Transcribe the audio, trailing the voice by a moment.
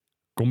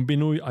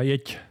Kombinuj a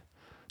jeď.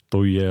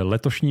 To je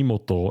letošní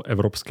motto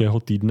Evropského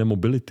týdne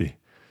mobility.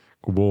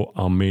 Kubo,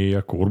 a my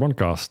jako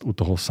Urbancast u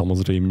toho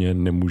samozřejmě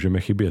nemůžeme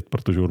chybět,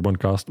 protože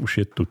Urbancast už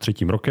je tu 3.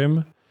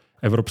 rokem.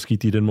 Evropský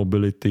týden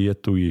mobility je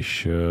tu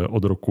již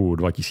od roku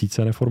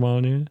 2000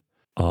 neformálně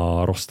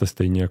a roste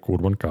stejně jako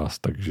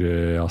Urbancast, takže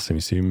já si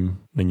myslím,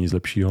 není nic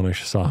lepšího,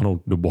 než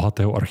sáhnout do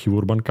bohatého archivu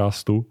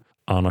Urbancastu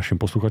a našim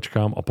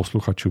posluchačkám a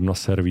posluchačům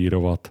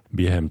naservírovat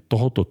během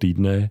tohoto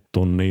týdne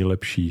to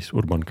nejlepší z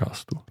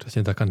Urbancastu.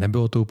 Přesně tak, a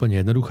nebylo to úplně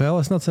jednoduché,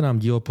 ale snad se nám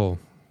dílo po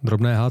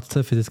drobné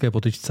hádce, fyzické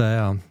potyčce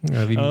a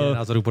výměně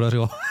názorů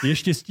podařilo. Je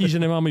štěstí, že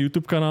nemáme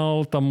YouTube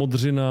kanál, ta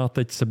modřina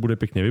teď se bude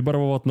pěkně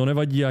vybarvovat, no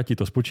nevadí, já ti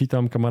to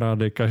spočítám,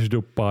 kamaráde,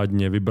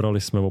 každopádně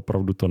vybrali jsme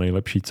opravdu to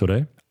nejlepší, co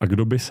jde. A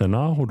kdo by se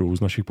náhodou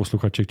z našich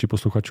posluchaček či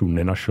posluchačů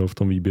nenašel v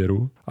tom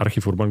výběru,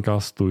 archiv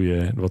Urbancastu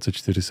je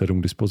 24/7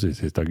 k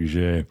dispozici,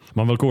 takže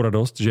mám velkou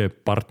radost, že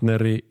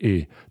partnery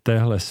i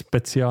téhle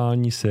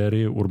speciální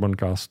série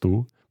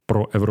Urbancastu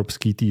pro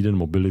Evropský týden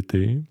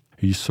mobility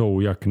jsou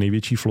jak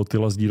největší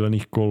flotila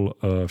sdílených kol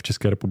v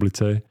České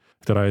republice,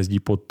 která jezdí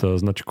pod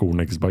značkou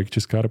Nextbike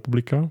Česká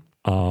republika,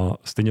 a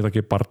stejně tak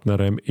je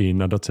partnerem i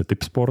nadace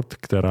Tipsport,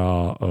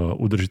 která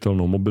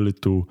udržitelnou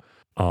mobilitu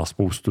a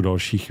spoustu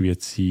dalších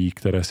věcí,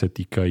 které se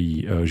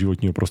týkají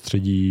životního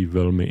prostředí,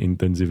 velmi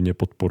intenzivně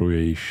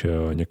podporuje již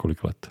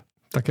několik let.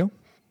 Tak jo,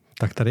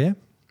 tak tady je.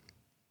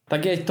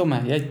 Tak jeď,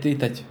 Tome, jeď ty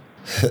teď.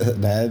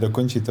 Ne,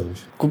 dokončí to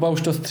už. Kuba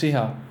už to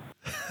stříhá.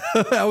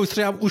 Já už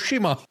stříhám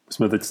ušima.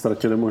 Jsme teď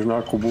ztratili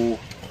možná Kubu.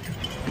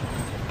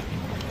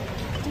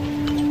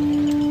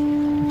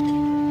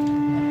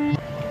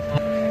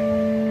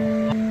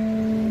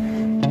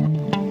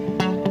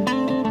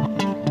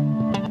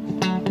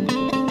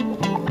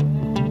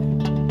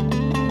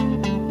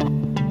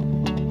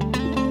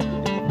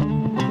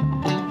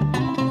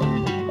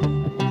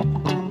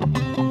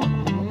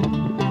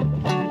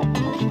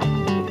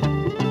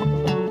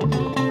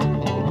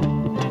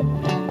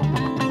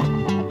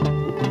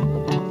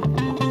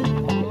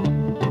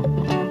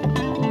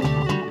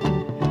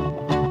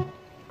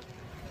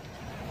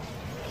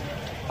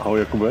 Ahoj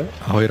Jakube.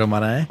 Ahoj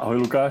Romane. Ahoj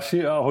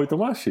Lukáši a ahoj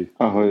Tomáši.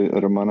 Ahoj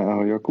Romane,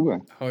 ahoj Jakube.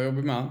 Ahoj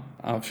oběma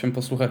a všem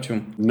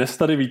posluchačům. Dnes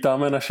tady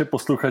vítáme naše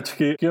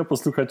posluchačky a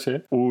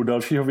posluchače u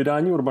dalšího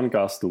vydání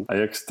Urbancastu. A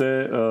jak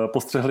jste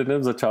postřehli dnes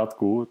v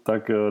začátku,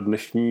 tak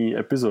dnešní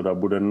epizoda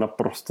bude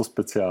naprosto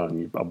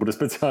speciální. A bude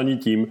speciální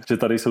tím, že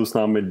tady jsou s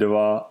námi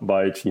dva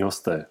báječní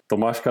hosté.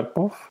 Tomáš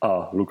Karpov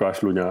a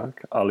Lukáš Luňák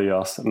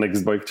alias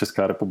Nextbike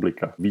Česká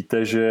republika.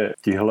 Víte, že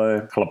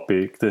tihle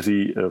chlapi,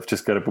 kteří v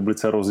České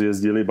republice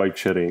rozjezdili bike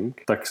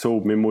sharing, tak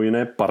jsou mimo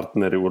jiné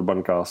partnery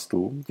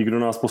Urbancastu. Ti, kdo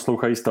nás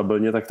poslouchají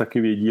stabilně, tak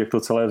taky vědí, jak to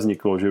celé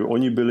vzniklo, že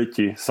oni byli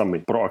ti sami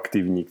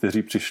proaktivní,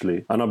 kteří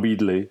přišli a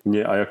nabídli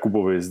mě a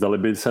Jakubovi, zdali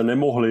by se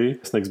nemohli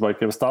s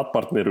Nextbikem stát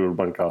partnery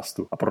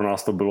Urbancastu. A pro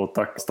nás to bylo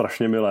tak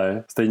strašně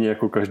milé, stejně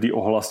jako každý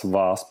ohlas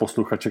vás,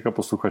 posluchaček a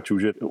posluchačů,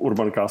 že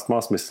Urbancast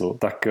má smysl,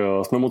 tak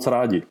jsme moc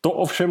rádi. To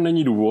ovšem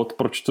není důvod,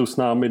 proč tu s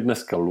námi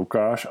dneska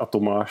Lukáš a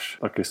Tomáš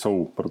taky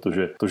jsou,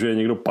 protože to, že je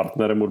někdo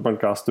partnerem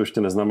Urbancastu,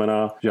 ještě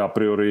neznamená, že a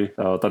priori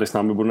tady s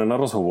námi bude na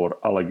rozhovor,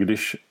 ale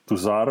když tu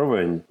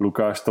zároveň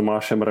Lukáš s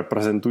Tomášem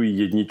reprezentují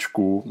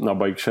jedničku na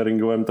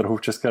bikesharingovém trhu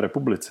v České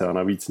republice a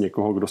navíc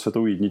někoho, kdo se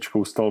tou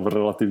jedničkou stal v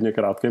relativně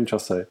krátkém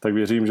čase, tak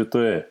věřím, že to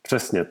je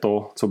přesně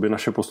to, co by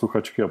naše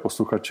posluchačky a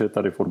posluchače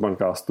tady v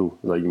Urbancastu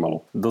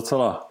zajímalo.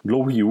 Docela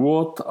dlouhý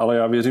úvod, ale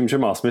já věřím, že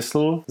má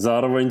smysl.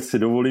 Zároveň si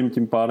dovolím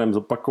tím pádem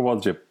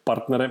zopakovat, že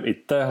partnerem i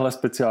téhle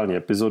speciální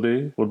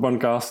epizody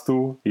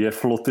Urbancastu je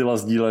flotila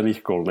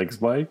sdílených kol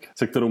Nextbike,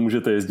 se kterou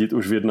můžete jezdit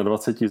už v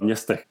 21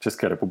 městech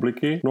České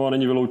republiky. No a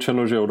není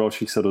vyloučeno, že o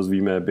dalších se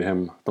dozvíme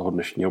během toho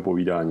dnešního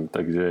povídání.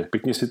 Takže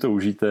pěkně si to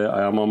užijte a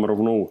já mám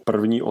rovnou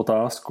první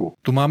otázku.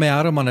 Tu máme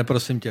já, Romane,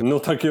 prosím tě. No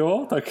tak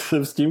jo, tak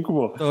jsem s tím,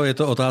 Kubo. Je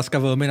to otázka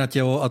velmi na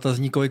tělo a ta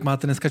zní, kolik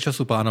máte dneska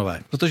času, pánové.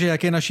 Protože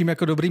jak je naším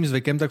jako dobrým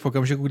zvykem, tak v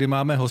okamžiku, kdy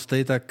máme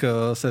hosty, tak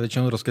se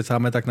většinou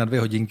rozkecáme tak na 2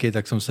 hodinky,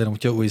 tak jsem se jenom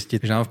chtěl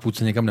ujistit, že nám v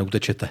půlce někam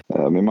neutečete.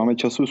 My máme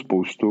času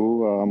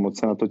spoustu a moc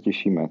se na to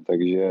těšíme,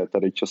 takže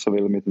tady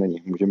časový limit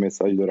není. Můžeme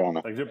jít až do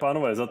rána. Takže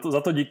pánové,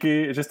 za to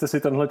díky, že jste si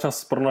tenhle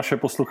čas pro naše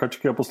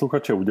posluchačky a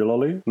posluchače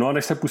udělali. No a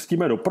než se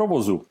pustíme do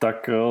provozu,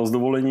 tak s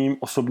dovolením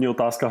osobní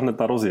otázka hned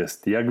na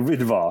rozjezd. Jak vy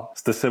dva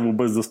jste se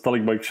vůbec dostali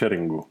k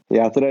bikesharingu?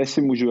 Já teda,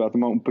 jestli můžu, já to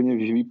mám úplně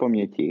v živý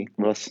paměti.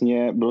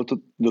 Vlastně bylo to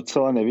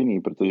docela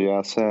nevinný, protože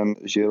já jsem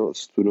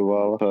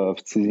studoval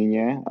v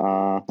cizině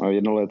a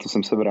jedno léto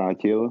jsem se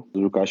vrátil. S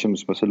Lukášem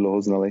jsme se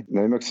dlouho znali.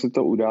 Nevím, jak se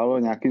to událo,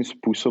 nějakým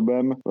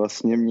způsobem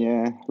vlastně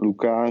mě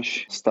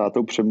Lukáš s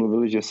tátou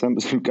přemluvili, že jsem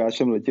s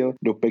Lukášem letěl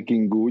do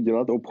Pekingu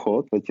dělat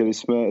obchod. Letěli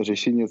jsme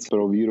řešit něco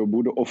pro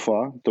výrobu do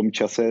OFA, v tom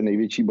čase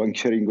největší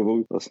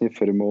bikesharingovou vlastně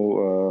firmou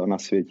na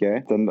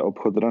světě. Ten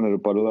obchod teda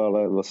nedopadl,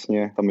 ale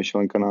vlastně ta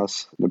myšlenka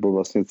nás, nebo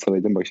vlastně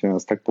celý ten bike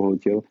nás tak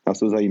pohlutil, nás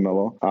to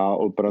zajímalo a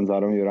Allplan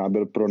zároveň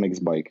vyráběl pro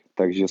Nextbike.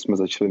 Takže jsme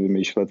začali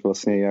vymýšlet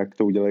vlastně, jak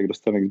to udělat, jak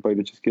dostat Nextbike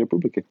do České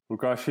republiky.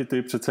 Lukáši,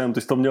 ty přece jen,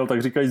 ty jsi to měl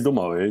tak říkajíc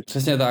doma, viď?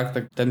 Přesně tak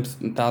ten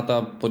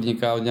táta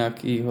podniká od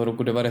nějakého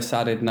roku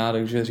 91,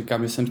 takže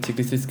říkám, že jsem z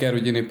cyklistické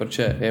rodiny,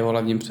 protože jeho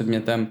hlavním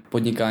předmětem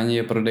podnikání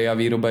je prodej a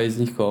výroba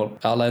jízdních kol.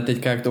 Ale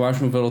teďka, jak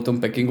Tomáš mluvil o tom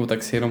Pekingu,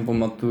 tak si jenom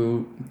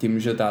pamatuju tím,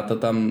 že táta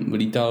tam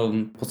lítal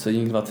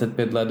posledních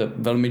 25 let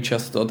velmi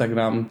často, tak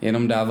nám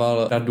jenom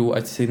dával radu,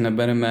 ať si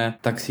nebereme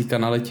taxíka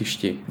na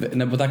letišti.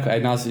 Nebo tak,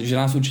 že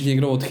nás určitě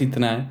někdo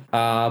odchytne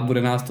a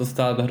bude nás to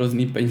stát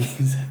hrozný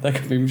peníze.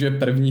 Tak vím, že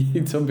první,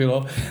 co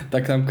bylo,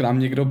 tak tam k nám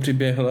někdo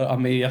přiběhl a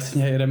my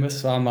jasně jedeme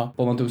s váma.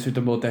 Pamatuju si,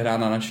 to bylo tehdy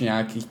na naše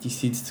nějakých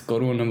 1000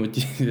 korun nebo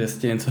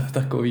 1200, něco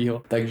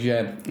takového.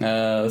 Takže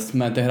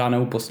jsme tehdy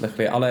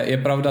neuposlechli. Ale je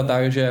pravda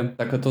tak, že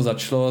takhle to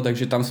začalo,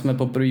 takže tam jsme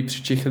poprvé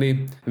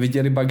přičichli,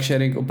 viděli bike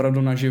sharing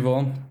opravdu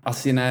naživo.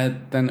 Asi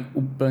ne ten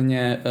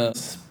úplně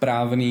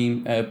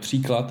správný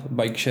příklad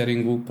bike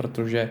sharingu,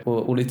 protože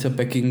po ulice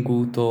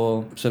Pekingu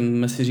to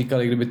jsme si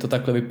říkali, kdyby to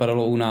takhle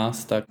vypadalo u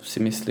nás, tak si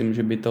myslím,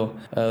 že by to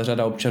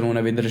řada občanů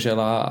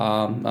nevydržela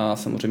a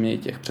samozřejmě i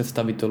těch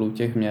představitelů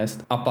těch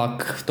měst. A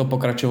pak to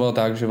pokračovalo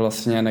tak, že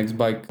vlastně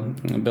Nextbike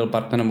byl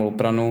partnerem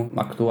Allplanu,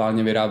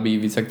 aktuálně vyrábí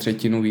více jak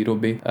třetinu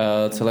výroby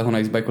celého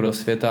Nextbikeu do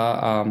světa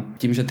a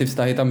tím, že ty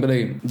vztahy tam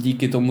byly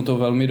díky tomuto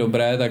velmi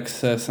dobré, tak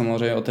se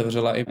samozřejmě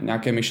otevřela i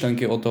nějaké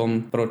myšlenky o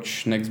tom,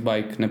 proč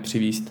Nextbike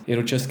nepřivízt i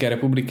do České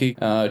republiky,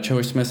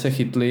 čehož jsme se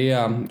chytli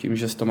a tím,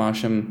 že s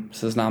Tomášem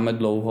se známe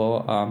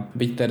dlouho a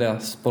byť teda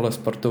z pole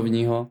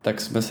sportovního,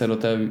 tak jsme se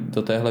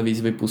do téhle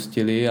výzvy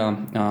pustili a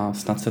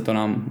snad se to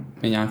nám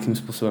i nějakým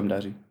způsobem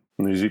daří.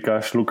 Když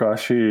říkáš,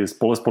 Lukáši, z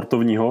pole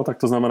sportovního, tak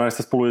to znamená, že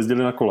jste spolu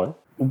jezdili na kole?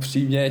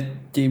 Upřímně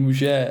tím,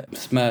 že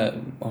jsme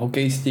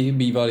hokejisti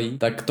bývalí,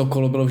 tak to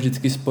kolo bylo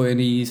vždycky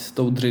spojený s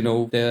tou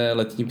dřinou v té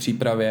letní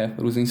přípravě,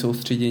 různý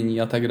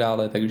soustředění a tak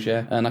dále,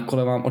 takže na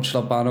kole mám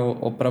odšlapáno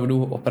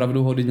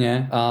opravdu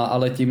hodně,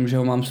 ale tím, že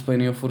ho mám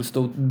spojený furt s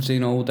tou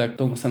dřinou, tak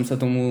jsem se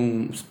tomu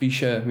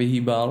spíše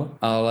vyhýbal,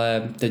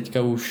 ale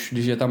teďka už,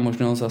 když je tam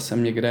možnost a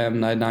jsem někde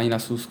na jednání na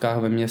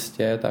schůzkách ve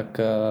městě,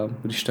 tak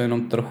když to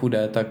jenom trochu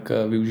jde, tak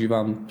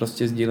využívám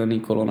prostě sdílený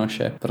kolo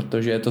naše,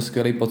 protože je to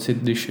skvělý pocit,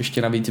 když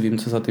ještě navíc vím,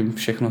 co za tím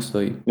všechno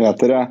stojí. Já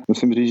teda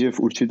musím říct, že v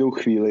určitou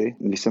chvíli,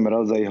 když jsem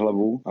hrál za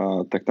Jihlavu,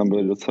 tak tam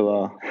byly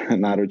docela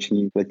náročné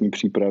letní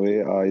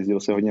přípravy a jezdil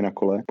se hodně na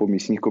kole po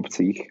místních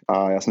kopcích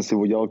a já jsem si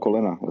udělal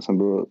kolena. Já jsem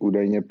byl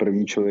údajně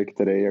první člověk,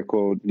 který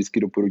jako vždycky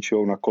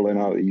doporučoval na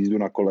kolena, jízdu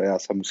na kole, já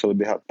jsem musel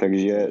běhat.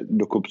 Takže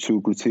do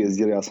kopců kluci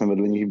jezdili, já jsem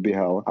vedle nich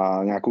běhal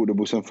a nějakou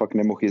dobu jsem fakt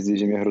nemohl jezdit,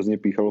 že mě hrozně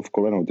píchalo v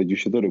koleno. Teď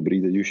už je to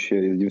dobrý, teď už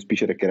jezdím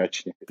spíš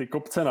rekreačně. Ty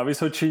kopce na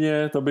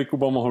Vysočině, to by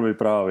Kuba mohl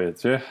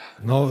vyprávět, že?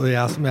 No,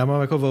 já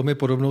mám jako velmi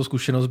podobnou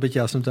zkušenost, byť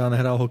já jsem teda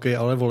nehrál hokej,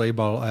 ale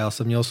volejbal a já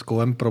jsem měl s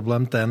kolem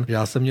problém ten, že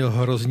já jsem měl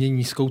hrozně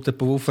nízkou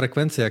tepovou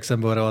frekvenci, jak jsem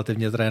byl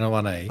relativně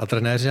trénovaný. A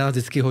trenéři nás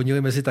vždycky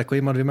honili mezi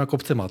takovýma dvěma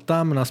kopcema,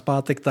 tam na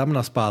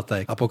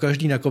zpátek. A po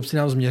každý na kopci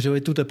nám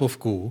změřili tu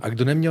tepovku. A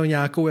kdo neměl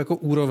nějakou jako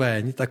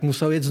úroveň, tak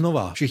musel jet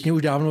znova. Všichni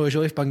už dávno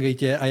leželi v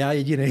pangejtě a já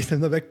jediný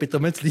jsem tam jak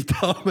pitomec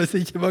lítal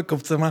mezi těma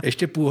kopcema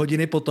ještě půl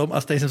hodiny potom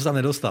a stejně jsem se tam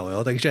nedostal,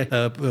 jo? Takže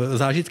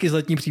zážitky z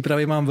letní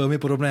přípravy mám velmi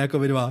podobné jako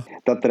vy dva.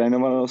 Ta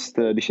trénovanost,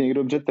 když je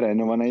někdo dobře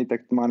trénovaný,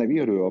 tak to má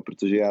nevýhodu, jo?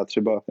 Protože já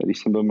třeba, když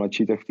jsem byl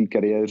mladší, tak v té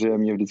kariéře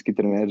mě vždycky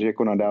trenéři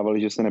jako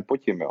nadávali, že se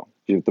nepotím, jo?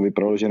 Že to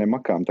vypadalo, že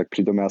nemakám, tak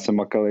přitom já jsem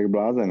makal jak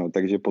blázen, no?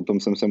 Takže potom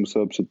jsem se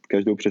musel před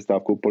každou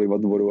přestávkou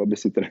polivat vodou, aby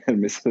si trenér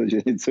myslel, že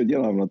něco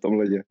dělám na tom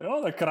ledě. Jo,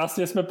 tak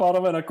krásně jsme,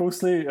 pánové,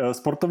 nakousli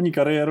sportovní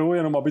kariéru,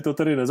 jenom aby to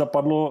tedy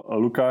nezapadlo.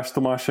 Lukáš s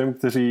Tomášem,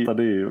 kteří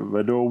tady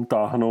vedou,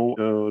 táhnou,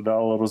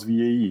 dál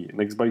rozvíjejí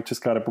Nextbike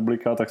Česká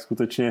republika, tak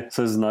skutečně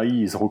se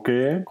znají z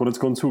hokeje.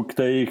 Koneckonců k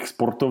té jejich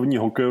sportovní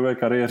hokejové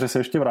kariéře se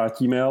ještě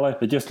vrátíme, ale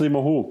teď jestli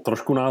mohu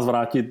trošku nás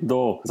vrátit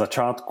do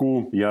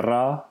začátku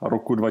jara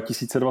roku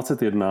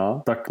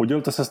 2021, tak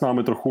podělte se s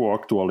námi trochu o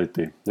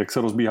aktuality. Jak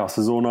se rozbíhá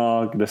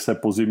sezóna, kde se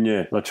po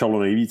zimě začalo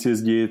nejvíc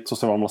jezdit, co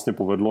se vám vlastně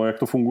povedlo, jak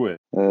to funguje?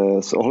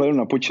 S ohledem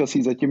na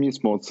počasí zatím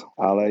nic moc,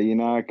 ale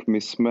jinak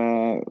my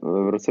jsme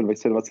v roce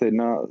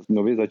 2021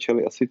 nově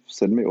začali asi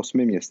v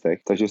 7-8 městech,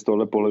 takže z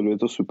tohohle pohledu je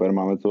to super,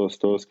 máme to z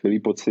toho skvělý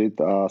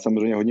pocit a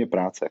samozřejmě hodně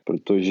práce,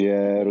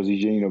 protože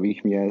rozjíždění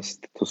nových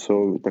měst, to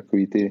jsou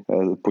takový ty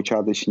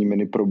počáteční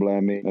mini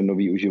problémy,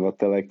 noví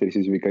uživatelé, kteří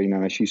si zvykají na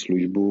naší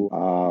službu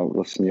a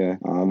vlastně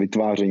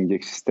vytváření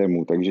těch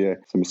systémů, takže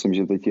si myslím,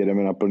 že teď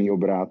jedeme na plný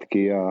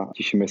obrátky a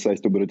těšíme se, až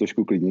to bude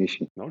trošku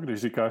klidnější. No, když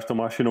říkáš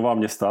Tomáši nová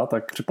města,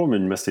 tak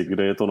připomeňme si,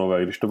 kde je to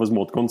nové. Když to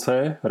vezmu od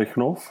konce,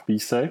 Rychnov,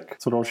 Písek,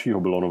 co dalšího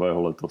bylo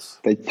nového letos?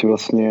 Teď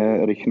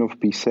vlastně Rychnov,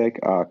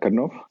 Písek a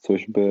Krnov,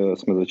 což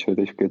jsme začali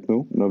teď v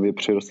květnu. Nově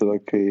přirostl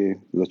taky,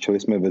 začali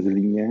jsme ve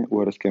Zlíně,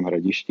 Uherském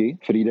Hradišti,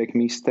 Frýdek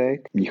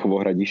Místek, Mnichovo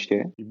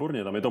Hradiště.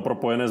 Výborně, tam je to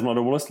propojené s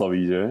Mladou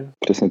Boleslaví, že?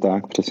 Přesně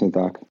tak.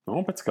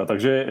 No, pecka.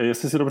 Takže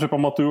jestli si dobře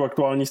pamatuju,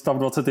 aktuální stav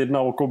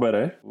 21 oko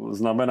bere.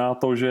 Znamená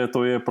to, že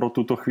to je pro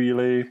tuto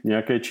chvíli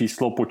nějaké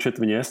číslo, počet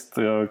měst,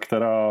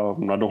 která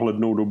na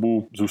dohlednou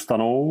dobu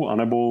zůstanou,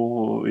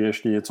 anebo je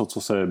ještě něco,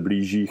 co se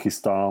blíží,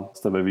 chystá,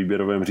 jste ve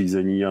výběrovém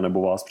řízení,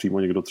 anebo vás přímo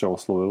někdo třeba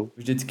oslovil?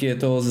 Vždycky je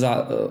to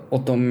o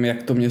tom,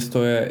 jak to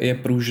město je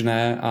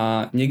pružné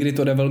a někdy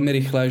to jde velmi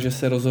rychle, že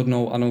se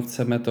rozhodnou, ano,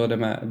 chceme to,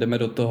 jdeme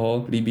do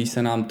toho, líbí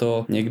se nám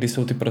to. Někdy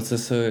jsou ty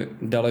procesy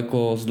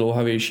daleko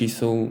zdlouhavější,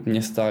 jsou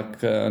města,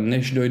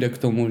 než dojde k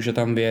tomu, že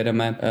tam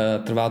vyjedeme,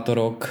 trvá to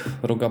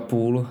rok a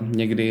půl,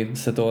 někdy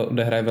se to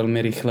odehraje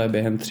velmi rychle,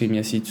 během 3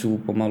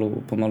 měsíců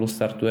pomalu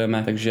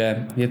startujeme,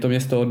 takže je to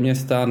město od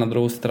města, na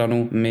druhou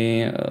stranu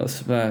my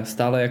jsme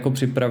stále jako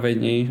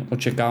připraveni,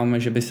 očekáváme,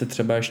 že by se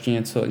třeba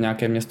ještě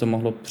nějaké město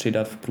mohlo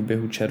přidat v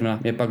průběhu června.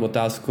 Je pak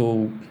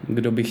otázkou,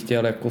 kdo by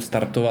chtěl jako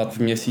startovat v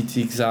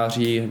měsících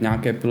září,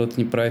 nějaké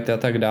pilotní projekty a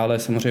tak dále,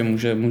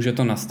 samozřejmě může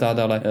to nastat,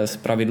 ale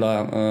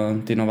zpravidla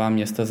ty nová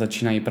města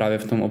začínají právě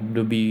v tom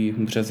období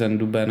březen,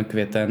 duben,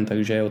 květen,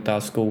 takže je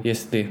otázkou,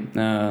 jestli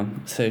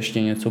se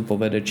ještě něco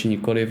povede či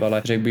nikoliv,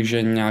 ale řekl bych,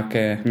 že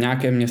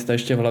nějaké města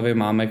ještě v hlavě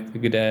máme,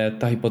 kde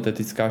ta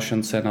hypotetická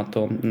šance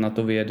na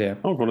to vyjede.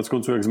 No,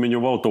 koneckonců, jak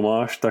zmiňoval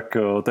Tomáš, tak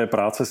té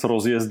práce s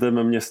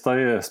rozjezdem města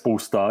je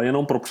spousta.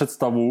 Jenom pro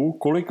představu,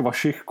 kolik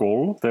vašich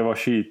kol, té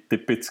vaší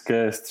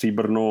typické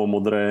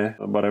stříbrno-modré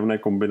barevné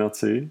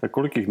kombinaci, tak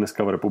kolik jich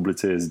dneska v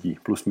republice jezdí,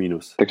 plus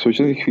minus? Tak v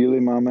současné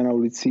chvíli máme na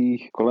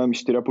ulicích kolem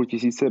 4,5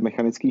 tisíce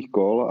mechanických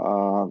kol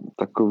a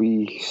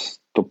takových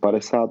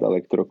 150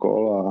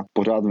 elektrokol a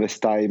pořád ve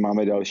stáji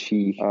máme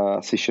dalších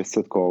asi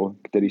 600 kol,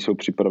 které jsou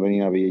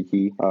připravené na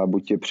vyjetí a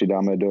buď je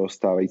přidáme do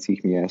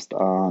stávajících měst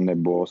a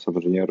nebo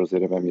samozřejmě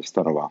rozjedeme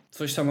města nová.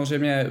 Což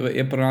samozřejmě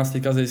je pro nás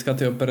teďka z hlediska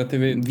ty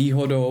operativy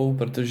výhodou,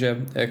 protože,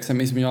 jak jsem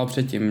ji zmiňoval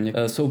předtím,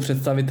 jsou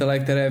představitelé,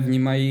 které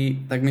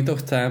vnímají, tak my to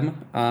chceme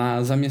a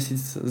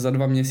za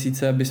 2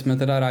 měsíce bychom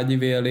teda rádi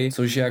vyjeli,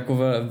 což je jako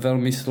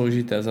velmi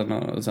složité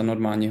za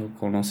normálních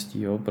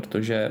okolností, jo,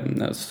 protože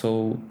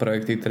jsou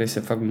projekty, které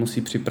se fakt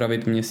musí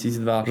připravit měsíc,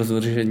 2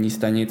 rozvržení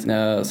stanic.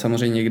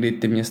 Samozřejmě někdy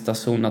ty města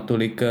jsou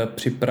natolik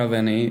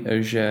připraveny,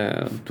 že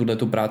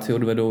tu práci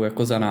odvedou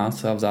jako za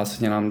nás a v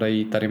zásadě nám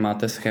dají, tady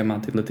máte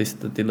schéma,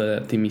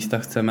 tyhle místa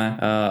chceme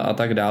a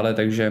tak dále,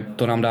 takže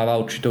to nám dává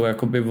určitou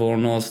jakoby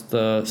volnost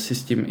si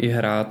s tím i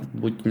hrát,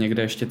 buď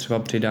někde ještě třeba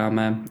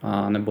přidáme,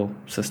 a nebo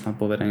se snad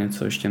povede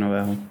něco ještě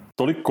nového.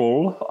 Tolik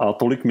kol a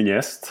tolik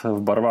měst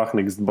v barvách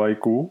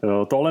Nextbikeu,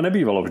 to ale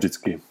nebývalo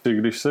vždycky.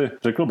 Když se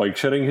řekl bike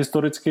sharing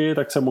historicky,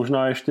 tak se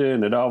možná ještě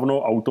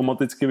nedávno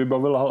automaticky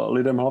vybavila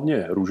lidem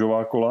hlavně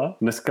růžová kola.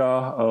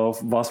 Dneska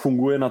vás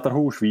funguje na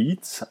trhu už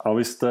víc a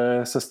vy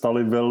jste se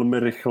stali velmi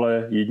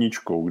rychle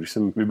jedničkou. Když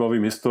jsem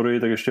vybavím historii,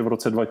 tak ještě v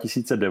roce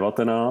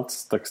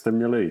 2019 tak jste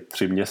měli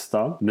 3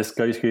 města.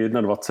 Dneska jich je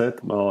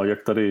 21.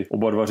 Jak tady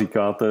oba dva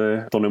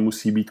říkáte, to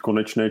nemusí být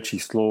konečné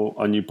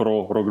číslo ani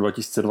pro rok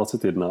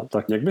 2021.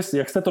 Tak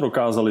jak jste to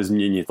dokázali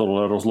změnit,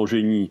 tohle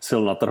rozložení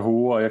sil na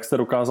trhu a jak jste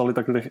dokázali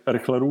tak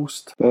rychle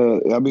růst?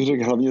 Já bych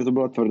řekl, hlavně to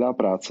byla tvrdá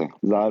práce.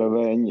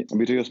 Zároveň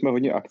bych řekl, že jsme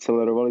hodně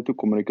akcelerovali tu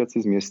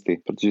komunikaci s městy,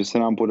 protože se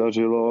nám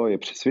podařilo je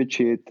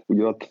přesvědčit,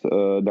 udělat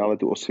dále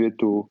tu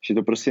osvětu, že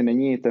to prostě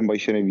není ten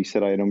bajšený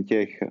výsada jenom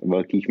těch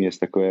velkých měst,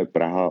 jako je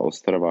Praha,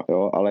 Ostrava,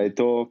 jo? Ale je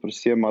to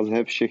prostě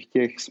must-have všech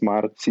těch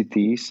smart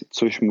cities,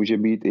 což může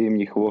být i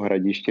Mnichovo,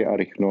 Hradiště a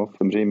Rychnov,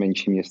 samozřejmě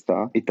menší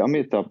města. I tam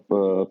je ta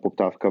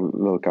poptávka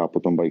velká po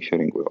tom bike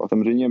sharingu. Jo.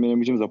 Samozřejmě my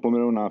nemůžeme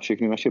zapomenout na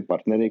všechny naše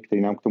partnery,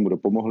 kteří nám k tomu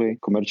dopomohli,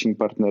 komerční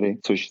partnery,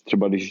 což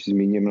třeba když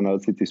zmíním na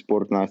City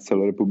Sport, náš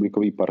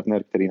celorepublikový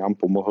partner, který nám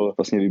pomohl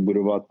vlastně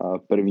vybudovat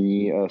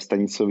první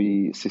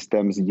stanicový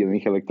systém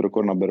sdílených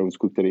elektrokol na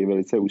Berounsku, který je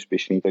velice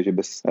úspěšný, takže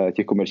bez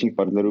těch komerčních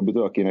partnerů by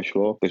to taky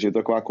nešlo. Takže je to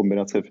taková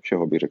kombinace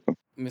všeho, bych řekl.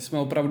 My jsme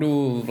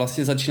opravdu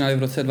vlastně začínali v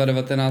roce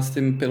 2019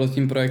 tím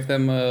pilotním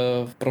projektem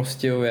v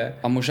Prostějově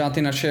a možná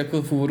ty naše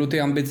jako v úvodu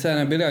ty ambice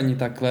nebyly ani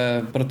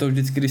takhle, proto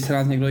vždycky, když se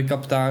nás někdo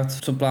ptá,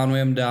 co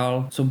plánujeme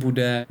dál, co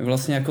bude,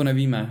 vlastně jako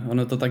nevíme.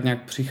 Ono to tak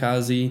nějak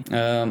přichází.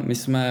 My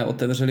jsme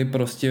otevřeli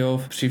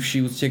Prostějov při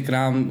vší úctě k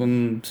nám,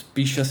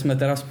 spíše jsme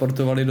teda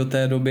sportovali do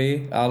té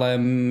doby, ale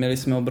měli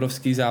jsme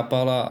obrovský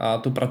zápal a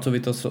tu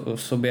pracovitost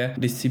v sobě,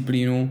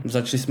 disciplínu.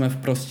 Začali jsme v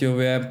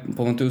Prostějově,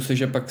 pamatuju si,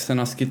 že pak se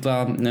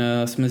naskytla,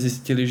 jsme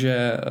zjistili,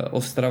 že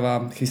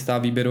Ostrava chystá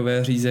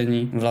výběrové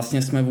řízení.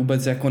 Vlastně jsme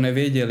vůbec jako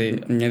nevěděli.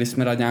 Měli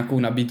jsme dát nějakou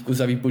nabídku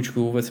za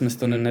výpočku, vůbec jsme si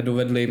to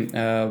nedovedli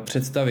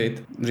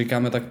představit.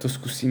 Říkáme, tak to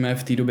zkusíme.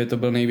 V té době to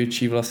byl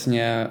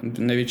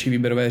největší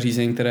výběrové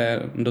řízení, které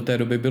do té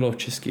doby bylo v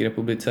České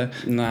republice.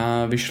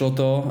 Vyšlo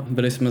to,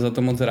 byli jsme za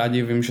to moc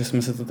rádi, vím, že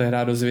jsme se to tehdy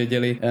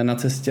dozvěděli na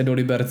cestě do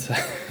Liberce,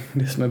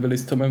 kde jsme byli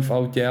s Tomem v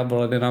autě a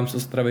volali nám z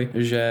Ostravy,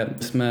 že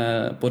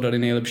jsme podali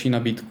nejlepší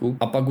nabídku.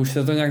 A pak už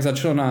se to nějak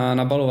začalo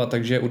nabalovat,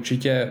 takže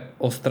určitě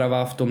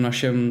Ostrava v tom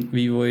našem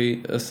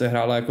vývoji se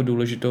hrála jako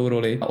důležitou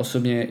roli. A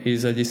osobně i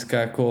z hlediska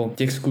jako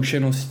těch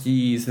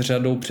zkušeností s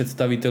řadou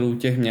představitelů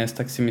těch měst,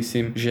 tak si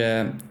myslím,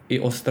 že i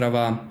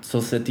Ostrava,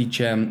 co se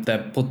týče té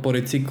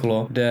podpory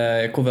cyklo, jde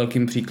jako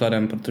velkým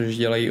příkladem, protože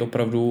dělají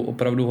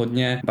opravdu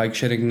hodně. Bike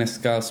sharing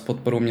dneska s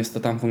podporou města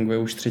tam funguje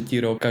už 3.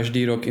 rok.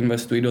 Každý rok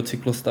investují do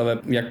cyklostaveb,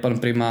 jak pan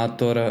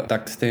primátor,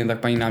 tak stejně tak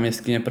paní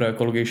náměstkyně pro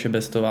ekologii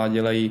Šebestová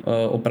dělají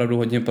opravdu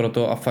hodně pro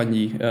to a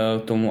fandí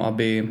tomu,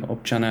 aby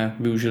občané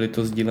využili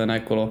to sdílené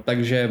kolo.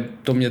 Takže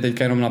to mě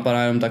teďka jenom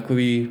napadá, jenom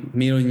takový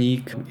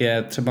milník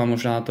je třeba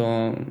možná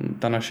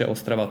ta naše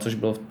Ostrava, což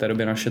bylo v té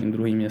době naše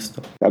druhé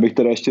město. Já bych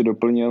teda ještě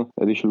doplnil,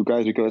 když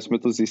Lukáš říkal, že jsme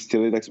to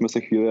zjistili, tak jsme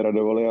se chvíli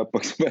radovali a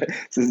pak jsme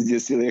se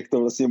zděsili, jak to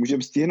vlastně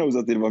můžeme stihnout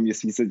za ty 2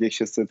 měsíce těch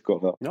 600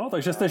 kol. No,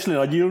 takže jste šli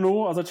na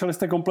dílnu a začali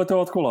jste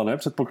kompletovat kola, ne?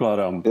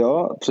 Předpokládám.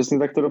 Jo, přesně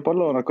tak to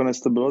dopadlo.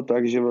 Nakonec to bylo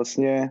tak, že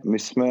vlastně my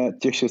jsme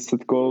těch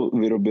 600 kol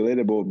vyrobili,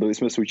 nebo byli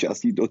jsme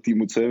součástí toho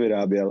týmu, co je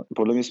vyráběl.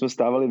 Podle mě jsme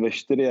stávali ve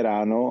 4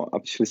 ráno a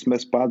šli jsme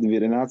spát v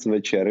 11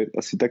 večer,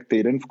 asi tak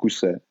týden v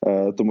kuse.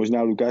 To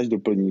možná Lukáš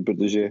doplní,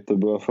 protože to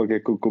byla fakt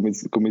jako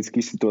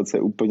komický situace.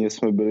 Úplně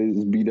jsme byli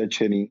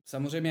zbídačený.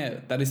 Samozřejmě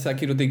tady se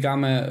taky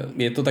dotýkáme,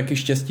 je to taky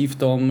štěstí v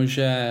tom,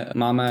 že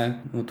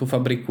máme tu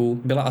fabriku.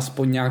 Byla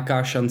aspoň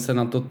nějaká šance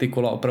na to ty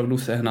kola opravdu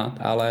sehnat,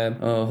 ale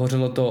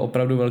hořelo to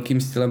opravdu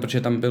velkým stylem,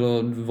 protože tam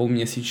bylo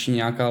 2měsíční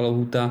nějaká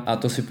lhůta a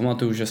to si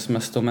pamatuju, že jsme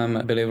s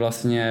Tomem byli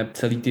vlastně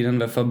celý týden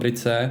ve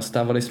fabrice,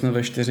 stávali jsme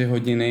ve 4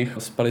 hodiny,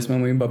 spali jsme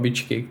mojí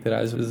babičky, která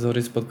je z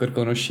hory spod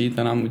Krkonoší,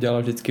 ta nám udělala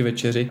vždycky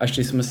večeři a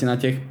šli jsme si na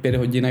těch 5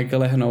 hodinek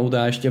lehnout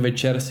a ještě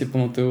večer si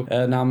pamatuju,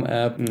 nám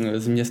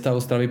z města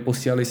Ostravy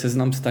posílali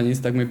seznam stanic,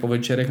 tak my po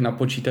večerech na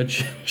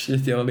počítač ještě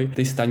dělali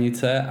ty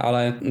stanice,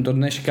 ale do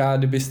dneška,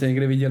 kdybyste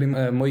někde viděli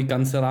moji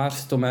kancelář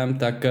s Tomem,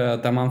 tak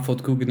tam mám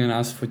fotku, kdy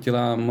nás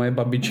fotila moje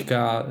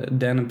babička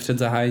den před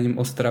zahájením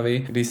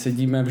Ostravy, kdy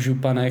sedíme v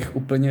županech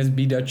úplně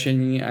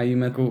zbídačení a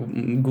jíme jako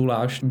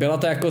guláš. Byla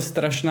to jako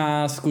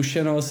strašná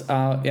zkušenost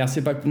a já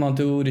si pak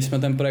pamatuju, když jsme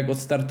ten projekt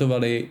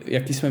odstartovali,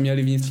 jaký jsme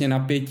měli vnitřně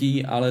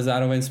napětí, ale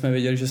zároveň jsme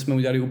věděli, že jsme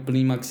udělali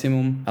úplný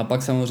maximum a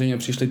pak samozřejmě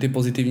přišly ty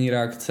pozitivní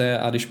reakce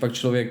a když pak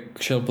člověk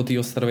šel po té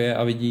Ostravě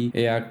a vidí,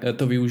 jak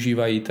to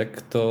využívají,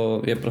 tak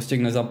to je prostě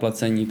k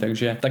nezaplacení,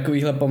 takže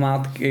takovýhle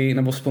památky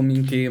nebo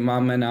vzpomínky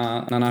máme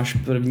na náš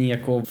první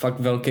jako fakt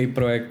velký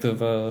projekt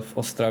v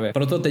Ostravě.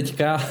 Proto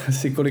teďka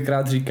si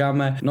kolikrát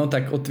říkáme, no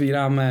tak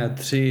otvíráme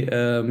 3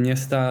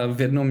 města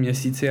v 1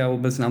 měsíci a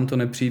vůbec nám to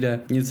nepřijde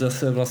nic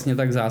zase vlastně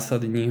tak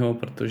zásadního,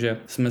 protože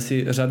jsme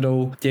si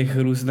řadou těch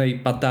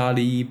různých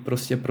patálí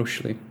prostě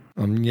prošli.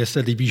 Mně se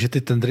líbí, že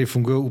ty tendry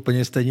fungují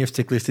úplně stejně v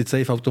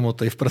cyklistice i v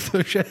automotiv,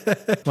 protože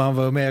mám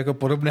velmi jako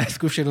podobné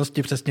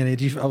zkušenosti, přesně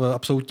nejdřív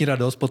absolutní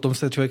radost, potom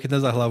se člověk chytne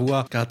za hlavu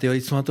a říká, tyjo,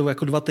 jsme na to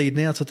jako 2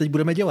 týdny a co teď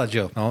budeme dělat, že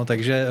jo? No,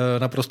 takže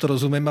naprosto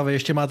rozumím a vy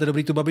ještě máte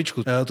dobrý tu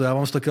babičku. To já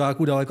mám 100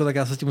 kiláků daleko, tak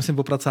já se s tím musím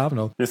poprat sám,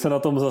 no. Mně se na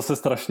tom zase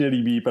strašně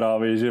líbí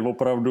právě, že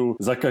opravdu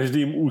za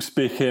každým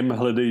úspěchem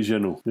hledej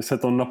ženu. Mně se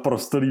to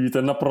naprosto líbí,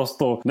 ten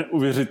naprosto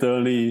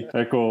neuvěřitelný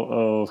jako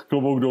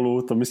klobouk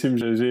dolů, to myslím,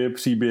 že je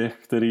příběh,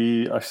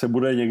 který až se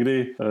bude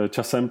někdy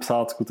časem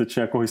psát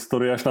skutečně jako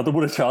historie, až na to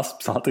bude čas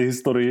psát i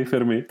historii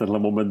firmy. Tenhle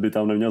moment by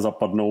tam neměl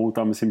zapadnout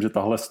a myslím, že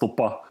tahle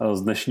stopa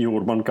z dnešního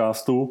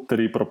Urbancastu,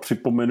 který pro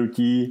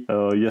připomenutí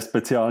je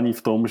speciální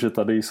v tom, že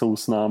tady jsou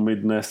s námi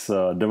dnes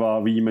 2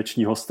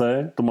 výjimeční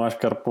hosté, Tomáš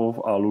Karpov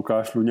a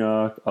Lukáš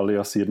Luňák,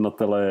 alias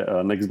jednatelé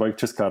Nextbike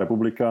Česká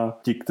republika,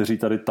 ti, kteří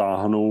tady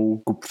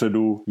táhnou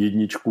kupředu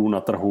jedničku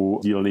na trhu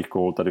sdílených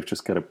kol tady v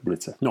České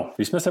republice. No,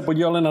 když jsme se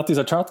podívali na ty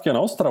začátky na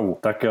Ostravu,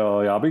 tak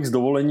já bych s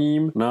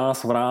dovolením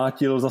nás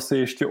vrátil zase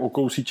ještě o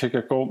kousíček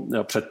jako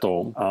před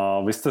to.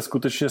 A vy jste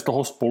skutečně z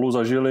toho spolu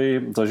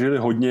zažili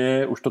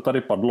hodně, už to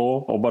tady padlo,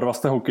 oba 2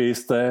 jste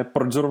hokejisté.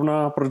 Proč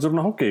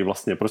zrovna hokej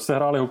vlastně? Proč jste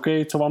hráli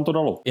hokej? Co vám to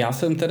dalo? Já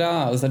jsem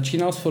teda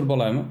začínal s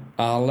fotbalem,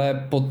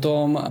 ale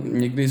potom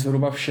někdy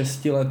zhruba v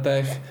 6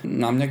 letech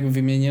nám nějak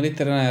vyměnili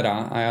trenéra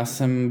a já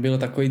jsem byl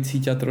takový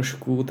cíťa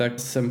trošku, tak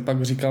jsem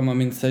pak říkal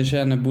mamince,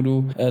 že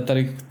nebudu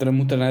tady k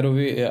tomu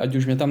trenérovi, ať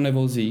už mě tam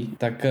nevozí,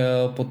 tak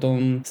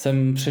potom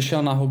jsem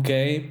přešel na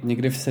hokej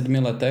někdy v 7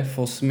 letech, v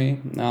 8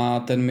 a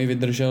ten mi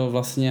vydržel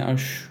vlastně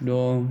až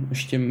do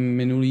ještě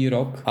minulý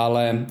rok,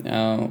 ale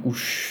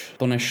už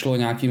to nešlo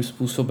nějakým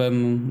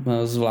způsobem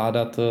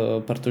zvládat,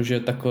 protože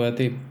takové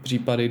ty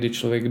případy, kdy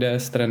člověk jde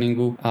z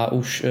tréninku a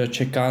už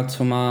čeká,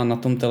 co má na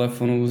tom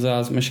telefonu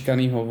za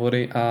zmeškaný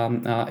hovory a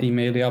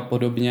e-maily a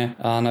podobně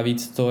a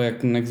navíc to,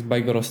 jak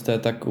Nextbike roste,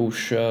 tak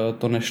už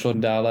to nešlo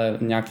dále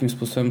nějakým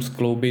způsobem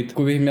skloubit.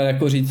 Pokud bych měl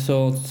jako říct,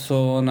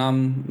 co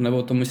nám,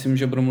 nebo to myslím,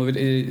 že budu mluvit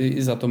i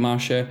za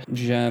Tomáše,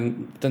 že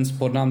ten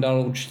sport nám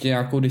dal určitě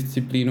nějakou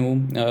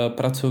disciplínu,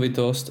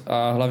 pracovitost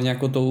a hlavně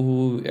jako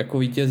touhu jako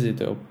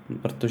vítězit, jo.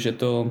 Protože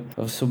to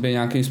v sobě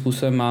nějakým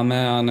způsobem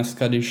máme a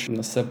dneska, když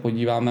se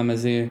podíváme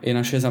mezi i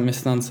naše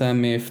zaměstnance,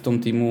 my v tom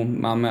týmu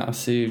máme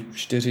asi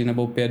 4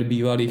 nebo 5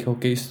 bývalých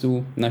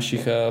hokejistů,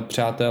 našich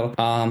přátel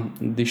a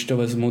když to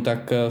vezmu,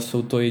 tak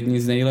jsou to jedni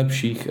z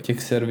nejlepších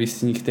těch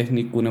servisních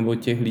techniků nebo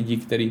těch lidí,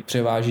 kteří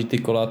převáží ty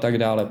kola a tak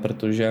dále,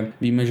 protože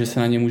víme, že se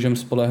na ně můžeme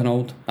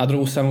spolehnout. A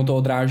druhou stranu to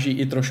odráží odráží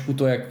i trošku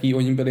to, jaký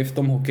oni byli v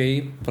tom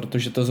hokeji,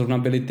 protože to zrovna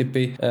byly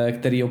typy,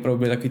 který opravdu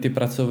byli takový ty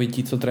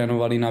pracovití, co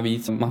trénovali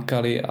navíc,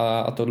 makali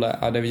a tohle.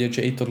 A jde vidět,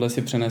 že i tohle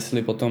si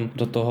přenesli potom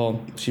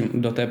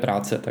do té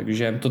práce.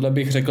 Takže tohle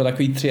bych řekl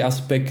takový 3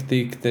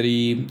 aspekty,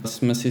 který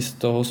jsme si z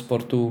toho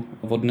sportu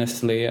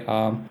odnesli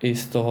a i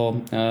z toho,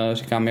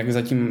 říkám,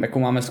 jakou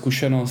máme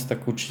zkušenost,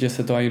 tak určitě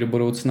se to ani do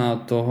budoucna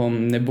toho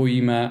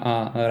nebojíme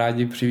a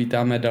rádi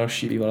přivítáme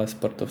další bývalé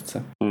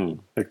sportovce.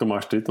 Jak to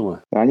máš ty, Tome?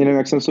 Já ani nevím,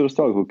 jak jsem se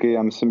dostal k hokeji,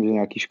 já myslím, že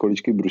nějaký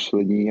školičky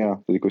bruslení a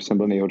když jsem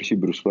byl nejhorší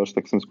bruslař,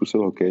 tak jsem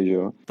zkusil hokej, že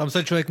jo. Tam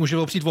se člověk může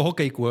opřít o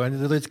hokejku, oni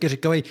to vždycky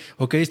říkají,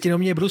 hokejisti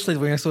neumějí bruslit,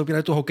 oni se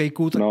opírají tu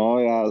hokejku. Tak... No,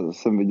 já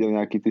jsem viděl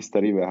nějaký ty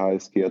starý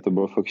VHSky a to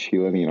bylo fakt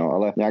šílený, no,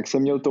 ale nějak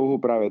jsem měl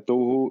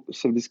touhu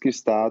se vždycky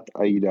vstát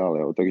a jít dál,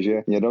 jo.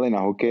 Takže mě dali na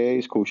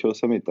hokej, zkoušel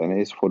jsem i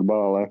tenis,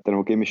 fotbal, ale ten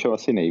hokej mi šel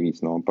asi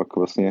nejvíc, no. Pak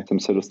vlastně jsem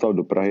se dostal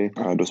do Prahy,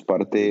 do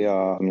Sparty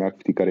a nějak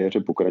v té kariéře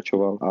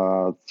pokračoval.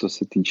 A co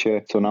se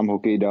týče, co nám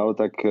hokej dal,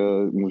 tak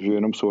můžu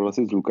jenom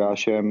souhlasit s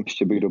Lukášem.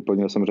 Ještě bych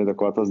doplnil samozřejmě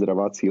taková ta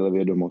zdravá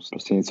cílevědomost,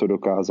 prostě něco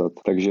dokázat.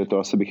 Takže to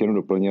asi bych jenom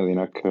doplnil,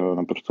 jinak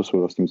naprosto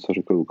souhlasím, co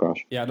řekl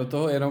Lukáš. Já do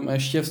toho jenom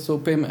ještě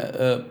vstoupím,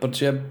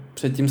 protože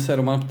předtím se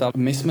Roman ptal.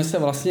 My jsme se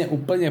vlastně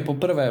úplně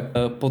poprvé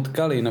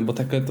potkali, nebo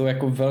takhle to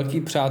jako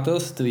velký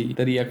přátelství,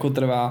 který jako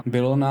trvá,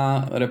 bylo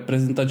na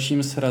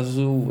reprezentačním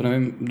srazu,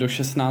 nevím, do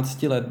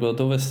 16 let, bylo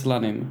to ve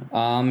Slaným.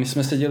 A my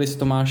jsme seděli s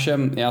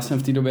Tomášem, já jsem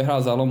v té době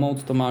hrál za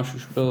Olomouc, Tomáš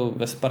už byl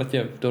ve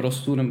Spartě v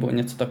dorostu nebo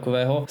něco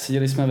takového.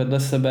 Seděli jsme vedle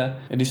sebe.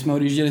 Když jsme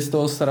odjížděli z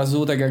toho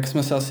srazu, tak jak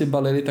jsme se asi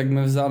balili, tak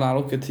mi vzal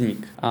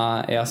náloketník.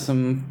 A já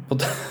jsem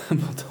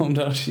potom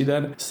další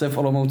den se v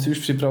Olomouci už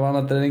připravoval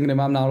na trénink, kde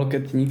mám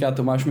náloketník a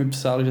Tomáš mi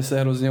psal, že se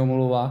hrozně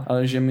omlouvá,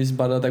 ale že mi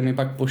zbalil, tak mi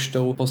pak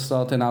poštou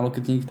poslal ten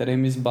náloketník, který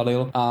mi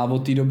zbalil a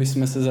od té doby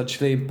jsme se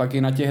začali pak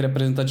i na těch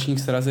reprezentačních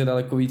srazech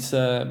daleko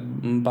více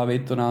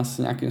bavit, to nás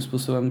nějakým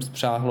způsobem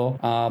spřáhlo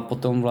a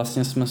potom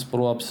vlastně jsme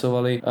spolu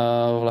absolvovali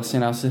vlastně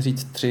dá se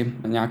říct 3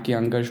 nějaký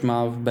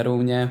angažmá v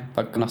Berouně,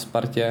 pak na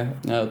Spartě,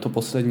 to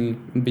poslední,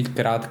 byť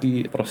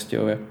krátký v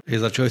Prostějově.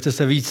 Začali jste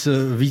se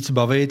víc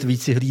bavit,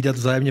 víc si hlídat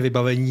vzájemně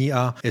vybavení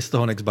a je z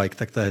toho next bike,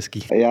 tak to je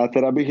hezký. Já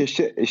teda bych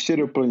ještě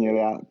doplnil,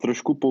 já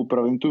trošku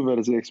poupravím tu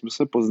verzi, jak jsme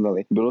se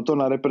poznali. Bylo to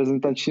na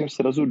reprezentačním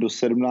srazu do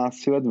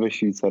 17 let ve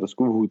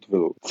Švýcarsku v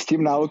Hutvilu. S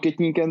tím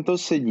náloketníkem to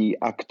sedí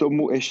a k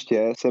tomu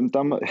ještě jsem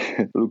tam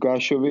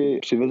Lukášovi,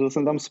 přivezl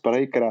jsem tam z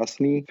Prahy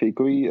krásný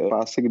fejkový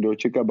pásek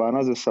Dolce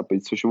Gabbana ze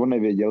Sapy, což on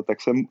nevěděl,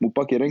 tak jsem mu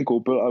pak jeden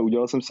koupil a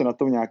udělal jsem si na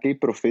tom nějaký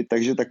profit,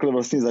 takže takhle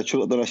vlastně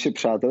začalo to naše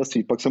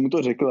přátelství. Pak jsem mu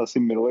to řekl asi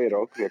minulý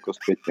rok, jako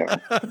zpětně.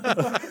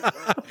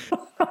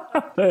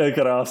 To je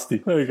krásný,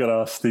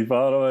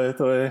 pánové,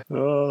 to je,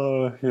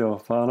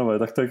 pánové,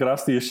 tak to je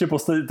krásný. Ještě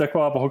poslední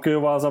taková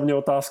hokejová za mě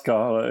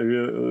otázka, ale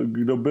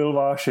kdo byl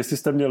váš, jestli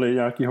jste měli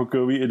nějaký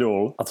hokejový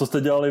idol a co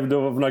jste dělali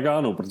v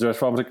Nagánu, protože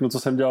až vám řeknu, co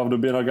jsem dělal v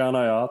době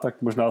Nagána já,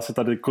 tak možná se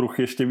tady kruh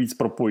ještě víc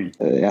propojí.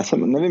 Já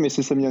nevím,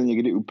 jestli jsem měl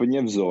někdy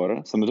úplně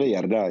vzor, samozřejmě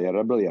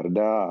Jarda byl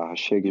Jarda a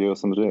Hašek, že jo,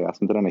 samozřejmě já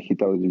jsem teda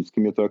nechytal,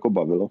 vždycky mě to jako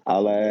bavilo,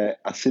 ale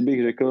asi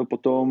bych řekl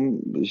potom,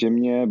 že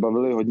mě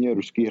bavili hodně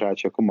ruský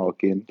hráči jako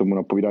Malkin, tomu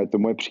napovídá to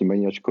moje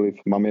příjmení, ačkoliv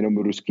mám jenom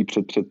ruský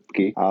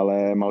předky,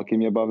 ale Malkin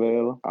mě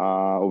bavil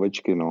a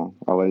Ovečky, no,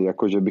 ale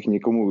jako, že bych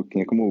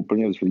někomu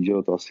úplně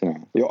vzhlížel, to asi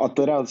ne. Jo a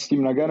teda s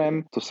tím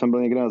Naganem, to jsem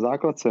byl někde na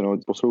základce, no,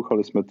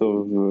 poslouchali jsme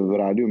to v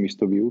rádiu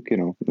místo výuky,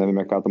 no, nevím,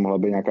 jaká to mohla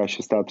být, nějaká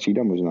 6.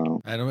 třída možná, no.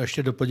 A jenom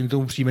ještě doplním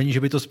tomu příjmení, že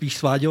by to spíš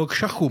svádělo k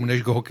šachům,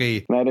 než k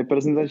hokeji. Na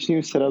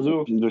reprezentačním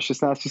srazu do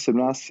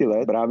 16-17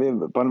 let právě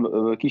pan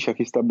velký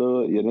šachista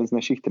byl jeden z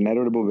našich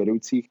trenérů nebo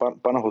vedoucích,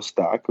 pan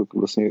Hosták,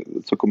 vlastně,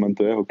 co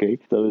komentuje hokej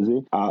v televizi.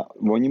 A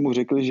oni mu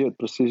řekli, že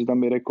prostě, že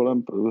tam jede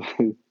kolem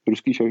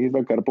ruský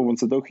šachista Karpov, on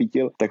se toho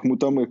chytil, tak mu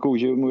tam jako,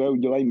 že mu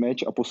udělají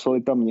meč a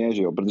poslali tam mě,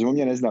 že jo, protože on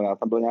mě neznal, já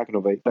tam byl nějak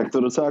novej. Tak to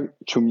docela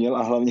čuměl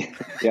a hlavně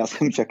já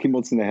jsem šachy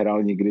moc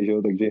nehrál nikdy, že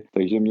jo,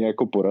 takže mě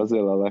jako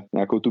porazil, ale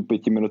nějakou tu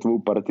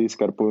 5minutovou partii s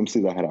Karpovem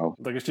si zahrál.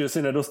 Tak ještě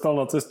si nedostal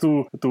na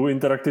cestu tu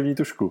interaktivní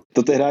tušku.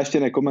 To tehdy ještě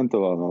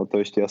nekomentoval, no, to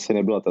ještě asi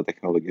nebyla ta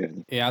technologie.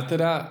 Já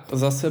teda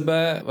za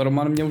sebe,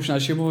 Roman mě už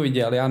naživo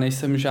viděl, já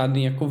nejsem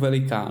žádný jako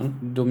velikán,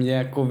 do mě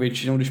jako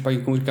většinou, když pak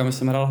někomu říkám, že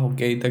jsem hrál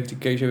hokej, tak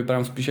říkají, že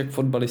vypadám spíš jak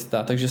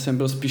fotbalista, takže jsem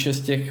byl spíše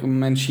z těch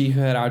menších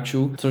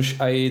hráčů, což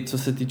i co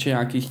se týče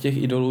nějakých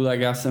těch idolů, tak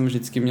já jsem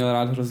vždycky měl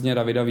rád hrozně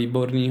Davida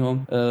Výbornýho,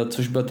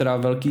 což byl teda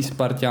velký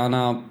Sparťán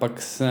a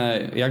pak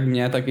se, jak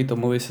mě, tak i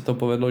Tomovi se to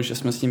povedlo, že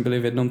jsme s ním byli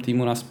v jednom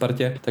týmu na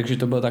Spartě, takže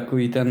to byl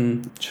takový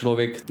ten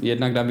člověk,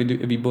 jednak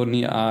David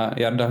Výborný a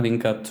Jarda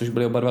Hlinka, což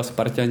byli oba dva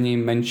Sparťani,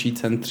 menší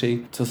centři.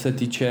 Co se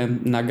týče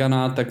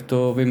Nagana, tak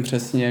to vím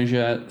přesně,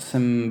 že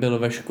jsem byl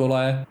ve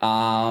škole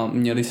a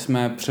měli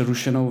jsme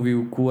přerušenou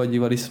výuku a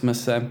dívali jsme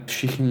se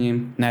všichni.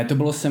 Ne, to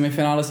bylo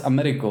semifinále s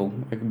Amerikou.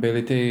 Jak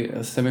byly ty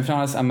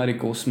semifinále s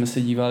Amerikou, jsme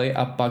se dívali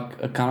a pak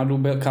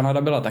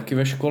Kanada byla taky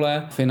ve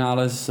škole.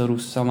 Finále s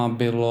Rusama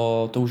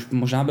bylo, to už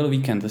možná byl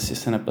víkend, jestli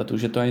se nepletu,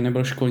 že to ani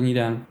nebyl školní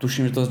den.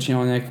 Tuším, že to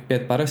začínalo nějak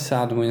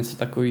 5:50 nebo něco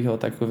takového,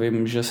 tak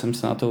vím, že jsem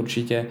se na to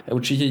určitě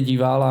určitě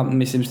díval a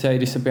myslím si, i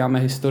když se podíváme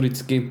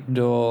historicky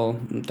do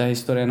té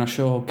historie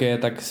našeho hokeje,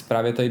 tak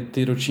právě tady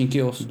ty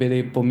ročníky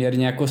byly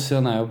poměrně jako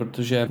silné, jo,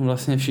 protože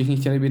vlastně všichni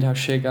chtěli být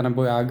Hašek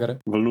anebo Jágr.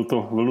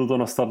 Vlnu to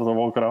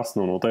nastartoval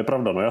krásno, no to je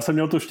pravda. No já jsem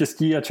měl to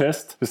štěstí a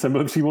čest, že jsem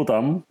byl přímo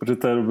tam, protože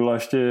to byla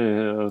ještě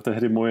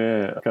tehdy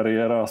moje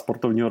kariéra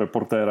sportovního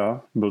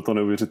reportéra. Byl to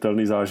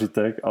neuvěřitelný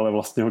zážitek, ale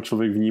vlastně ho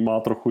člověk vnímá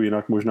trochu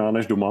jinak možná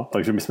než doma.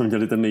 Takže my jsme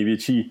měli ten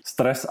největší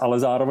stres, ale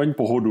zároveň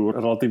pohodu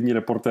relativní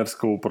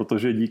reportérskou,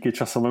 protože díky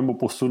časovému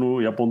posunu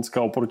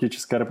Japonska oproti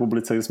České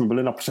republice, kde jsme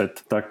byli napřed,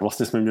 tak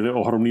vlastně jsme měli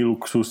ohromný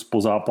luxus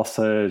po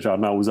zápase,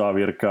 žádná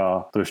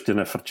uzávěrka, to ještě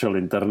nefrčel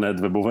internet,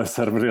 webové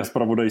servery a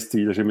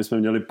zpravodajství, takže my jsme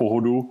měli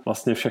pohodu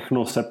vlastně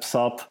všechno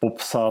sepsat,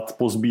 popsat,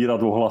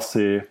 pozbírat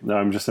ohlasy.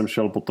 Já vím, že jsem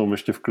šel potom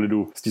ještě v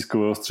klidu z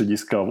tiskového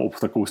střediska v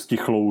takovou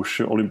stichlou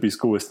už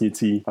olympijskou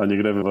vesnicí a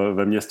někde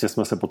ve městě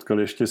jsme se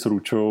potkali ještě s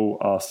Ručou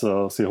a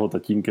s jeho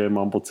tatínkem,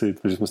 mám pocit,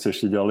 že jsme si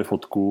ještě dělali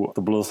fotku.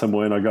 To bylo zase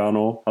moje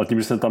Nagano, ale tím,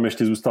 že jsem tam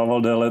ještě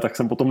zůstával déle, tak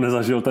jsem potom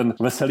nezažil ten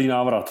veselý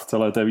návrat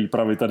celé té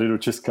výpravy tady do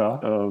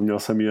Česka. Měl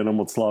jsem ji jenom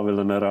od Slávy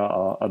Lenera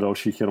a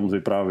dalších jenom z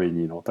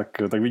vyprávění. No.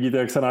 Tak vidíte,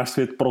 jak se náš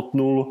svět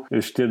protnul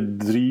ještě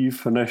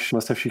dřív, než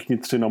jsme se všichni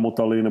 3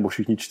 namotali, nebo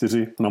všichni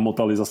 4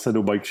 namotali zase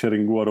do bike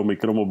sharingu a do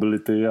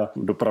mikromobility a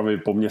dopravy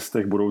po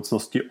městech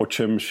budoucnosti, o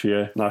čemž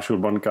je náš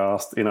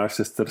Urbancast i náš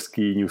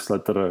sesterský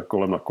newsletter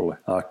Kolem na kole.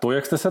 A to,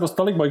 jak jste se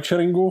dostali k bike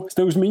sharingu,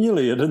 jste už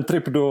zmínili. Jeden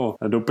trip do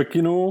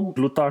Pekinu,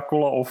 žlutá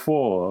kola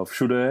OFO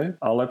všude,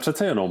 ale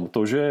přece jenom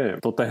to, že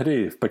to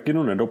tehdy v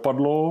Pekinu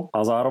nedopadlo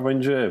a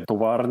zároveň, že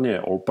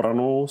továrně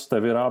Olpranu jste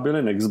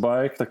vyráběli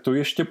Nextbike, tak to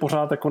ještě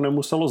pořád jako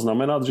nemuselo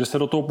znamenat, že se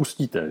do toho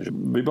pustíte.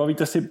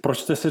 Vybavíte si, proč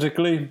jste si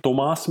řekli, to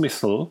má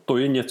smysl, to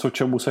je něco,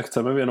 čemu se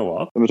chceme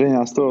věnovat? Samozřejmě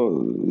nás to,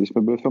 když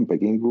jsme byli v tom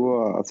Pekingu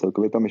a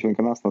celkově ta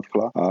myšlenka nás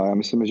nadchla a já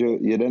myslím, že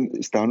jeden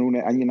stáhnul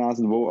ne ani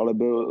nás dvou, ale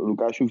byl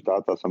Lukášův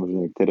táta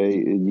samozřejmě,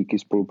 který díky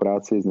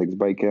spolupráci s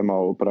Nextbikem a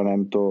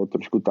Olpranem to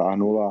trošku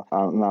táhnul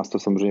a nás to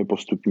samozřejmě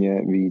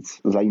postupně víc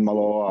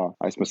zajímalo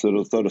a jsme se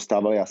do toho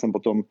dostávali. Já jsem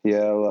potom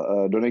jel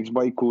do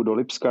Nextbikeu, do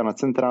Lipska na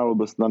centrálu,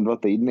 byl jsem tam 2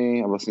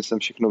 týdny a vlastně jsem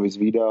všechno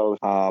vyzvídal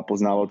a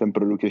poznával ten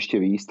produkt ještě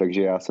víc,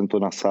 takže já jsem to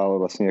nasál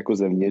vlastně jako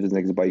zevnitř z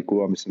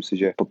Nextbikeu a myslím si,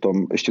 že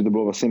potom ještě to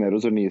bylo vlastně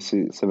nerozhodný,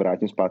 jestli se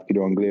vrátím zpátky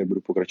do Anglie,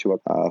 budu pokračovat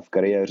v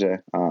kariéře,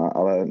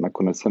 ale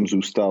nakonec jsem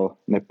zůstal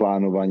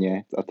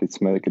neplánovaně a teď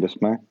jsme, kde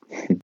jsme.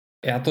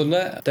 Já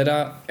tohle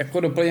teda jako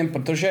doplním,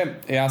 protože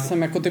já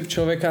jsem jako typ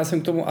člověka, já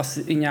jsem k tomu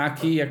asi i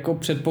nějaký jako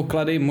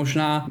předpoklady,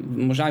 možná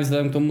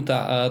vzhledem k tomu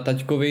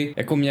taťkovi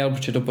jako měl,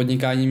 protože to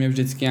podnikání mě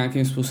vždycky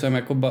nějakým způsobem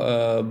jako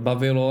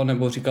bavilo,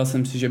 nebo říkal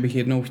jsem si, že bych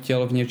jednou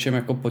chtěl v něčem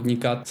jako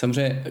podnikat.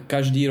 Samozřejmě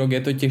každý rok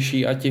je to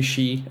těžší a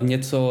těžší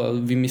něco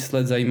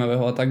vymyslet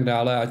zajímavého a tak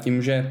dále a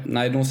tím, že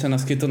najednou se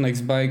naskytl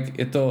Nextbike,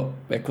 je to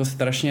jako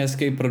strašně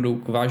hezký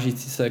produkt,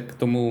 vážící se k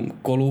tomu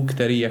kolu,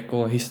 který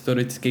jako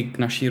historicky k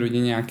naší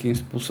rodině nějakým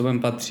způsobem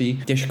patří.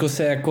 Těžko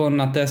se jako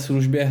na té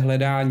službě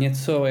hledá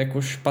něco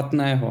jako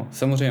špatného.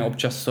 Samozřejmě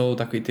občas jsou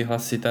takový ty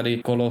hlasy, tady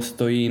kolo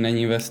stojí,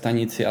 není ve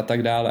stanici a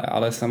tak dále,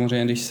 ale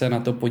samozřejmě, když se na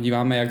to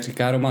podíváme, jak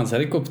říká Roman, z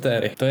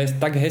helikoptéry, to je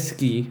tak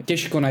hezký,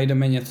 těžko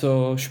najdeme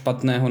něco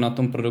špatného na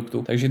tom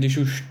produktu. Takže když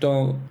už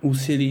to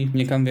úsilí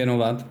někam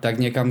věnovat, tak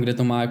někam, kde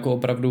to má jako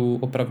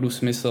opravdu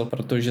smysl,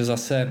 protože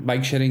zase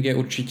bike sharing je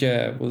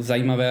určitě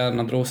zajímavé a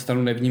na druhou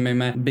stranu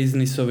nevnímejme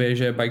biznisově,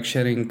 že bike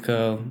sharing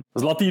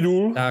zlatý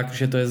důl. Tak,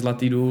 že to je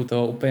zlatý důl,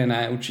 to úplně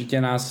ne,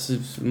 určitě nás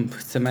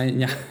chceme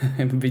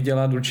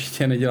vydělat,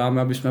 určitě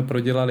neděláme, aby jsme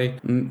prodělali.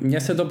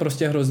 Mně se to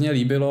prostě hrozně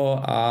líbilo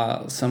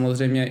a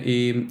samozřejmě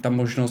i ta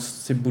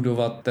možnost si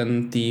budovat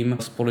ten tým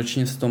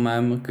společně s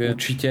Tomem,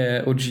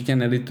 určitě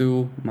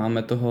nelituju,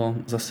 máme toho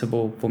za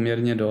sebou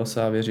poměrně dost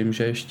a věřím,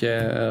 že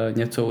ještě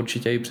něco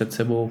určitě i před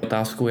sebou.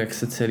 Otázkou, jak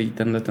se celý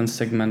ten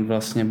segment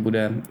vlastně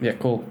bude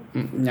jako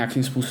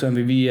nějakým způsobem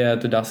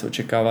vyvíjet, dá se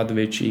očekávat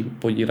větší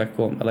podíl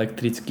jako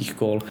elektrických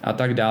kol a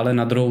tak dále.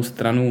 Na druhou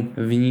stranu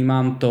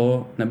vnímám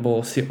to,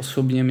 nebo si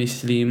osobně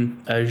myslím,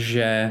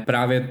 že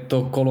právě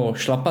to kolo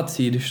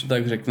šlapací, když to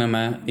tak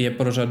řekneme, je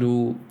pro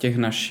řadu těch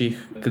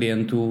našich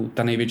klientů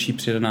ta největší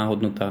přidaná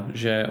hodnota,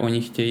 že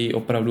oni chtějí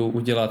opravdu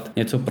udělat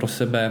něco pro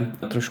sebe,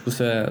 trošku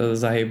se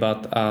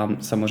zahýbat a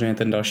samozřejmě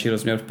ten další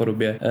rozměr v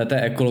podobě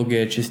té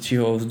ekologie,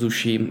 čistšího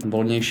vzduší,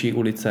 volnější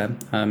ulice,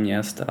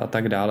 měst a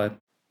tak dále.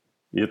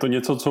 Je to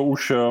něco, co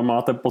už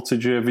máte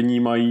pocit, že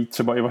vnímají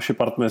třeba i vaši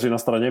partneři na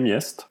straně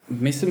měst?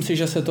 Myslím si,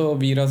 že se to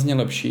výrazně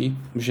lepší,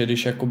 že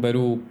když jako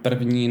beru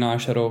první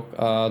náš rok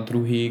a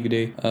druhý,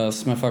 kdy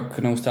jsme fakt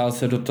neustále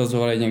se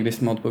dotazovali, někdy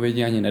jsme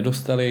odpovědi ani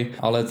nedostali,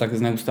 ale tak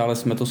neustále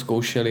jsme to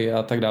zkoušeli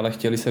a tak dále,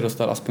 chtěli se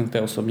dostat aspoň k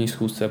té osobní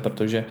schůzce,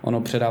 protože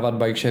ono předávat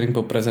bike sharing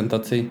po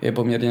prezentaci je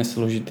poměrně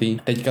složitý.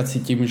 Teďka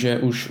cítím, že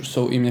už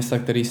jsou i města,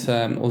 které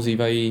se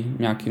ozývají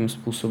nějakým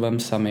způsobem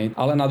sami,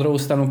 ale na druhou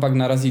stranu pak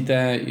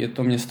narazíte, je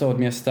to město od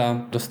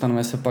města,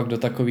 dostaneme se pak do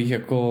takových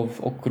jako v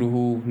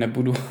okruhu,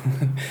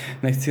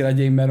 nechci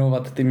raději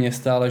jmenovat ty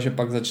města, ale že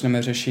pak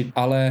začneme řešit,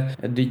 ale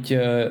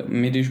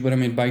my když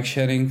budeme mít bike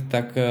sharing,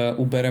 tak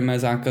ubereme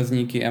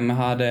zákazníky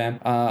MHD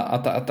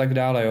a tak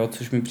dále, jo,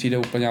 což mi přijde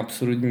úplně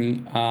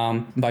absurdní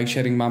a bike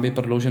sharing má být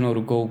prodlouženou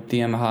rukou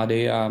ty MHD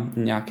a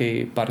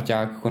nějaký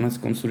parťák, konec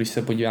konců, když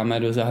se podíváme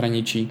do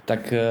zahraničí,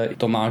 tak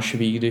Tomáš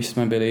ví, když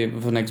jsme byli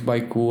v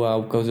Nextbikeu a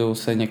ukazují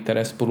se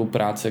některé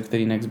spolupráce,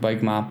 který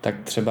Nextbike má, tak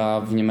třeba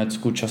v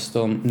Německu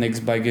často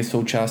Nextbike je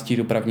součástí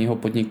dopravního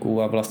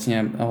podniku a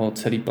vlastně ho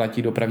celý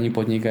platí dopravní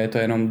podnik a je to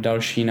jenom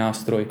další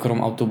nástroj.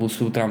 Krom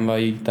autobusů,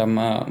 tramvají,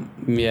 tam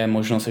je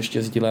možnost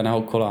ještě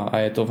sdíleného kola a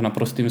je to v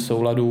naprostém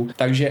souladu.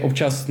 Takže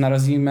občas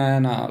narazíme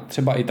na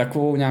třeba i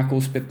takovou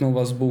nějakou zpětnou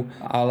vazbu,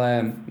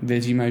 ale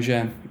věříme,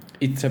 že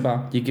i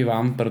třeba díky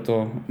vám,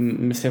 proto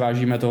my si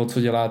vážíme toho,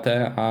 co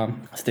děláte a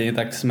stejně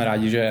tak jsme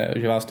rádi,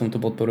 že vás v tomto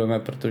podporujeme,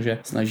 protože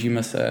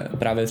snažíme se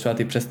právě třeba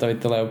ty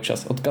představitelé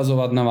občas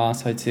odkazovat na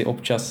vás, ať si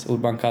občas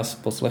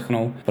Urbancast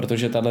poslechnou,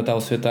 protože tato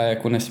osvěta je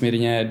jako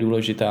nesmírně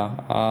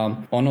důležitá a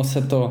ono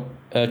se to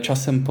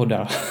časem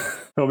podá.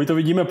 No, my to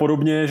vidíme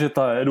podobně, že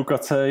ta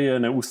edukace je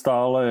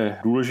neustále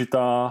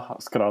důležitá.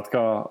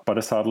 Zkrátka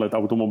 50 let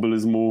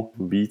automobilismu,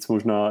 víc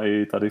možná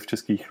i tady v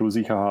českých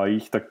luzích a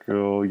hájích, tak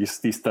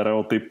jistý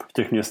stereotyp v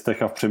těch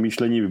městech a v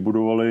přemýšlení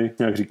vybudovali.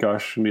 Jak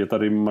říkáš, je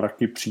tady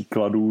mraky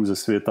příkladů ze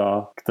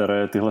světa,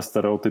 které tyhle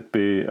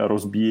stereotypy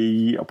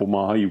rozbíjejí a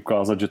pomáhají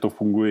ukázat, že to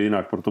funguje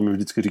jinak. Proto my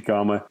vždycky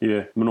říkáme,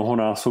 je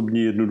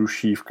mnohonásobně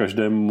jednodušší v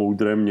každém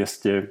moudrém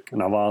městě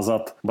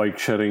navázat bike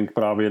sharing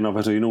právě na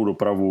veřejnou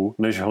dopravu,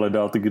 než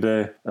hledat,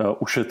 kde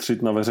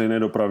ušetřit na veřejné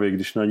dopravě,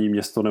 když na ní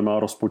město nemá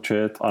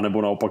rozpočet,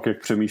 anebo naopak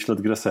jak přemýšlet,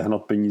 kde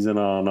sehnat peníze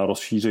na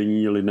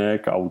rozšíření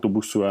linek a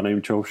autobusů a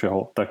nevím čeho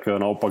všeho. Tak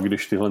naopak,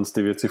 když tyhle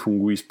ty věci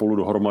fungují spolu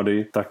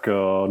dohromady, tak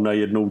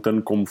najednou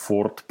ten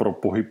komfort pro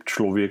pohyb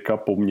člověka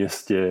po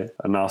městě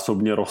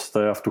násobně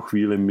roste a v tu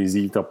chvíli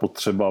mizí ta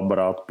potřeba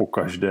brát po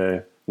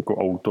každé jako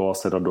auto a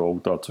sedat do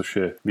auta, což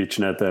je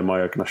věčné téma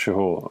jak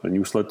našeho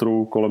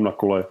newsletteru Kolem na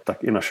kole,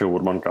 tak i našeho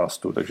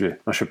Urbancastu. Takže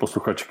naše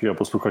posluchačky a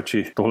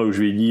posluchači tohle už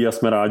vědí a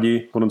jsme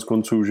rádi konec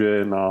konců,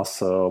 že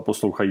nás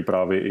poslouchají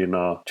právě i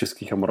na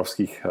českých a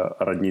moravských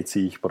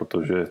radnicích,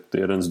 protože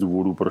jeden z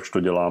důvodů, proč to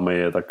děláme,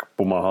 je tak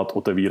pomáhat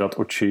otevírat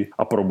oči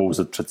a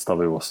probouzet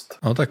představivost.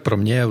 No tak pro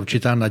mě je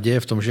určitá naděje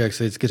v tom, že jak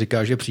se vždycky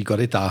říká, že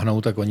příklady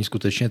táhnou, tak oni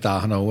skutečně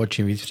táhnou a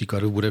čím víc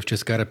příkladů bude v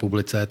České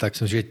republice, tak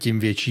myslím, že tím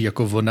větší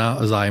jako vlna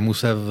zájmu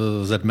se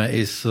vzedme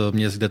i z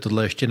měst, kde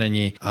tohle ještě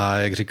není. A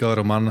jak říkal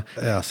Roman,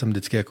 já jsem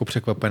vždycky jako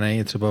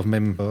překvapený, třeba v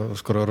mém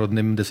skoro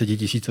rodném 10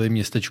 000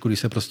 městečku, když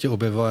se prostě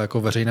objevila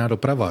jako veřejná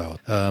doprava. Jo.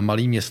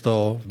 Malý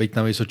město, byť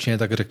na Vysočině,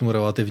 tak řeknu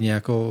relativně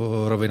jako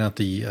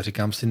rovinatý. A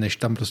říkám si, než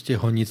tam prostě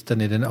honit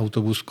ten jeden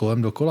autobus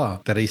kolem dokola,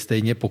 který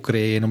stejně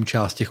pokryje jenom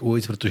část těch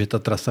ulic, protože ta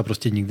trasa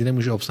prostě nikdy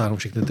nemůže obsáhnout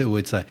všechny ty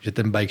ulice. Že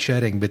ten bike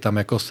sharing by tam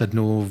jako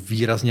sednul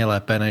výrazně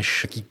lépe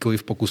než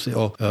jakýkoliv pokusy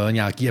o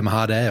nějaký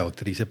MHD, jo,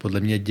 který se podle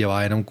mě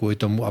dělá jenom kvůli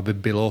tomu, aby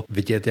bylo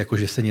vidět, jako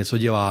že se něco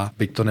dělá,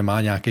 byť to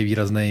nemá nějaký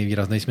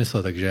výrazný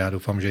smysl. Takže já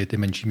doufám, že i ty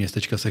menší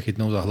městečka se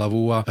chytnou za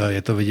hlavu a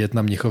je to vidět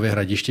na Mnichově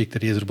Hradišti,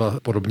 který je zhruba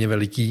podobně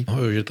veliký,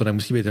 že to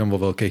nemusí být jenom o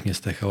velkých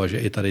městech, ale že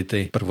i tady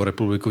ty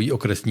prvorepublikový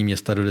okresní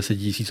města do 10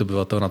 000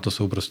 obyvatel na to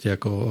jsou prostě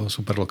jako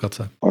super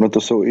lokace. Ono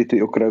to jsou i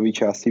ty okrajové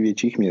části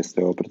větších měst,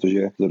 jo,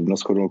 protože zrovna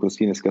shodou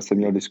okolností dneska jsem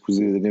měl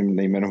diskuzi s jedním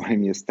nejmenovaným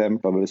městem.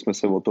 Bavili jsme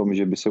se o tom,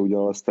 že by se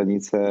udělala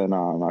stanice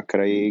na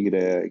kraji,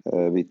 kde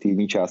v té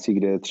jiné části,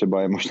 kde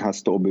třeba je možná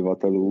 100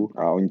 obyvatelů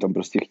a oni tam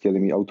prostě chtěli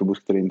mít autobus,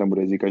 který jim tam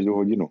bude jezdit každou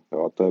hodinu.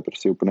 Jo, a to je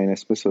prostě úplný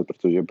nesmysl,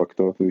 protože pak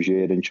to využije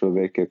jeden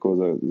člověk jako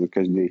za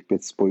každých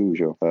 5 spojů.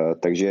 Že?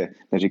 Takže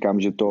neříkám,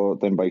 že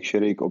ten bike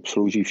sharing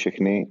obslouží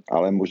všechny,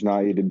 ale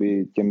možná i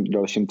kdyby těm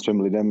dalším 3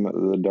 lidem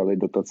dali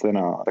dotace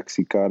na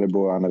taxíka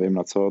nebo já nevím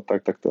na co,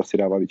 tak to asi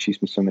dává větší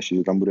smysl, než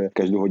že tam bude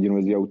každou hodinu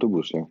jezdit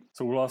autobus. Jo?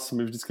 Souhlas,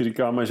 my vždycky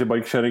říkáme, že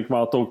bike sharing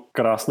má to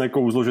krásné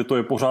kouzlo, že to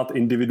je pořád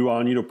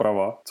individuální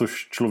doprava,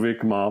 což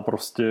člověk má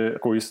prostě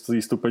jako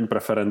jistý stupeň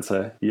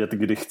preference, jet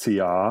kdy chci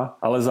já,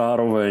 ale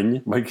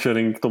zároveň bike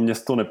sharing to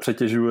město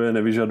nepřetěžuje,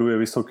 nevyžaduje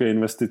vysoké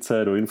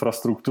investice do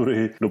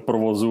infrastruktury, do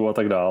provozu a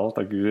tak dál,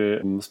 takže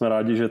jsme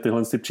rádi, že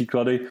tyhle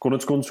příklady,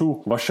 konec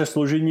konců vaše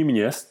složení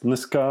měst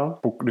dneska,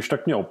 když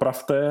tak mě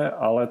opravte,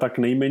 ale tak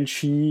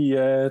nejmenší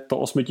je to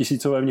 8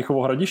 000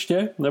 Mnichovo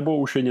Hradiště, nebo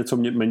už je něco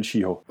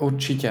menšího?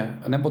 Určitě,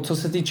 nebo co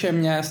se týče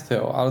měst,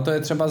 jo, ale to je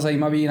třeba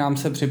zajímavý, nám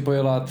se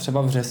připojila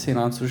třeba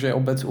Vřesina, což je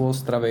obec u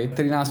Ostravy,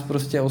 který nás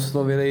prostě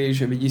oslovili,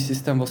 že vidí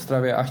systém v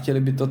Ostravě a chtěli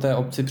by to té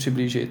obci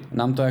přiblížit.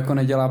 Nám to jako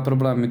nedělá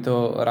problém, my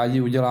to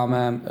rádi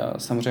uděláme,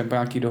 samozřejmě po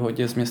nějaký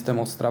dohodě s městem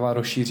Ostrava,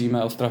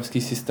 rozšíříme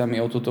ostravský systém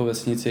i o tuto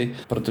vesnici,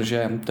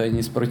 protože to je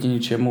nic proti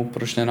ničemu,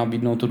 proč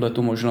nenabídnout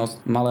tuto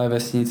možnost malé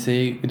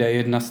vesnici, kde je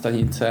jedna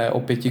stanice o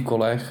 5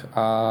 kolech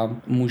a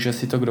může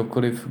si to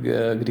kdokoliv,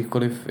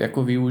 kdykoliv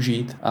jako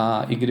využít,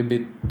 a i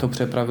kdyby to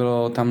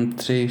přepravilo tam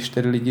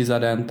 3-4 lidi za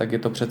den, tak je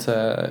to přece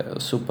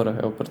super,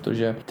 jo,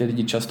 protože ty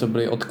lidi často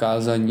byli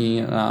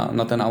odkázaní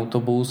na ten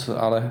autobus,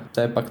 ale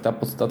to je pak ta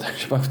podstata,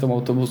 že pak v tom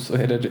autobusu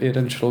jede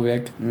jeden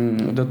člověk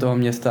do toho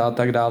města a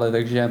tak dále,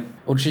 takže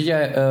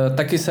určitě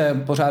taky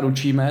se pořád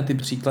učíme, ty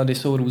příklady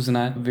jsou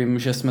různé. Vím,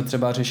 že jsme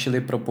třeba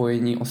řešili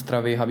propojení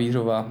Ostravy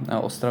Havířova a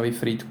Ostravy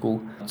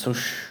Frýdku,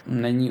 což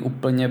není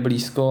úplně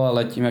blízko,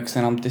 ale tím, jak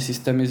se nám ty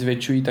systémy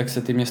zvětšují, tak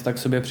se ty města k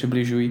sobě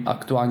přibližují.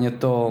 Aktuálně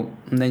to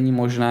není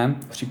možné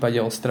v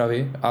případě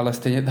Ostravy, ale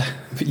stejně tak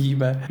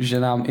vidíme, že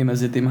nám i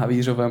mezi tím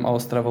Havířovem a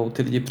Ostravou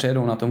ty lidi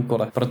přejedou na tom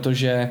kole,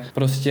 protože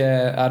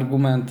prostě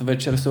argument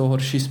večer jsou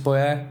horší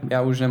spoje,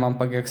 já už nemám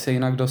pak jak se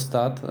jinak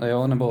dostat,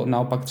 jo, nebo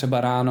naopak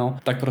třeba ráno,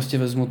 tak prostě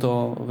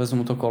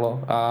vezmu to kolo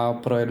a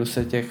projedu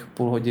se těch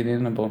půl hodiny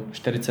nebo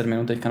 40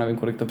 minut, teďka nevím,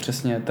 kolik to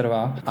přesně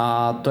trvá.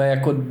 A to je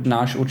jako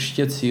náš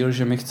určitě cíl,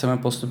 že my chceme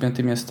postupně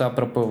ty města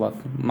propojovat.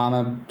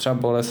 Máme třeba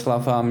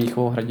Boleslav a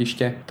Mnichovo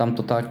Hradiště, tam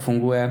to tak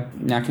funguje.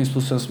 Nějakým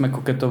způsobem jsme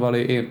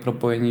koketovali i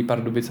propojení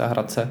Pardubic a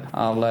Hradce,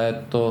 ale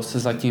to se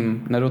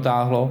zatím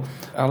nedotáhlo.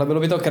 Ale bylo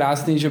by to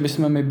krásný, že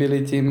bychom my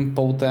byli tím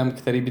poutem,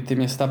 který by ty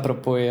města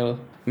propojil.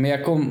 My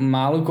jako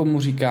málo komu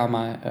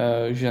říkáme,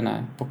 že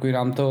ne. Pokud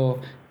nám to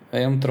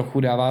jenom trochu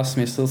dává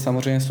smysl.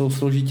 Samozřejmě jsou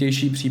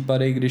složitější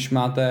případy, když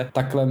máte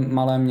takhle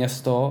malé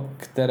město,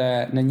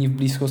 které není v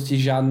blízkosti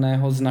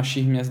žádného z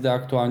našich měst, kde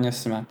aktuálně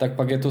jsme. Tak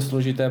pak je to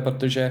složité,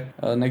 protože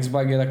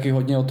Nextbike je taky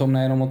hodně o tom,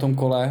 nejenom o tom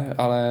kole,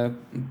 ale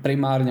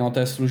primárně o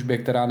té službě,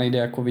 která nejde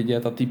jako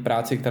vidět, a té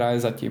práci, která je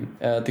zatím.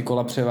 Ty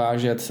kola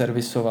převážet,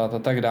 servisovat a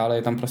tak dále.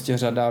 Je tam prostě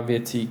řada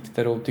věcí,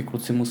 kterou ty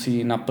kluci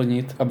musí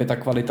naplnit, aby ta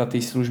kvalita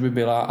té služby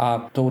byla,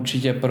 a to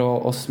určitě pro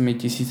 8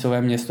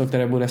 000 město,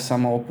 které bude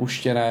samo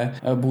opuštěné,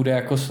 bude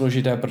jako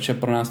složité, protože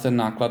pro nás ten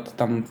náklad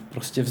tam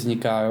prostě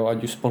vzniká, jo,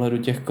 ať už z pohledu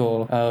těch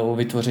kol, o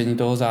vytvoření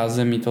toho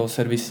zázemí, toho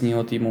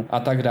servisního týmu a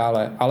tak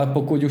dále. Ale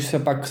pokud už se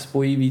pak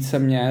spojí více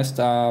měst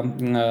a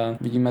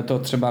vidíme to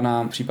třeba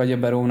na případě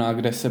Berouna,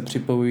 kde se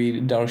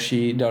připojují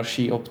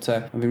další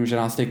obce. Vím, že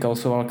nás teďka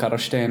oslovoval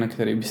Karlštejn,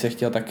 který by se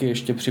chtěl taky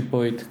ještě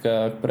připojit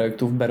k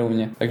projektu v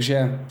Berouně.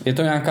 Takže je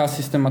to nějaká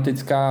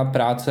systematická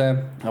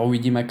práce a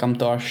uvidíme, kam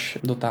to až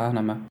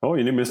dotáhneme. No,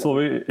 jinými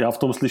slovy, já v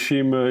tom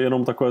slyším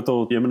jenom takové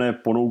to jemné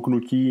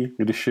ponouknutí,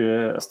 když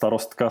je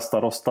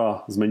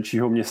starosta z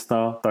menšího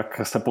města,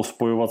 tak se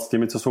pospojovat s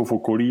těmi, co jsou v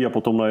okolí, a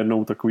potom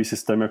najednou takový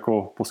systém,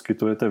 jako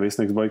poskytujete vy s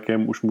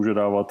Nextbikem, už může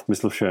dávat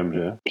smysl všem,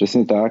 že?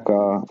 Přesně tak,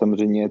 a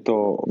samozřejmě je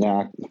to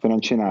nějak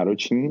finančně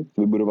náročný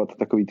vybudovat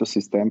takovýto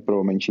systém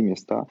pro menší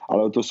města,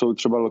 ale to jsou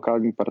třeba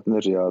lokální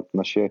partneři, a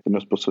naše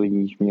jedno z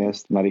posledních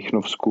měst na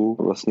Rychnovsku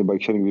vlastně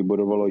bikesharing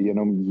vybudovalo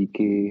jenom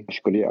díky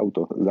Škodě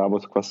Auto.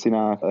 Závod v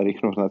Kvasinách,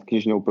 Rychnov nad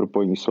Kněžnou,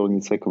 propojení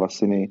Solnice,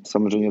 Kvasiny.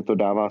 Samozřejmě to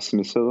dává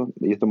smysl,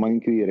 je to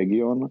malinký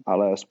region,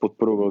 ale s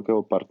podporou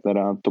velkého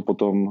partnera to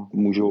potom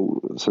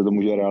se to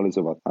může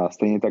realizovat. A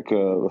stejně tak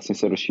vlastně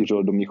se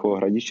rozšířilo do Mnichova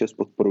Hradiště s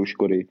podporou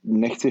Škody.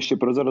 Nechci ještě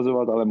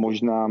prozrazovat, ale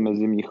možná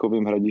mezi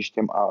Mnichovým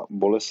Hradištěm a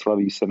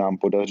Boleslaví se nám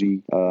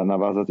podaří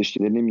navázat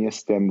ještě jedním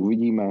městem,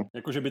 uvidíme.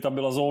 Jakože by tam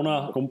byla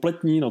zóna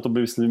kompletní, no to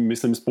by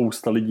myslím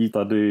spousta lidí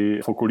tady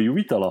v okolí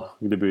uvítala,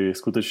 kdyby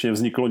skutečně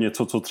vzniklo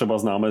něco, co třeba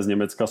známe z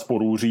Německa, z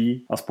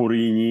Porůří a z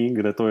Porýní,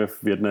 kde to je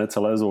v jedné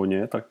celé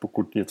zóně, tak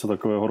pokud něco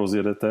takového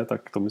rozjedete,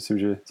 tak to myslím,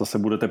 že zase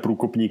budete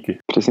průkopníky.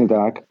 Přesně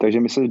tak, takže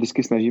my se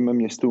vždycky snažíme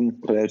městům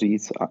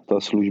říct, a ta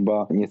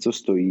služba něco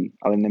stojí,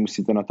 ale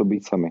nemusíte na to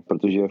být sami,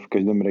 protože v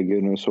každém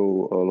regionu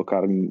jsou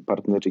lokální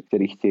partneři,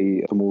 kteří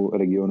chtějí tomu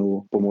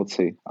regionu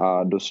pomoci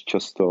a dost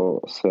často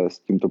se s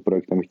tímto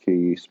projektem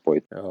chtějí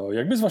spojit.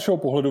 Jak by z vašeho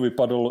pohledu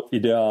vypadal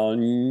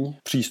ideální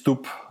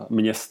přístup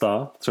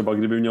města, třeba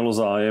kdyby mělo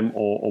zájem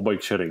o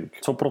bike sharing?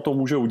 Co pro to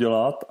může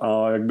udělat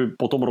a jak by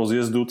po tom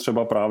rozjezdu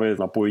třeba právě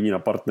napojení na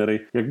partnery,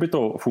 jak by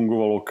to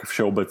fungovalo k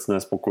všeobecné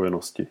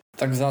spokojenosti?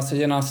 Tak v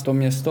zásadě nás to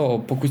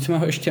město, pokud jsme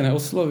ho ještě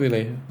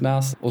neoslovili,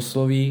 nás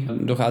osloví,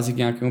 dochází k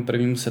nějakému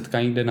prvnímu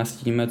setkání, kde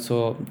nastíníme,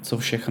 co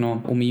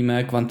všechno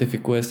umíme,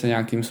 kvantifikuje se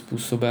nějakým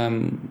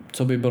způsobem,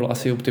 co by bylo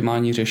asi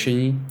optimální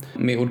řešení.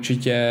 My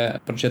určitě,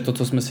 protože to,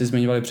 co jsme si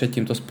zmiňovali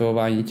předtím, to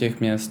spojování těch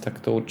měst, tak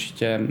to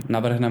určitě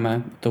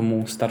navrhneme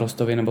tomu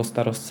starostovi nebo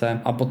starostce.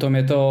 A potom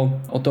je to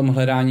o tom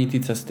hledání té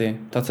cesty.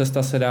 Ta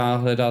cesta se dá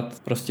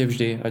hledat prostě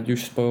vždy, ať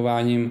už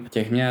spojováním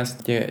těch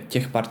měst,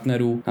 těch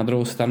partnerů. Na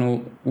druhou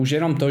stranu už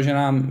jenom to, že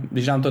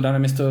když nám to dané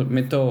město,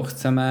 my to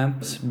chceme,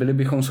 byli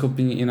bychom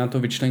schopni i na to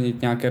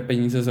vyčlenit nějaké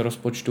peníze z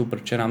rozpočtu,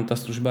 protože nám ta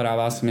služba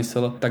dává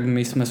smysl, tak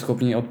my jsme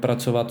schopni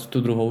odpracovat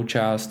tu druhou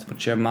část,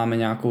 protože máme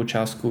nějakou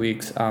částku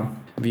X a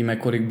víme,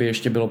 kolik by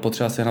ještě bylo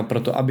potřeba sehnat pro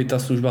to, aby ta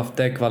služba v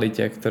té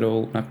kvalitě,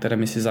 na které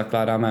my si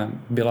zakládáme,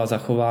 byla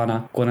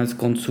zachována. Konec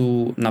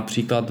konců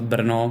například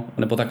Brno,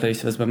 nebo tak, když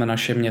si vezmeme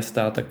naše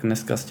města, tak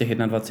dneska z těch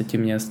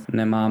 21 měst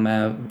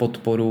nemáme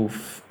podporu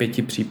v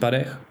 5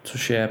 případech,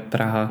 což je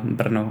Praha,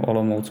 Brno,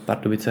 Olomouc,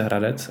 Pardubice,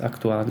 Hradec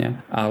aktuálně,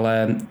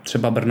 ale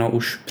třeba Brno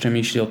už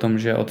přemýšlí o tom,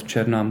 že od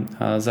června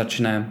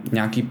začne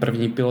nějaký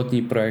první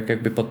pilotní projekt,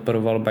 jak by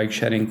podporoval bike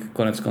sharing.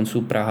 Konec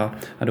konců Praha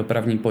a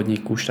dopravní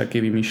podnik už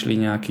taky vymýšlí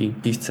nějaký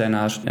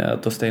scénář,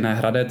 to stejné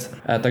Hradec.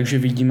 Takže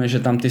vidíme, že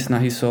tam ty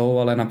snahy jsou,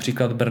 ale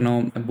například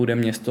Brno bude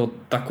město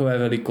takové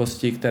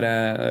velikosti,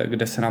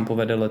 kde se nám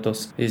povede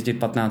letos jezdit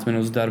 15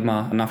 minut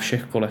zdarma na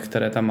všech kolech,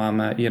 které tam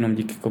máme, jenom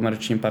díky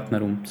komerčním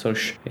partnerům,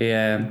 což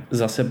je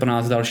zase pro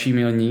nás další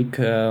milník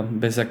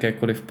bez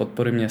jakékoliv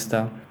podpory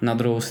města. Na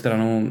druhou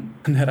stranu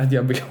neradi,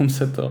 abychom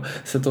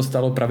se to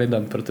stalo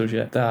pravidlem,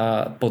 protože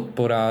ta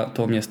podpora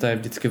toho města je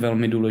vždycky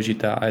velmi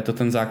důležitá a je to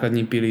ten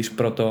základní pilíř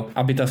pro to,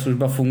 aby ta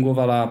služba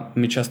fungovala.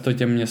 My často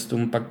těm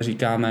městům pak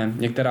říkáme,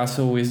 některá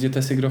jsou,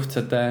 jezděte si, kdo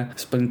chcete,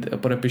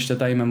 podepište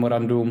tady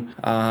memorandum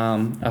a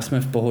jsme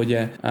v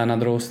pohodě. A na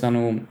druhou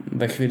stranu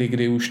ve chvíli,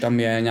 kdy už tam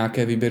je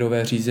nějaké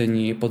výběrové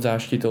řízení pod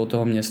záštitou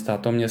toho města,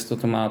 to město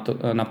to má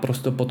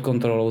naprosto pod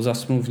kontrolou,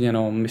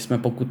 zasmluvněno, my jsme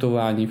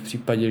pokutováni v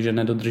případě, že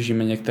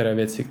nedodržíme některé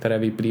věci, které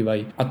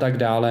vyplývají a tak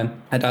dále.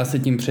 A dá se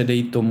tím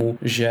předejít tomu,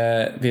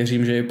 že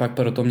věřím, že i pak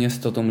pro to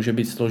město to může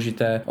být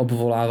složité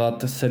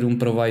obvolávat 7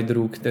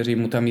 providerů, kteří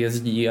mu tam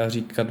jezdí a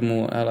říkat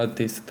mu, hele,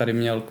 ty jsi tady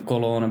měl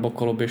kolo nebo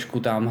koloběžku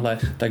tamhle,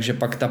 takže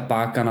pak ta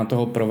páka na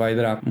toho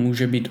providera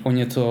může být o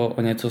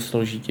něco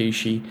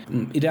složitější.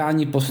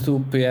 Ideální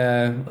postup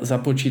je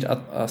započít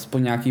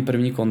aspoň nějaký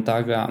první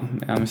kontakt a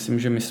já myslím,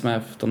 že my jsme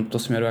v tomto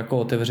směru jako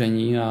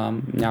otevření a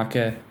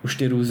nějaké už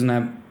ty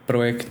různé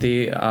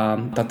projekty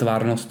a ta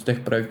tvárnost těch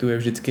projektů je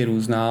vždycky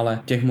různá, ale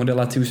těch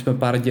modelací už jsme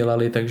pár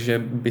dělali,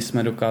 takže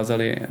bychom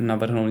dokázali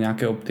navrhnout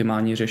nějaké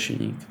optimální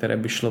řešení, které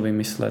by šlo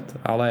vymyslet.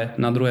 Ale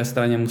na druhé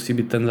straně musí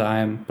být ten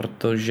zájem,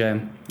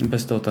 protože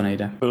bez toho to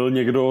nejde. Byl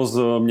někdo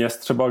z měst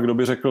třeba, kdo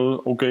by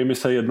řekl, OK, my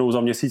se jednou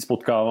za měsíc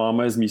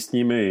potkáváme s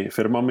místními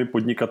firmami,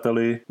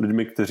 podnikateli,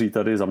 lidmi, kteří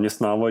tady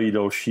zaměstnávají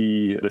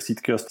další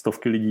desítky a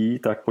stovky lidí,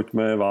 tak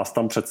pojďme vás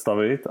tam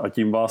představit a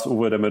tím vás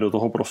uvedeme do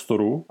toho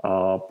prostoru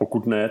a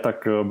pokud ne,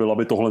 tak byla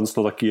by tohle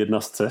taky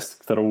jedna z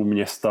cest, kterou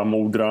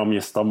moudrá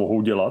města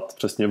mohou dělat.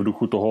 Přesně v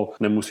duchu toho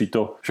nemusí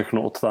to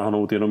všechno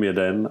odtáhnout jenom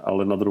jeden,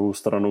 ale na druhou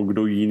stranu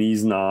kdo jiný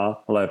zná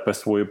lépe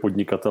svoje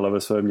podnikatele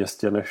ve svém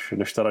městě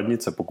než ta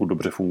radnice, pokud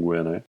dobře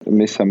funguje, ne?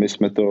 My sami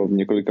jsme to v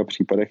několika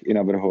případech i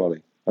navrhovali.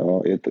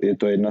 Je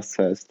to jedna z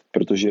cest,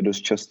 protože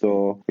dost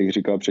často, jak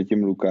říkal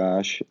předtím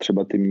Lukáš,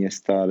 třeba ty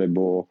města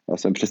nebo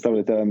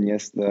představitelé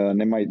měst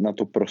nemají na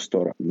to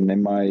prostor,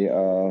 nemají,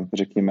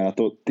 řekněme, na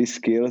to ty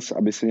skills,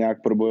 aby se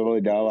nějak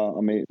probojovali dál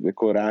a my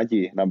jako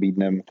rádi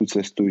nabídneme tu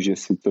cestu, že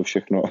si to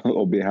všechno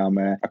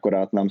oběháme,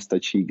 akorát nám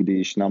stačí,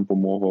 když nám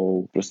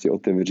pomohou prostě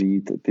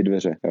otevřít ty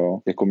dveře, jo,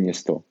 jako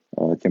město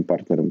těm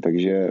partnerům.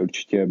 Takže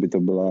určitě by to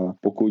byla,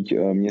 pokud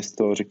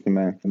město,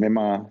 řekněme,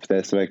 nemá v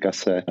té své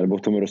kase nebo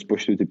v tom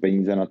rozpočtu ty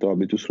peníze na to,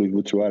 aby tu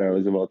službu třeba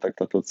realizoval, tak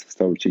tato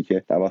cesta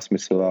určitě dává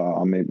smysl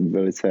a my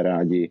velice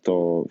rádi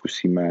to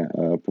musíme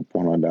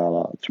pohnat dál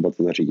a třeba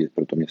to zařídit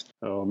pro to město.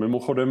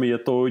 Mimochodem je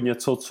to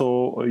něco,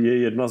 co je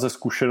jedna ze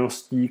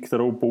zkušeností,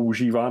 kterou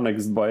používá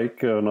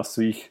Nextbike na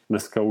svých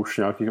dneska už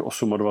nějakých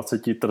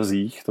 28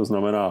 trzích, to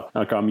znamená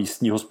nějaká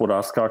místní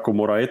hospodářská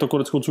komora. Je to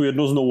koneckonců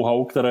jedno z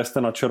know-how, které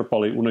jste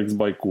načerpali u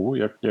Nextbikeu,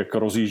 jak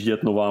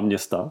rozjíždět nová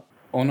města?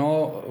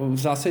 Ono v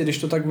zásadě, když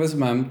to tak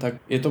vezmem, tak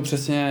je to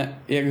přesně,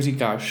 jak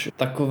říkáš,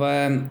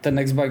 ten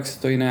Nextbike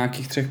stojí na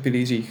nějakých 3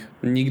 pilířích.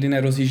 Nikdy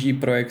nerozjíždí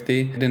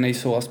projekty, kde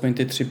nejsou aspoň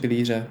ty 3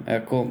 pilíře,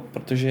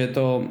 protože je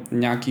to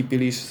nějaký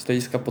pilíř z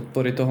hlediska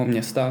podpory toho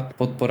města,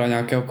 podpora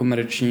nějakého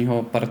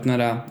komerčního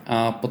partnera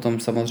a potom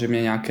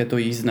samozřejmě nějaké to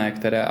jízdné,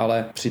 které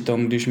ale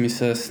přitom, když my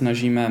se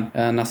snažíme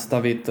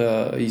nastavit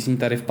jízdní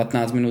tarif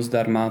 15 minut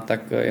zdarma,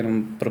 tak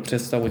jenom pro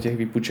představu těch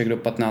výpůjček do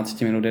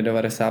 15 minut je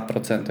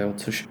 90%, jo,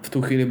 což v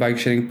tu chvíli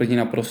bike sharing plní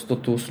naprosto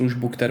tu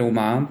službu, kterou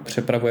má,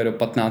 přepravuje do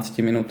 15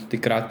 minut ty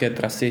krátké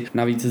trasy,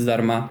 navíc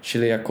zdarma,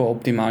 čili jako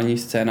optimální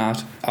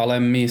scénář, ale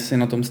my si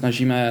na tom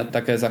snažíme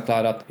také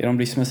zakládat. Jenom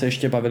když jsme se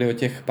ještě bavili o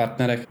těch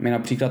partnerech, my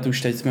například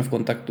už teď jsme v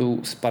kontaktu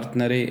s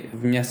partnery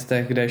v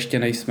městech, kde ještě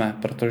nejsme,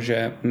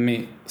 protože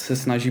my se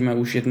snažíme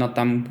už jednat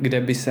tam,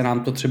 kde by se nám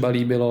to třeba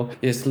líbilo,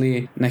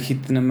 jestli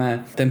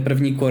nechytneme ten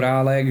první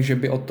korálek, že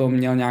by o tom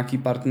měl nějaký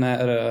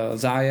partner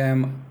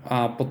zájem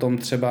a potom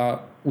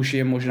třeba už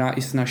je možná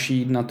i snazší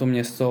jít na to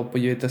město,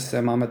 podívejte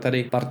se, máme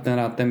tady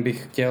partnera, ten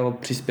bych chtěl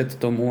přispět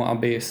tomu,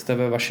 abyste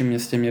ve vašem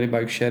městě měli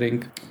bike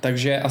sharing.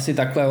 Takže asi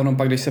takhle, ono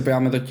pak, když se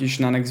podíváme totiž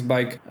na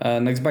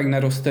Nextbike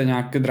neroste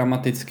nějak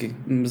dramaticky.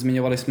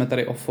 Zmiňovali jsme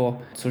tady OFO,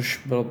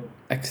 což byl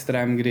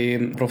extrém,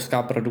 kdy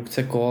obrovská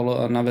produkce kol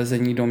na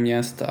vezení do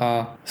měst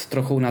a s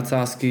trochou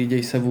nadsázky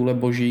děj se vůle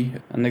boží.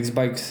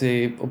 Nextbike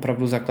si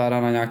opravdu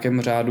zakládá na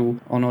nějakém řádu.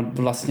 Ono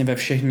vlastně ve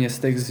všech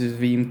městech s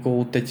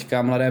výjimkou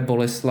teďka Mladé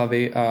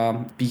Boleslavi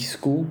a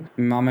Písku.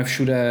 My máme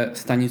všude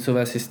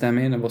stanicové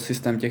systémy nebo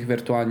systém těch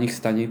virtuálních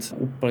stanic.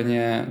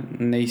 Úplně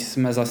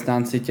nejsme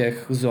zastánci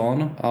těch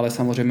zón, ale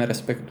samozřejmě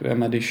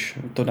respektujeme, když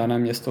to dané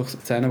město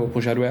chce nebo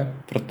požaduje,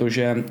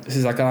 protože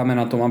si zakládáme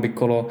na tom, aby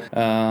kolo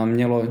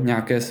mělo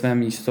nějaké své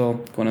místo.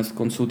 Konec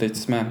konců teď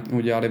jsme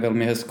udělali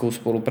velmi hezkou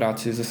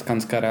spolupráci se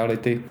Skanska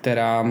Reality,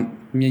 která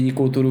mění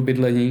kulturu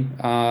bydlení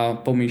a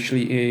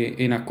pomýšlí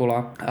i na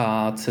kola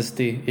a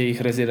cesty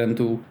jejich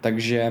rezidentů.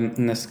 Takže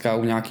dneska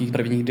u nějakých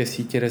prvních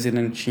 10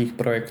 rezidenčních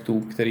projektů,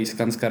 který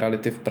Skanska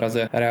Reality v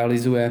Praze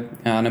realizuje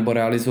nebo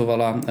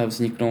realizovala,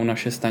 vzniknou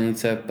naše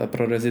stanice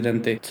pro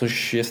rezidenty,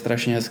 což je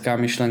strašně hezká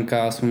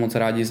myšlenka. Jsme moc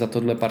rádi za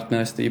tohle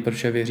partnerství,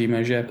 protože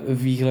věříme, že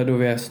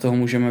výhledově z toho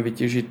můžeme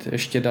vytěžit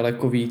ještě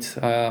daleko víc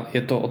a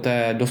je to o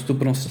té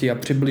dostupnosti a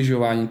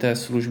přibližování té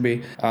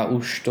služby a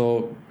už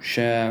to,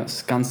 že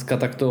Skanska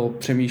takto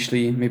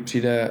přemýšlí, mi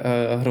přijde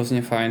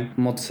hrozně fajn.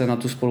 Moc se na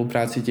tu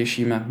spolupráci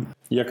těšíme.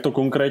 Jak to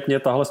konkrétně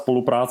tahle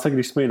spolupráce,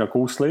 když jsme ji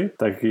nakousli,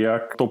 tak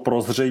jak to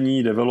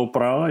prozření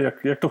developera,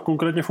 jak to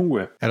konkrétně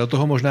funguje? Já do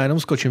toho možná jenom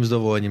skočím s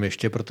dovolením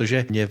ještě,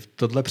 protože mě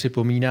tohle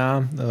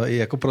připomíná i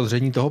jako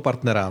prozření toho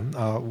partnera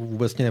a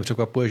vůbec mě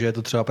nepřekvapuje, že je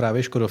to třeba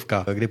právě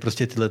Škodovka, kdy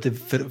prostě tyhle ty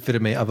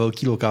firmy a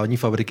velké lokální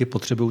fabriky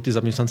potřebují ty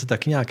zaměstnance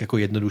taky nějak jako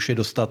jednoduše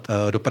dostat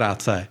do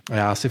práce. A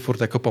já si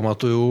furt jako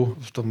pamatuju,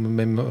 v tom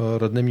mém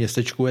rodném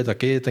městečku je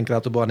taky,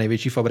 tenkrát to byla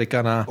největší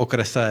fabrika na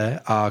okrese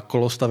a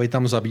kolostavy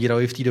tam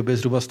zabírali v té době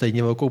zhruba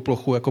stejně velkou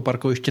plochu jako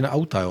parkoviště na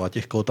auta, jo, a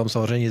těch kol tam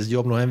samozřejmě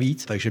jezdilo mnohem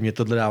víc, takže mě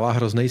tohle dává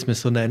hrozný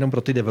smysl nejenom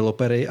pro ty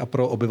developery a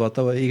pro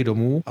obyvatele jejich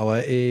domů,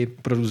 ale i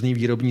pro různý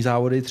výrobní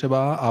závody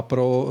třeba a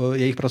pro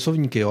jejich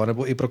pracovníky, jo,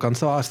 nebo i pro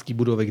kancelářské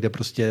budovy, kde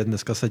prostě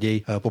dneska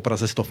sedějí po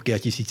Praze stovky a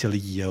tisíce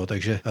lidí, jo,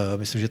 takže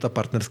myslím, že ta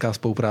partnerská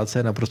spolupráce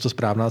je naprosto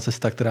správná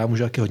cesta, která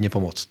může taky hodně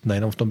pomoct,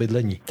 nejenom v tom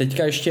bydlení.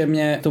 Teďka ještě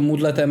mě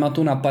tomuhle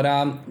tématu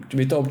napadá,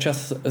 vy to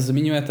občas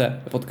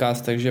zmiňujete v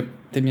podcast, takže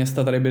ty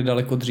města tady byly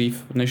daleko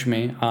dřív než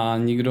my a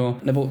nikdo,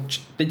 nebo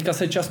teďka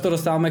se často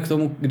dostáváme k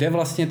tomu, kde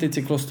vlastně ty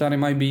cyklostrány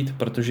mají být,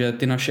 protože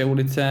ty naše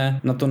ulice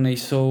na to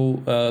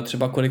nejsou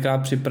třeba kolikrát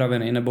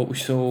připraveny, nebo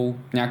už jsou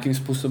nějakým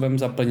způsobem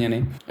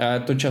zaplněny. Já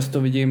to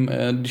často vidím,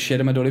 když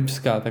jedeme do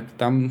Lipska, tak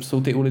tam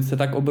jsou ty ulice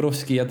tak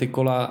obrovský a ty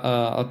kola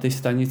a ty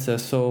stanice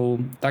jsou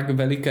tak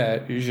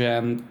veliké,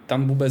 že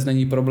tam vůbec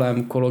není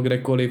problém kolo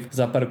kdekoliv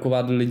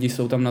zaparkovat, lidi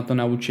jsou tam na to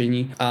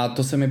naučení a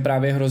to se mi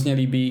právě hrozně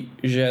líbí,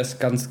 že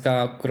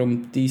Skanska krom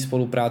té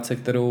spolupráce,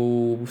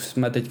 kterou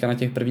jsme teďka na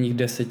těch prvních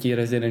 10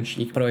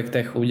 rezidenčních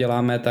projektech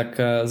uděláme,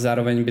 tak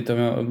zároveň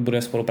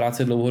bude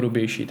spolupráce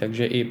dlouhodobější,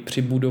 takže i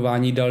při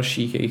budování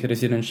dalších jejich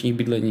rezidenčních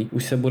bydlení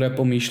už se bude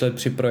pomýšlet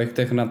při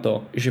projektech na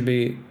to, že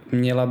by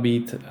měla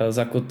být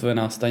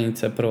zakotvená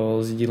stanice pro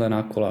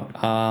sdílená kola.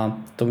 A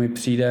to mi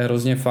přijde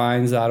hrozně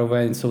fajn,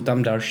 zároveň jsou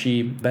tam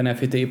další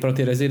benefity i pro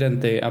ty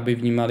rezidenty, aby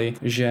vnímali,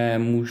 že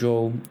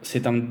můžou si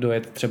tam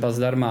dojet třeba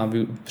zdarma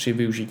při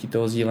využití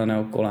toho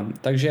sdíleného kola.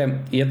 Takže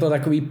je to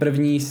takový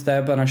první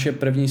step a naše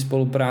první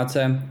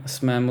spolupráce.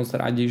 Jsme moc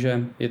rádi,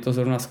 že je to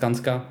zrovna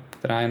Skanska,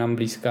 která je nám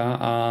blízká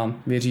a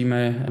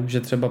věříme,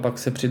 že třeba pak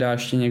se přidá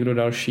ještě někdo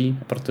další,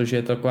 protože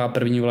je to taková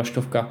první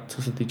vlaštovka,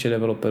 co se týče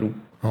developerů.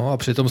 No a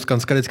přitom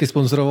Skanska vždycky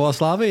sponzorovala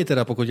Slávy,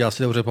 teda pokud já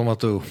si dobře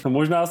pamatuju.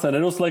 Možná se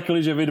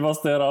nedoslekli, že vy dva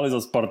jste hráli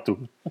za Spartu.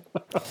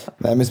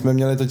 Ne, my jsme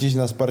měli totiž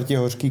na Spartě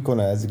hořký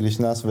konec, když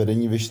nás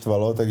vedení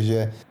vyštvalo,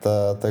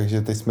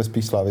 takže teď jsme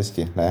spíš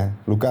slávisti. Ne,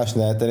 Lukáš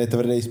ne, ten je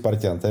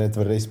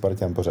tvrdý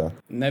Spartan pořád.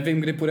 Nevím,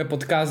 kdy půjde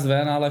podcast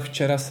ven, ale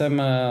včera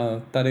jsem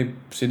tady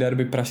při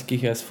derby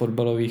pražských jest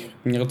fotbalových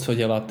měl co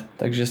dělat,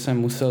 takže jsem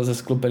musel se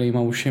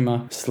sklopenýma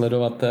ušima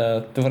sledovat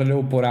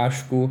tvrdou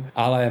porážku,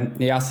 ale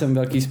já jsem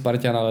velký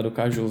Spartan, ale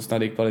dokážu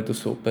uznat i kvalitu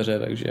soupeře,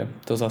 takže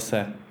to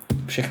zase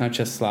všechna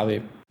čest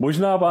Slávy.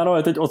 Možná,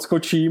 pánové, teď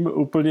odskočím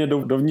úplně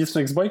dovnitř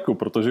Nextbikeu,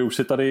 protože už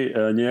si tady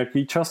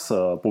nějaký čas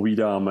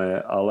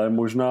povídáme, ale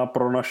možná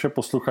pro naše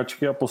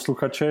posluchačky a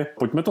posluchače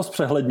pojďme to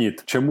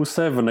zpřehlednit. Čemu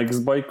se v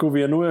Nextbikeu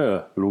věnuje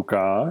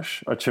Lukáš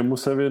a čemu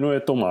se věnuje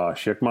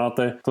Tomáš? Jak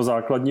máte to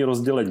základní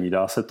rozdělení?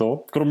 Dá se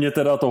to? Kromě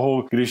teda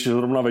toho, když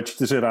zrovna ve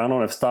 4 ráno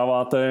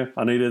nevstáváte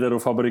a nejdete do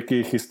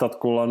fabriky chystat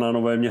kola na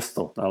Nové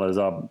Město, ale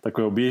za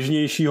takového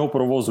běžnějšího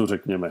provozu,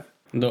 řekněme.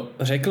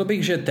 Řekl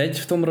bych, že teď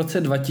v tom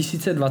roce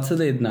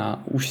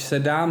 2021 už se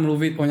dá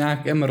mluvit o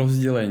nějakém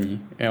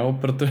rozdělení, jo?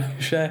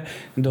 Protože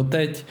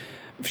doteď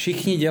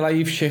všichni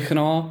dělají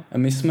všechno.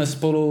 My jsme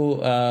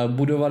spolu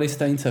budovali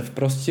stanice v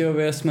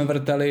Prostějově, jsme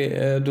vrtali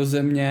do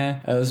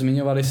země,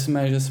 zmiňovali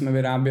jsme, že jsme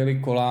vyráběli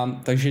kola,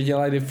 takže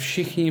dělali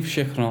všichni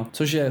všechno,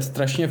 což je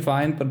strašně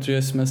fajn,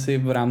 protože jsme si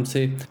v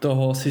rámci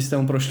toho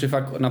systému prošli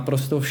fakt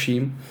naprosto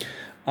vším.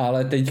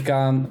 ale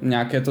teďka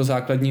nějaké to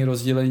základní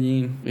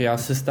rozdělení, já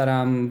se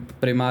starám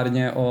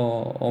primárně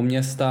o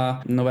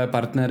města, nové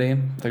partnery,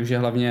 takže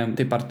hlavně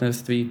ty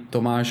partnerství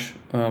Tomáš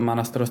má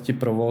na starosti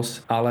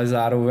provoz, ale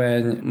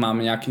zároveň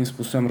máme nějakým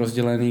způsobem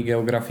rozdělený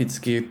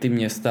geograficky ty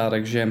města,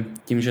 takže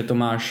tím, že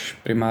Tomáš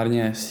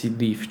primárně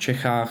sídlí v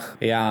Čechách,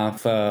 já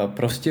v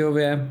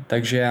Prostějově,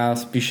 takže já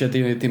spíše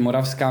ty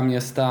moravská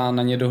města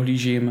na ně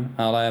dohlížím,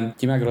 ale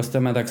tím, jak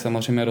rosteme, tak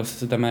samozřejmě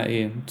rosteme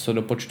i co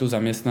do počtu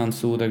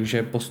zaměstnanců,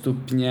 takže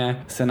postupně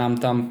se nám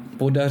tam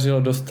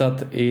podařilo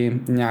dostat i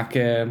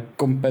nějaké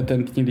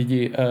kompetentní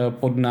lidi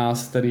pod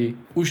nás, který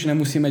už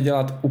nemusíme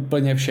dělat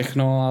úplně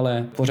všechno,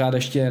 ale pořád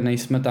ještě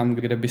nejsme tam,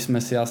 kde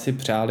bychom si asi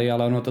přáli,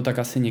 ale ono to tak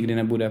asi nikdy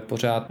nebude.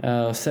 Pořád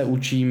se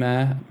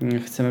učíme,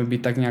 chceme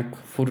být tak nějak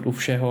furt u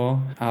všeho,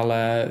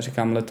 ale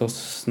říkám letos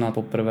snad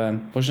poprvé.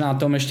 Možná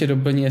Tom ještě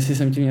doplní, jestli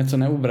jsem ti něco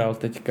neubral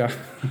teďka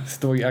z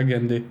tvojí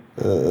agendy.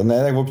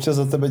 Ne, tak občas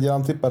za tebe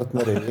dělám ty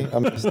partnery a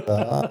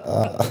města.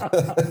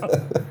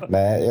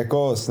 Ne,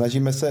 jako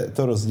snažíme se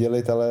to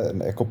rozdělit, ale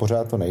jako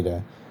pořád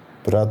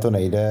to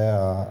nejde,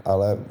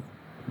 ale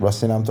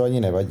vlastně nám to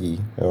ani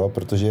nevadí, jo,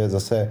 protože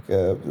zase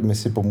my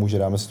si pomůže,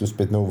 dáme si tu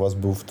zpětnou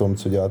vazbu v tom,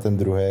 co dělá ten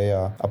druhej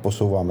a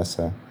posouváme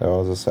se.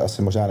 Jo. Zase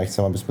asi možná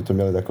nechceme, aby jsme to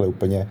měli takhle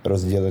úplně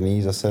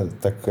rozdělený, zase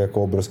tak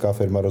jako obrovská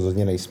firma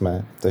rozhodně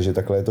nejsme, takže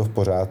takhle je to v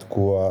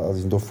pořádku a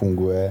to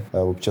funguje. A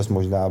občas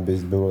možná by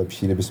bylo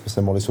lepší, kdyby jsme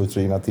se mohli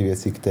soustředit na ty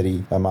věci, které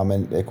máme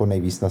jako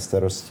nejvíc na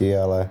starosti,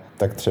 ale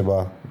tak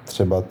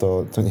třeba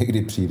to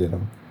někdy přijde. No.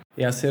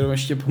 Já si jenom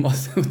ještě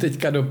pamatuju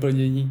teďka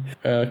doplnění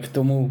k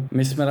tomu.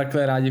 My jsme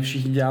takhle rádi,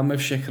 všichni děláme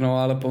všechno,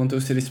 ale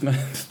pamatuju si, když jsme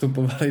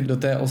vstupovali do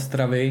té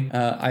Ostravy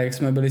a jak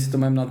jsme byli s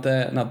Tomem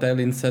na té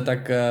lince,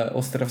 tak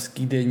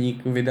Ostravský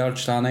deník vydal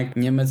článek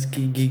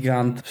Německý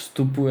gigant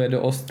vstupuje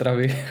do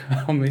Ostravy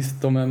a my s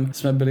Tomem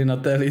jsme byli na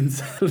té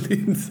lince.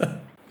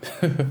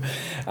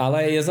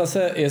 Ale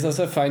je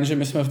zase fajn, že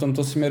my jsme v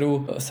tomto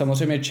směru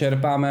samozřejmě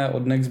čerpáme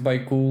od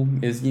Nextbikeů,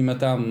 jezdíme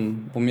tam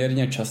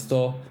poměrně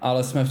často,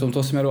 ale jsme v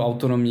tomto směru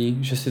autonomní,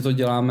 že si to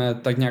děláme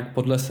tak nějak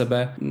podle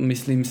sebe.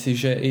 Myslím si,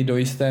 že i do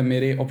jisté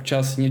míry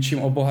občas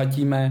něčím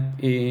obohatíme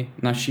i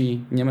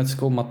naší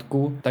německou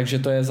matku, takže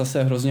to je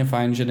zase hrozně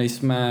fajn, že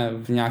nejsme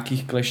v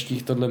nějakých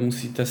kleštích, tohle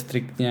musíte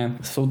striktně.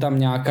 Jsou tam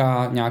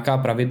nějaká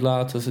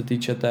pravidla, co se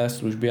týče té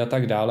služby a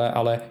tak dále,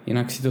 ale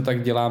jinak si to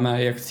tak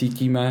děláme, jak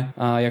cítíme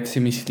a jak si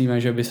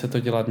myslíme, že by se to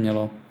dělat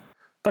mělo.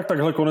 Tak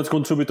takhle konec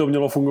konců by to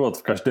mělo fungovat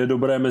v každé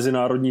dobré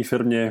mezinárodní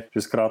firmě,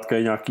 že zkrátka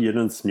je nějaký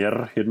jeden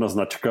směr, jedna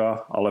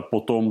značka, ale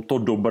potom to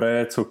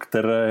dobré,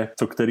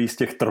 co který z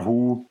těch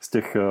trhů, z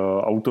těch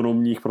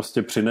autonomních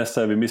prostě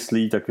přinese,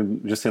 vymyslí, tak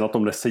že si na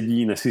tom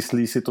nesedí,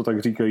 nesyslí si to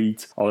tak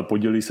říkajíc, ale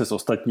podělí se s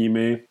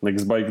ostatními.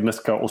 Nextbike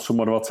dneska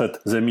 28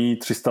 zemí,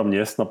 300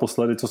 měst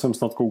naposledy, co jsem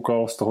snad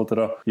koukal, z toho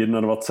teda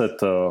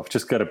 21 v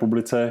České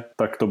republice,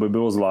 tak to by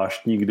bylo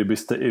zvláštní,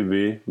 kdybyste i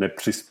vy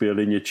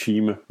nepřispěli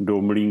něčím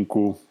do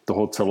mlýnku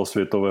toho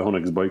celosvětového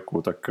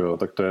Nextbikeu,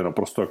 tak to je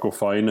naprosto jako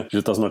fajn,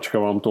 že ta značka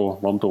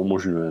vám to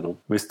umožňuje. No.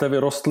 Vy jste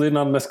vyrostli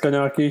na dneska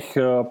nějakých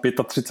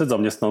 35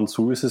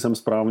 zaměstnanců, jestli jsem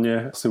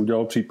správně si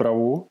udělal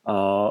přípravu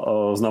a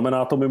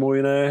znamená to mimo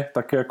jiné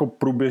také jako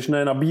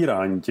průběžné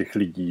nabírání těch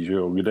lidí, že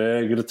jo?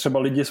 Kde třeba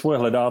lidi svoje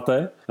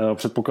hledáte.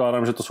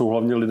 Předpokládám, že to jsou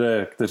hlavně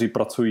lidé, kteří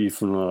pracují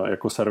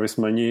jako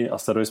servismeni a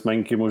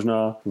servismenky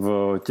možná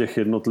v těch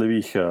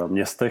jednotlivých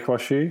městech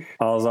vašich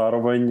a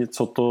zároveň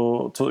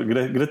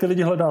kde ty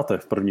lidi hledáte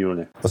v první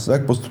vlně? To se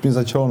tak postupně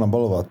začalo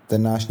nabalovat.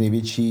 Ten náš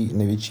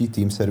největší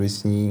tým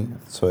servisní,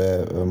 co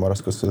je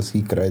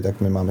Moravskoslezský kraj,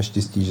 tak my máme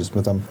štěstí, že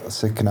jsme tam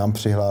se k nám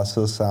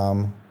přihlásil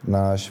sám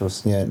náš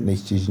vlastně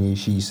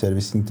nejstěžnější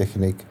servisní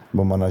technik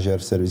nebo manažer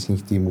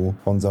servisních týmů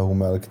Honza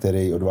Humel,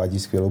 který odvádí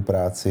skvělou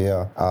práci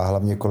a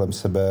hlavně kolem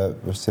sebe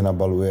prostě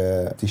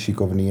nabaluje ty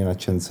šikovný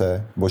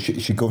nadšence, nebo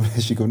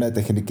šikovné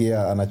techniky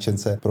a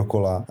nadšence pro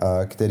kola,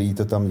 který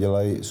to tam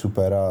dělají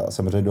super a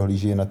samozřejmě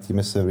dohlíží nad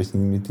těmi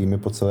servisními týmy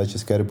po celé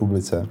České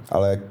republice.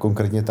 Ale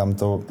konkrétně tam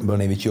to byl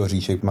největší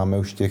oříšek, máme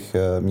už těch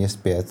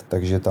měst 5,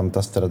 takže tam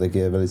ta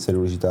strategie je velice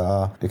důležitá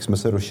a jak jsme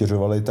se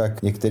rozšiřovali, tak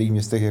v některých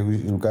městech, jak už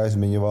Lukáš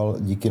zmiňoval,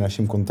 díky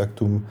našim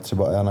kontaktům,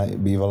 třeba já na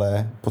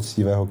bývalé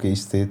poctivé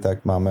hokejisty,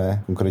 tak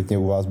máme konkrétně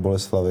u vás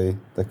Boleslavy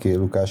taky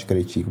Lukáš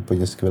Krejčík,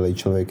 úplně skvělý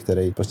člověk,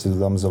 který prostě to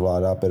tam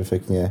zvládá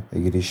perfektně,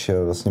 i když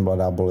vlastně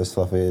Mladá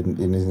Boleslav je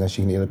jeden z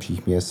našich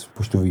nejlepších měst v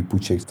počtu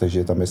výpůjček,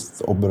 takže tam je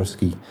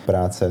obrovský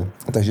práce.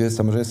 Takže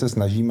samozřejmě se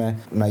snažíme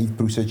najít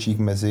průsečík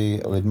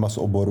mezi lidma z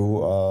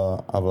oboru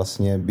a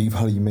vlastně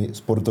bývalými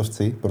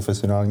sportovci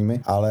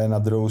profesionálními, ale na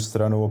druhou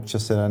stranu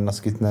občas se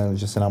naskytne,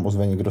 že se nám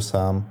ozve někdo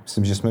sám.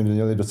 Myslím, že jsme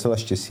měli docela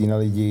štěstí na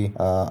lidi,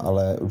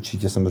 ale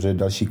určitě samozřejmě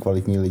další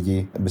kvalitní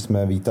lidi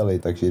bychom vítali,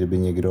 takže kdyby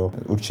někdo,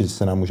 určitě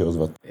se nám může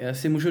ozvat. Já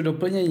si můžu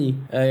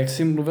doplnění. Jak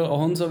jsi mluvil o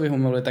Honzovi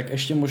Humeli, tak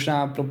ještě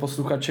možná pro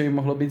posluchače by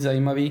mohlo být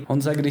zajímavý.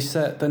 Honza, když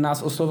se ten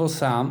nás oslovil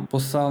sám,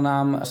 poslal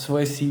nám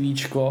svoje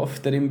CVčko, v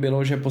kterým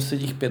bylo, že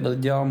posledních 5 let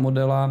dělal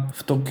modela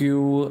v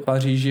Tokiu,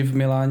 Paříži, v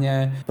Miláně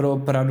normálně pro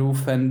Pradu,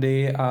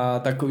 Fendi a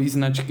takový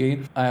značky.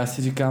 A já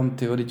si říkám,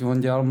 teď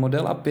on dělal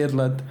modela 5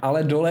 let,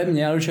 ale dole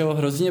měl, že ho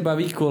hrozně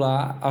baví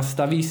kola a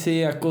staví si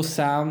jako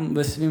sám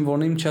ve svým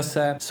volném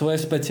čase svoje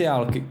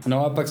speciálky.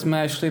 No a pak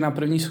jsme šli na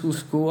první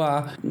schůzku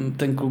a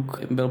ten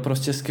kluk byl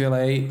prostě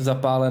skvělej,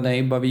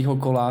 zapálený, baví ho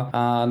kola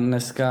a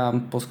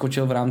dneska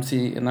poskočil v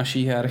rámci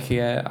naší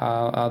hierarchie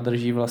a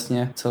drží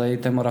vlastně celý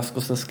ten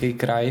Moravskoslezský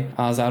kraj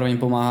a zároveň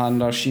pomáhá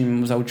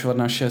dalším zaučovat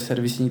naše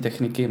servisní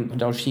techniky v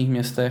dalších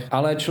městech.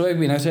 Ale člověk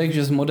by neřekl,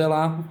 že z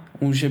modela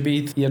může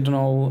být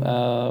jednou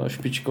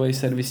špičkový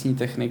servisní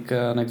technik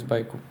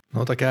Nextbikeu.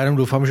 No tak já jenom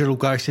doufám, že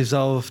Lukáš si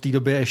vzal v té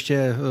době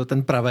ještě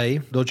ten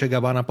pravej Dolce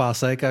Gabbana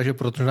pásek a že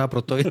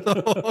proto i to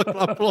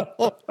klaplo.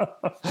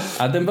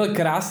 A ten byl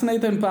krásnej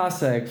ten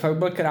pásek, fakt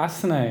byl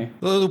krásnej.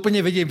 To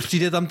úplně vidím,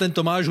 přijde tam ten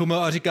Tomáš Humel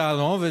a říká,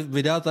 no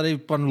vydá tady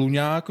pan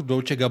Luňák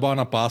Dolce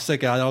Gabbana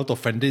pásek, já dělal to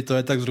Fendi, to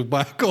je tak zhruba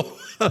jako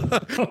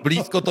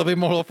blízko to by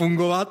mohlo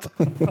fungovat.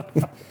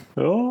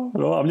 Jo,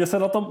 a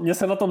mně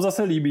se na tom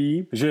zase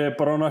líbí, že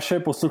pro naše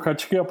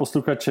posluchačky a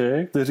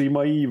posluchače, kteří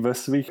mají ve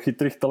svých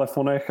chytrých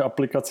telefonech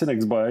aplikaci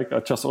Nextbike a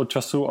čas od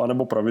času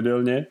anebo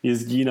pravidelně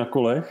jezdí na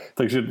kolech,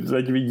 takže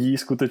teď vidí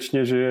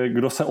skutečně, že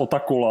kdo se o ta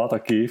kola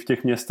taky v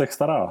těch městech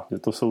stará. Že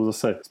to jsou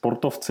zase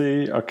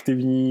sportovci,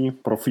 aktivní,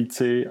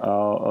 profíci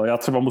a já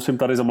třeba musím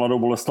tady za Mladou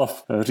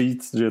Boleslav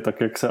říct, že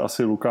tak, jak se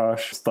asi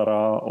Lukáš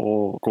stará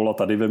o kola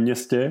tady ve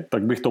městě,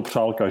 tak bych to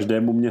přál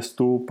každému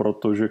městu,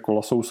 protože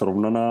kola jsou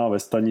srovnaná ve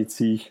stanicích.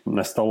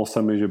 Nestalo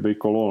se mi, že by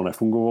kolo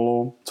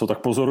nefungovalo. Co tak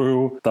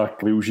pozoruju,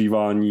 tak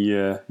využívání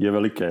je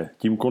veliké.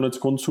 Tím konec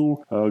konců,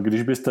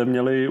 když byste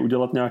měli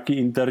udělat nějaký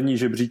interní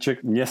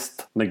žebříček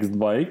měst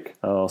Nextbike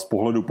z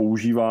pohledu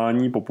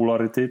používání,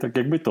 popularity, tak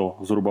jak by to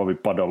zhruba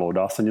vypadalo?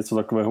 Dá se něco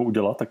takového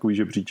udělat, takový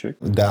žebříček?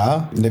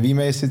 Dá,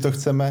 nevíme, jestli to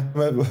chceme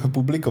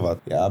publikovat.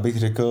 Já bych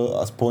řekl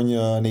aspoň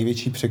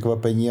největší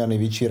překvapení a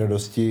největší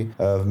radosti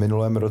v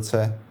minulém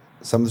roce.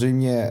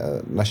 Samozřejmě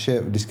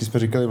vždycky jsme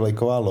říkali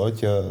vlajková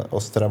loď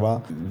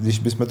Ostrava. Když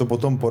bychom to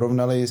potom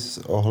porovnali s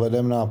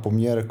ohledem na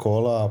poměr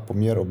kol a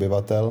poměr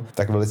obyvatel,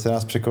 tak velice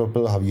nás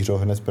překvapil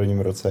Havířov hned v prvním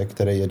roce,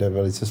 který jede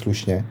velice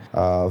slušně.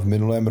 A v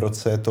minulém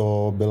roce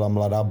to byla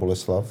Mladá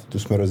Boleslav. Tu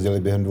jsme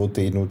rozdělili během 2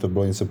 týdnů, to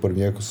bylo něco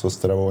podobného jako s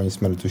Ostravou. Oni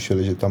jsme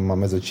netušili, že tam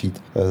máme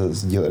začít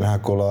sdílená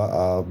kola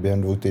a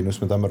během 2 týdnů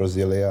jsme tam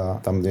rozjeli a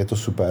tam je to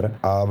super.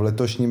 A v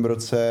letošním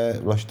roce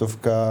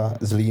vlaštovka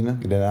Zlín,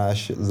 kde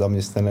náš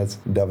zaměstnanec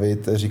David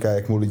říká,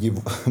 jak mu lidi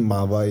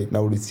mávají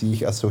na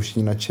ulicích a jsou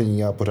všichni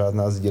nadšení a pořád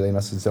nás sdílejí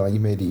na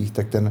sociálních médiích,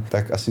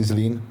 tak asi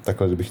Zlín,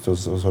 takhle bych to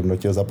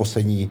zhodnotil za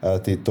poslední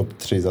ty top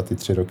 3 za ty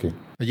 3 roky.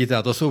 Vidíte,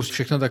 a to jsou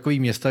všechno takový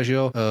města, že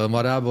jo,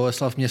 Mladá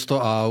Boleslav, město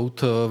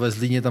aut, ve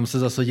Zlíně tam se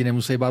zase lidi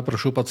nemusí bát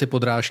prošoupat si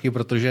podrážky,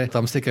 protože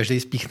tam se každý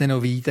spíchne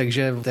nový,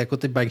 takže jako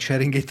ty bike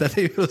sharingy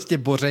tady prostě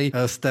bořej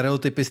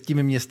stereotypy s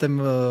tím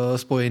městem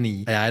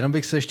spojený. A já jenom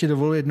bych se ještě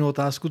dovolil jednu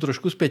otázku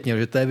trošku zpětně,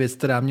 že to je věc,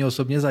 která mě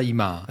osobně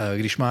zajímá.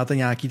 Když máte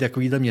nějaký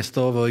takovýhle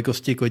město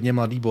velikosti kodně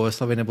Mladý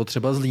Boleslavy nebo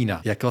třeba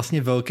Zlína, jak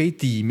vlastně velký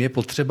tým je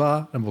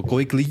potřeba, nebo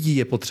kolik lidí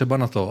je potřeba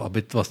na to,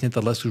 aby vlastně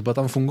tahle služba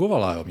tam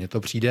fungovala, jo? Mně to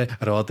přijde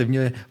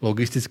relativně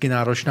logisticky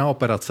náročná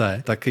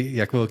operace, tak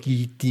jak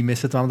velký týmy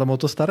se vám tam o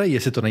to starají,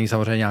 jestli to není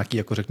samozřejmě nějaký,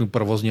 jako řeknu,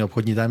 provozní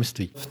obchodní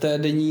tajemství. V té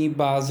denní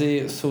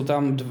bázi jsou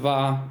tam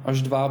 2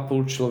 až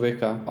 2,5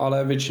 člověka,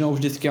 ale většinou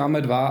vždycky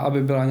máme 2,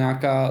 aby byla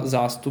nějaká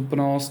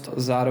zástupnost,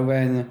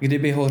 zároveň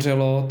kdyby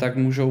hořelo, tak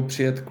můžou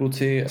přijet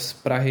kluci z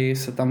Prahy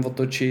se tam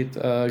otočit,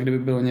 kdyby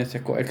bylo něco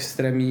jako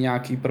extrémní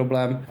nějaký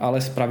problém,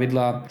 ale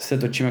zpravidla se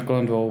točíme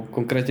kolem 2.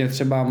 Konkrétně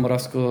třeba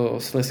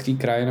Moravskoslezský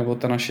kraj nebo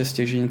ta naše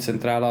stěžejní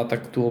centrála,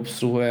 tak tu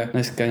obsluhuje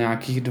dneska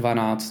nějakých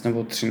 12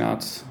 nebo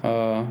 13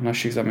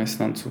 našich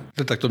zaměstnanců.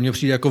 Tak to mně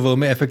přijde jako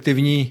velmi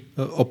efektivní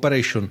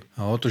operation,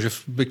 jo, to, že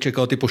bych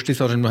čekal ty pošty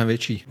samozřejmě mnohem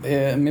větší.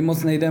 My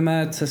moc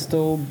nejdeme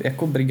cestou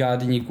jako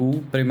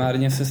brigádníků,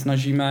 primárně se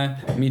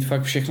snažíme mít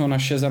fakt všechno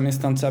naše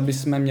zaměstnance, aby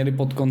jsme měli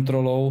pod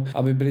kontrolou,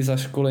 aby byli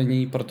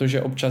zaškolení,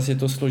 protože občas je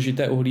to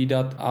složité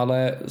uhlídat,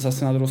 ale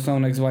zase na druhou stranu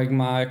Nextbike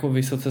má jako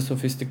vysoce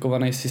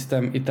sofistikovaný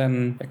systém i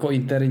ten jako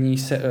interní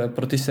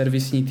pro ty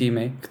servisní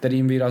týmy,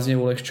 kterým výrazně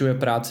ulehčuje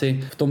práci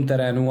v tom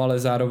terénu, ale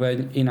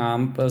zároveň i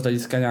nám z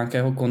hlediska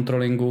nějakého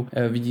kontrolingu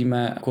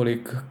vidíme,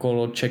 kolik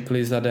kol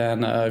čekli za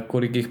den,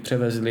 kolik jich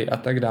převezli a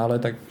tak dále,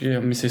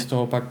 takže my si z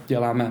toho pak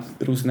děláme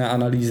různé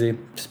analýzy.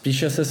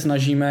 Spíše se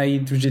snažíme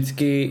jít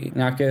vždycky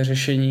nějaké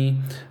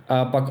řešení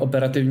a pak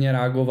operativně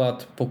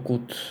reagovat,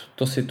 pokud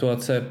to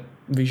situace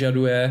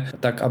vyžaduje,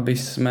 tak aby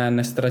jsme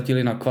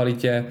nestratili na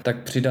kvalitě, tak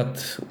přidat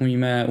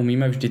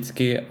umíme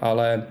vždycky,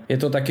 ale je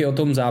to taky o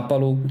tom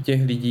zápalu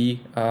těch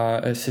lidí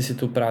a jestli si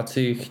tu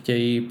práci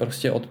chtějí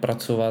prostě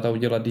odpracovat a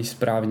udělat ji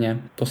správně.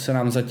 To se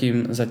nám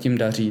zatím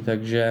daří,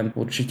 takže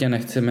určitě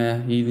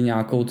nechceme jít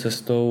nějakou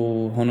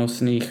cestou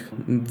honosných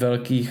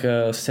velkých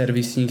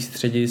servisních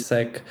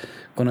středisek,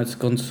 Konec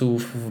konců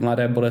v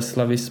Mladé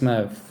Boleslavi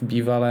jsme v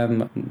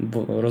bývalém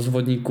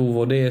rozvodníku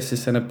vody, jestli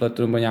se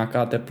nepletu, nebo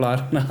nějaká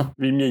teplárna.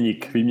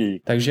 Výměník.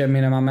 Takže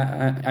my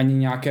nemáme ani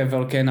nějaké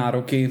velké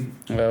nároky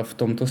v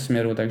tomto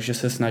směru, takže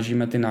se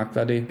snažíme ty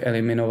náklady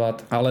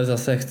eliminovat, ale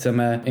zase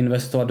chceme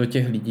investovat do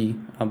těch lidí,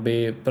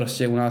 aby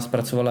prostě u nás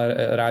pracovali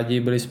rádi,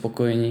 byli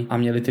spokojení a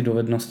měli ty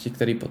dovednosti,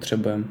 které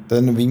potřebujeme.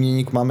 Ten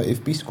výměník máme i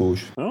v Písku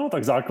už. No,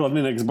 tak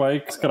základny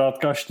Nextbike,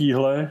 zkrátka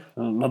štíhle.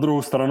 Na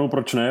druhou stranu,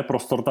 proč ne?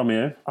 Prostor tam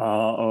je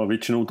a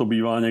většinou to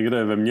bývá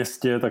někde ve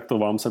městě, tak to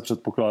vám se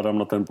předpokládám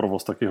na ten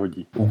provoz taky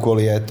hodí. Úkol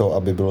je to,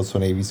 aby bylo co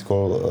nejvíc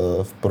kol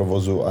v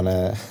provozu a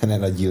ne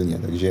na dílně,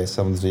 takže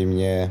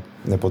samozřejmě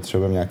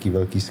nepotřebujeme nějaký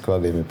velký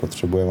sklady, my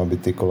potřebujeme, aby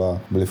ty kola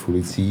byly v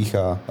ulicích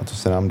a to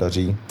se nám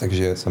daří,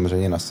 takže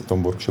samozřejmě na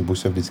tom workshopu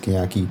se vždycky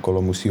nějaký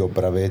kolo musí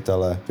opravit,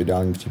 ale v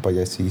ideálním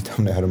případě si jich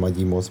tam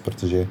nehromadí moc,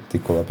 protože ty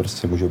kola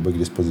prostě můžou být k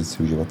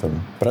dispozici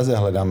uživatelům. V Praze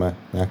hledáme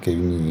nějaký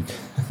výměník.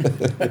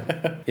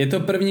 Je to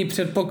první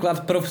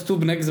předpoklad pro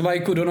vstup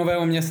Nextbikeu do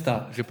Nového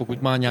Města. Že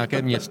pokud má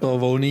nějaké město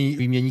volný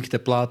výměník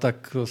tepla,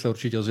 tak se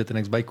určitě ozvěte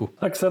Nextbikeu.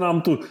 Tak se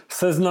nám tu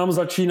seznam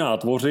začíná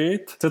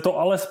tvořit. Chce to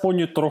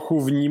alespoň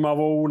trochu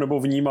vnímavou nebo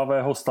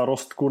vnímavého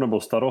starostku nebo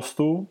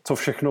starostu, co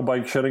všechno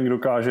bike sharing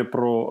dokáže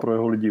pro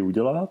jeho lidi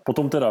udělat.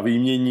 Potom teda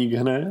výměník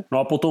hned. No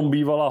a potom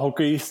bývalá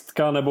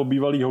hokejistka nebo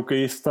bývalý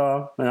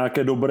hokejista na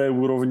nějaké dobré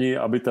úrovni,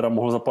 aby teda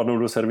mohl zapadnout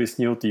do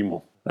servisního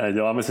týmu. Ne,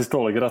 děláme si z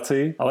toho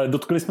legraci, ale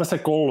dotkli jsme se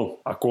kol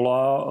a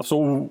kola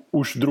jsou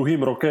už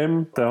druhým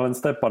rokem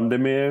z té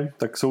pandemie,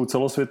 tak jsou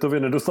celosvětově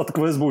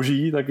nedostatkové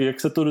zboží, tak jak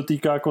se to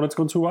dotýká konec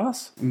konců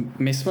vás?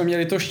 My jsme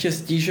měli to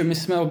štěstí, že my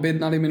jsme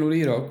objednali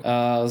minulý rok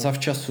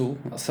zavčasu.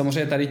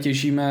 Samozřejmě tady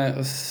těžíme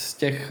z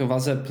těch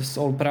vazeb s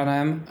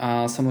Olpranem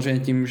a samozřejmě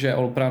tím, že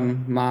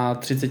Olpran má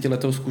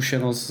 30letou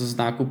zkušenost s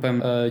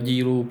nákupem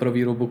dílů pro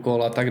výrobu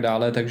kol a tak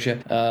dále, takže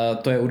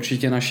to je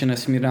určitě naše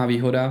nesmírná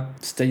výhoda.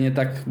 Stejně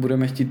tak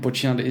budeme chtít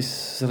počínat i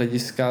z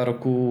hlediska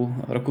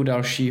roku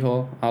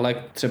dalšího, ale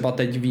třeba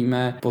teď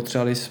víme,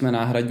 potřebovali jsme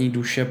náhradní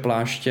duše,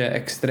 pláště,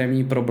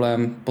 extrémní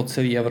problém po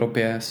celé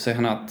Evropě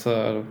sehnat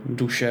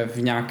duše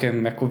v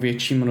nějakém jako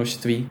větším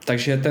množství.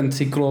 Takže ten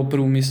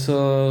cykloprůmysl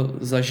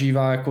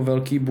zažívá jako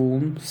velký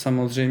boom.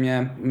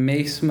 Samozřejmě my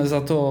jsme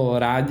za to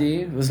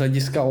rádi z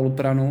hlediska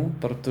Olpranu,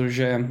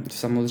 protože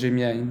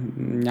samozřejmě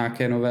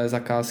nějaké nové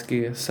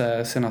zakázky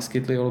se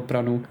naskytly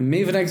Olpranu.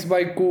 My v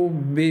Nextbikeu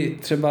by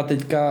třeba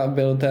teďka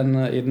byl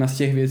jedna z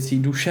těch věcí,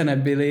 duše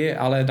nebyly,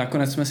 ale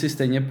nakonec jsme si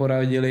stejně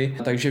poradili,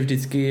 takže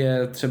vždycky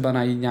je třeba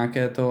najít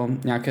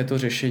nějaké to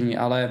řešení,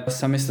 ale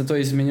sami jste to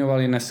i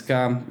zmiňovali,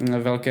 dneska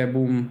velké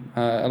boom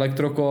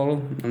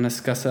elektrokol,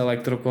 dneska se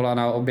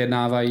elektrokola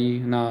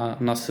objednávají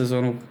na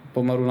sezonu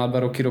pomalu na 2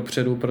 roky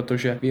dopředu,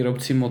 protože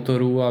výrobci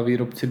motorů a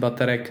výrobci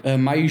baterek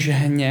mají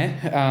žehně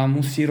a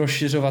musí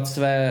rozšiřovat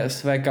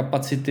své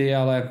kapacity,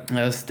 ale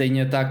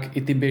stejně tak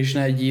i ty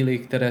běžné díly,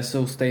 které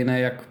jsou stejné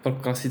jak pro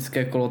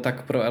klasické kolo,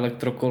 tak pro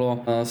elektrokolo,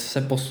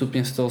 se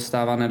postupně z toho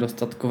stává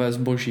nedostatkové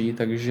zboží,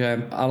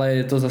 takže, ale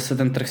je to zase,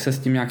 ten trh se s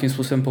tím nějakým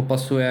způsobem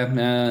popasuje,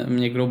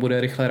 někdo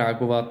bude rychle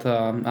reagovat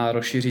a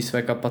rozšíří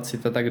své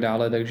kapacity a tak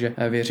dále, takže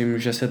věřím,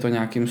 že se to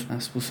nějakým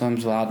způsobem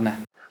zvládne.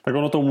 Tak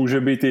ono to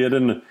může být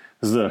jeden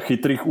z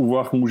chytrých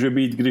úvah, může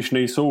být, když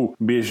nejsou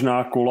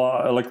běžná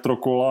kola,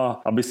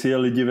 elektrokola, aby si je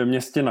lidi ve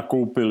městě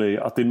nakoupili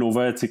a ty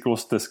nové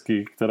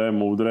cyklostezky, které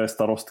moudré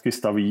starostky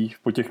staví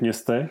po těch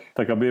městech,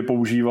 tak aby je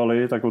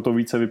používali, tak o to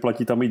více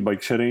vyplatí tam mít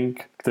bike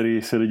sharing,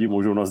 který si lidi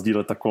můžou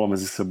nasdílet ta kola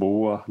mezi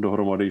sebou a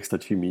dohromady jich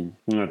stačí míň.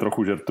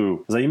 Trochu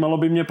žertuju. Zajímalo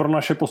by mě pro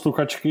naše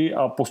posluchačky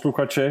a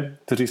posluchače,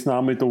 kteří s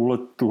námi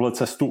tuhle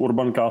cestu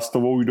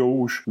urbancastovou jdou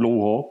už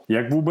dlouho,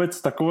 jak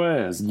vůbec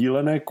takové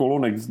sdílené kolo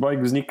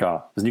Nextbike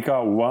vzniká?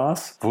 Vzniká u vás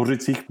v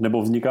Hořicích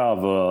nebo vzniká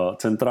v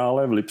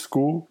centrále v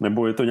Lipsku,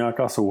 nebo je to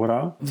nějaká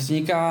souhra?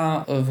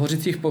 Vzniká v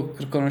Hořicích po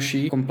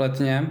Krkonoší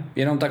kompletně.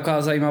 Jenom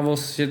taková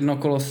zajímavost, jedno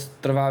kolo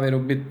trvá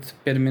vyrobit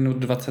 5 minut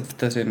 20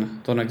 vteřin,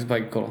 to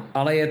Nextbike kolo.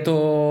 Ale je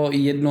to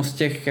jedno z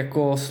těch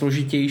jako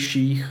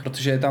složitějších,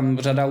 protože je tam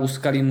řada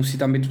úskalí, musí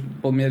tam být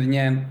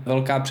poměrně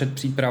velká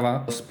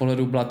předpříprava z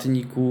pohledu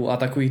blatníků a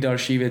takových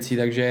dalších věcí,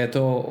 takže je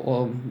to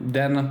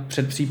den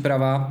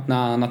předpříprava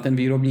na ten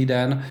výrobní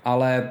den,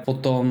 ale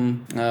potom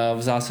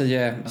v zásadě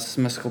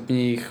jsme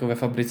schopni jich ve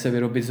fabrice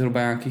vyrobit zhruba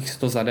nějakých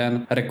 100 za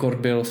den. Rekord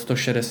byl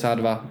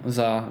 162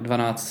 za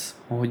 12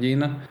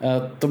 hodin.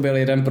 To byl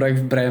jeden projekt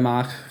v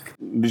Brémách.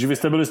 Když vy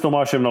jste byli s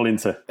Tomášem na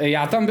lince.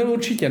 Já tam byl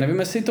určitě, nevím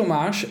jestli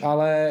Tomáš,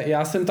 ale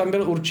já jsem tam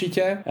byl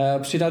určitě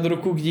přidat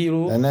ruku k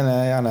dílu.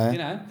 Ne, já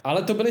ne.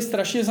 Ale to byly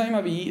strašně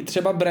zajímavý,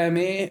 třeba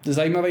Brémy,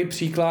 zajímavý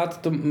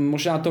příklad, to,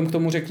 možná Tom k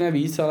tomu řekne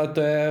víc, ale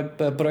to je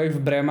projekt v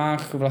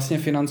Brémách vlastně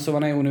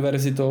financovaný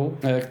univerzitou,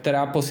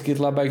 která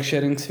poskytla bike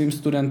sharing svým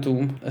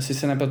studentům. Jestli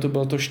se nepletu,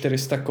 bylo to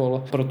 400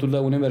 kol pro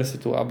tuhle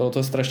univerzitu a byl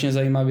to strašně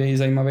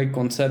zajímavý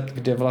koncept,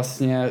 kde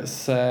vlastně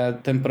se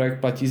ten projekt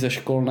platí ze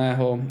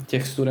školného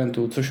těch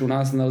studentů, což u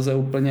nás nelze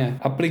úplně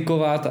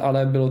aplikovat,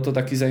 ale bylo to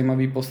taky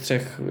zajímavý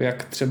postřeh,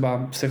 jak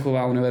třeba se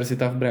chová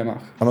univerzita v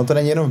Brémách. Ono to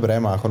není jenom v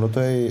Brémách, ono to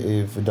je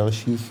i v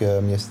dalších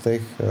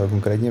městech,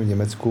 konkrétně v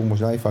Německu,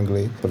 možná i v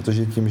Anglii,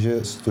 protože tím, že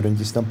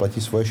studenti si tam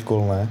platí svoje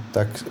školné,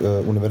 tak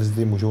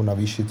univerzity můžou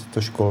navýšit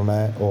to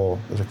školné o,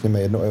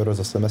 řekněme, 1 euro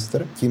za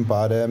semestr. Tím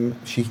pádem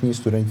všichni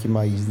studenti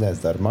mají jízdné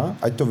zdarma,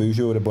 ať to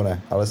využijou nebo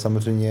ne, ale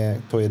samozřejmě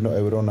to 1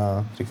 euro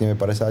na, řekněme,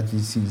 50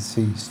 000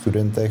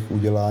 studentech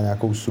udělá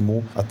nějakou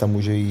sumu a tam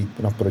může jít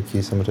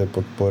naproti samozřejmě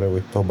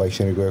podporu toho bike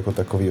sharingu jako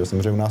takového.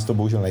 Samozřejmě u nás to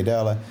bohužel nejde,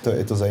 ale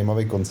je to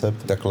zajímavý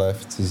koncept. Takhle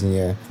v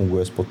cizině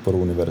funguje s podporou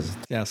univerzit.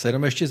 Já se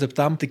jenom ještě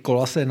zeptám, ty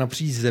kola se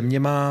napříč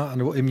zeměma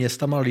nebo i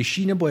městama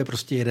liší, nebo je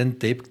prostě jeden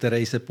typ,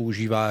 který se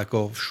používá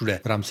jako všude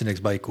v rámci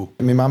Nextbikeu?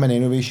 My máme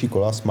nejnovější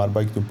kola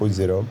Smartbike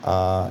 2.0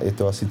 a je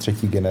to asi 3.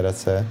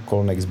 generace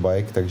kol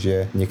Nextbike,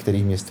 takže v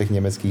některých městech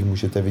německých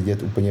můžete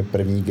vidět úplně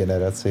první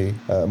generaci,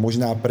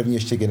 možná první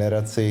ještě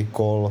generaci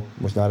kol,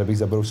 možná kdybych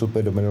zabrousil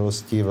do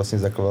minulosti, vlastně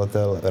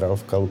zakladatel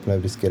Ralf Kalupner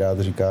vždycky rád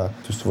říká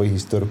tu svoji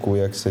historku,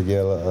 jak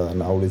seděl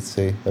na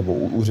ulici nebo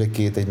u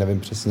řeky, teď nevím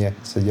přesně,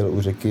 seděl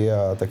u řeky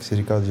a tak si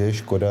říkal, že je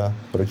škoda,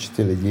 proč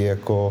ty lidi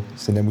jako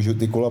si nemůžou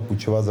ty kola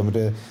půjčovat.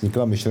 Samozřejmě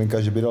vznikla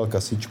myšlenka, že by dal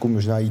kasičku,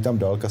 možná jí tam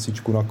dal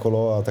kasičku na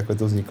kolo a takhle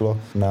to vzniklo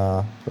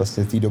na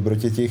vlastně té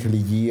dobrotě těch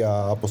lidí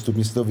a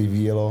postupně se to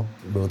vyvíjelo.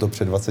 Bylo to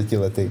před 20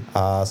 lety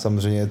a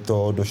samozřejmě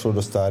to došlo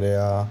do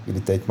stádia, kdy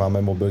teď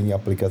máme mobilní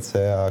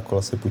aplikace a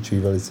kola se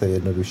půjčují velice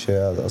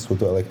jednoduše a jsou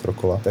to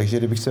elektrokola. Takže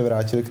kdybych se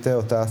vrátil k té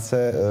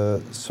otázce,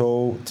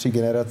 jsou 3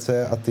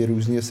 generace a ty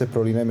různě se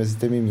prolínají mezi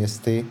těmi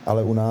městy,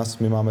 ale u nás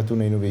my máme tu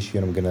nejnovější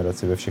jenom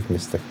generaci ve všech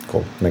městech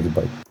kol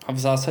Nextbike. A v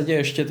zásadě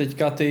ještě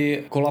teďka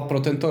ty kola pro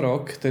tento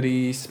rok,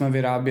 který jsme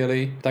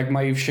vyráběli, tak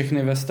mají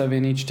všechny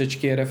vestavěný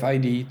čtečky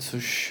RFID,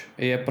 což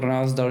je pro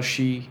nás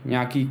další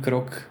nějaký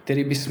krok,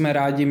 který bychom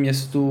rádi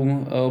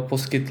městům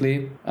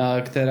poskytli,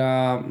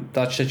 která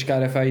ta čtečka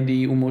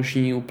RFID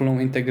umožní úplnou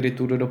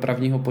integritu do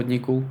dopravního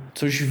podniku,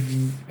 což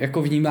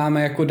jako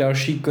vnímáme jako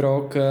další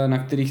krok, na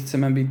který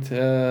chceme být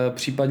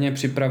případně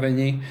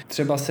připraveni.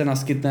 Třeba se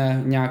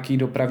naskytne nějaký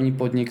dopravní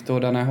podnik toho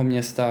daného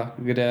města,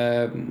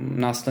 kde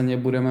následně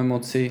budeme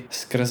moci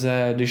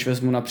skrze, když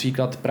vezmu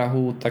například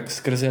Prahu, tak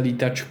skrze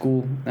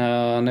lítačku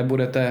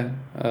nebudete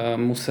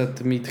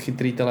muset mít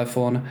chytrý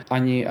telefon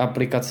ani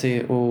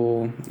aplikaci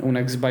u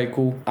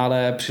Nextbikeu,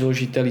 ale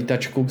přiložíte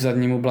lítačku k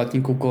zadnímu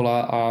blatníku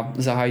kola a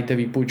zahájíte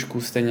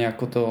výpůjčku, stejně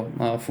jako to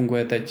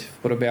funguje teď v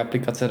podobě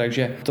aplikace,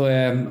 takže to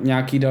je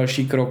nějaký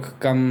další krok,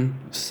 kam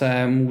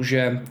se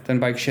může ten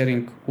bike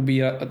sharing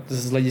ubírat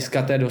z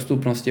hlediska té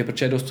dostupnosti,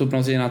 protože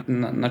dostupnost je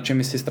na čem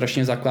my si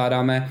strašně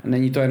zakládáme.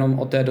 Není to jenom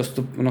o té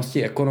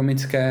dostupnosti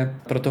ekonomické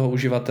pro toho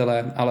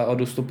uživatele, ale o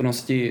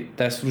dostupnosti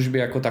té služby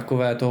jako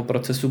takové, toho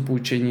procesu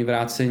půjčení,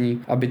 vrácení,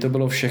 aby to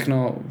bylo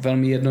všechno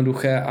velmi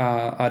jednoduché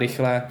a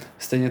rychlé.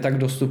 Stejně tak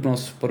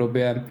dostupnost v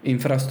podobě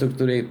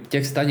infrastruktury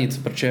těch stanic,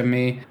 protože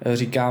my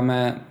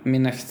říkáme, my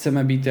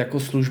nechceme být jako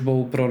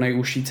službou pro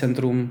nejužší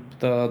centrum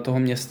toho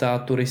města,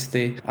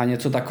 turisty a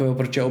něco takového,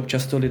 protože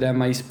občas to lidé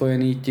mají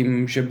spojený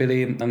tím, že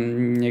byli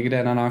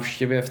někde na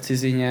návštěvě v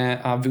cizině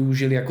a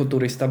využili jako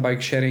turista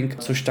bike sharing,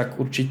 což tak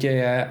určitě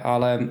je,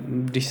 ale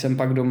když jsem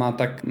pak doma,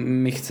 tak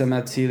my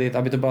chceme cílit,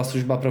 aby to byla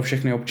služba pro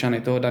všechny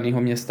občany toho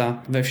daného města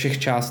ve všech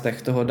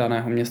částech toho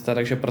daného města,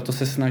 takže proto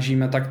se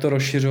snažíme takto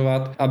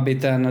rozšiřovat, aby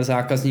ten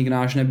zákazník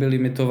náš nebyl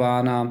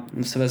limitován a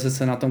sveze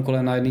se na tom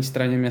kole na jedné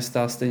straně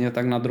města, stejně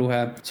tak na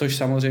druhé, což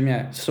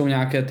samozřejmě jsou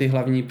nějaké ty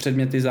hlavní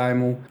předměty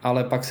zájmu,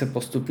 ale pak se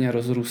postupně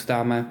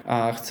rozrůstáme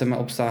a chceme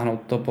obsáhnout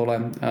to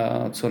pole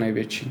co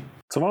největší.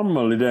 Co vám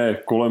lidé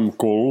kolem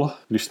kol,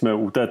 když jsme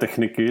u té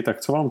techniky,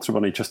 tak co vám třeba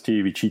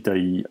nejčastěji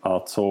vyčítají a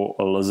co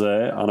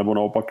lze, anebo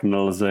naopak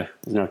nelze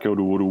z nějakého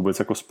důvodu vůbec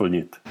jako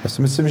splnit? Já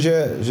si myslím,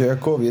 že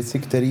jako věci,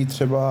 které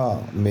třeba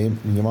my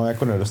vnímáme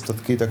jako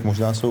nedostatky, tak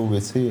možná jsou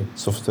věci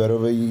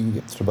softwarové,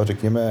 třeba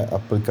řekněme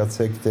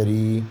aplikace,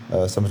 které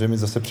samozřejmě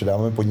zase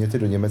předáváme podněty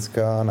do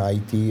Německa na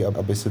IT,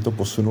 aby se to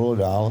posunulo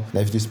dál.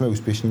 Ne vždy jsme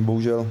úspěšní,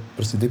 bohužel.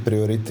 Prostě ty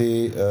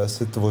priority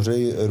se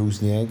tvoří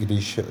různě,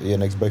 když je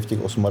Nextbike v těch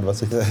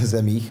 28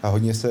 zemích a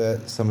hodně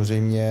se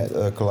samozřejmě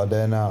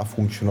klade na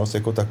funkčnost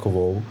jako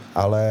takovou,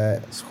 ale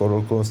shodou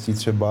okolností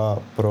třeba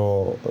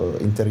pro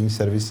interní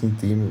servisní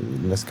tým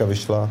dneska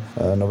vyšla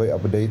nový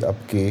update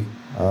apky,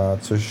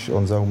 což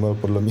Honza Humel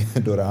podle mě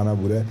do rána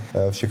bude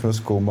všechno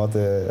zkoumat,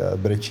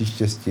 brečí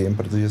štěstím,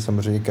 protože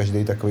samozřejmě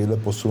každý takovýhle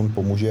posun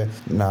pomůže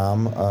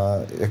nám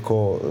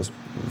jako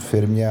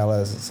firmě,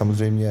 ale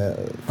samozřejmě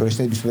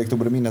konečný výsledek to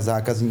bude mít na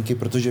zákazníky,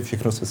 protože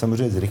všechno se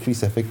samozřejmě zrychlí,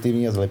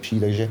 zefektivní a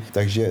zlepší,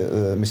 takže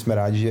my jsme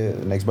rádi, že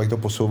Nextbike to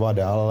posouvá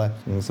dál, ale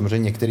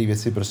samozřejmě některé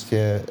věci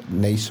prostě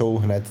nejsou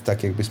hned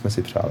tak, jak bychom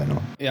si přáli.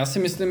 No. Já si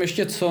myslím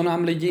ještě, co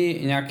nám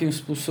lidi nějakým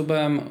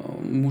způsobem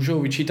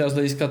můžou vyčítat z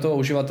hlediska toho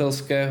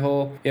uživatelského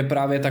nebo je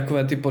právě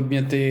takové ty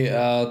podměty,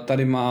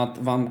 tady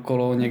vám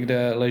kolo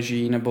někde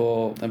leží,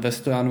 nebo ve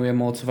stojanu je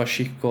moc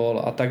vašich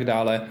kol a tak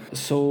dále.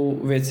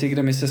 Jsou věci,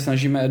 kde my se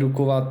snažíme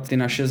edukovat ty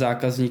naše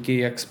zákazníky,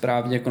 jak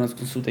správně,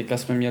 koneckonců teďka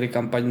jsme měli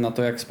kampaň na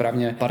to, jak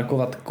správně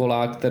parkovat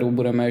kola, kterou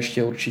budeme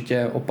ještě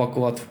určitě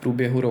opakovat v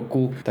průběhu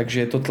roku, takže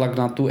je to tlak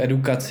na tu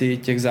edukaci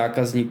těch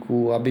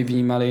zákazníků, aby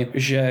vnímali,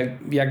 že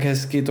jak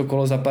hezky to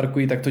kolo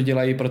zaparkují, tak to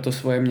dělají pro to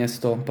svoje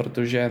město,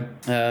 protože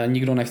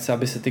nikdo nechce,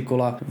 aby se ty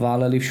kola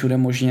válely všude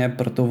možně,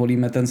 proto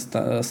volíme ten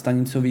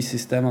stanicový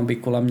systém, aby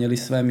kola měly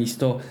své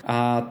místo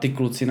a ty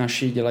kluci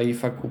naši dělají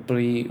fakt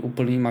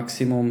úplný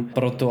maximum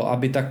pro to,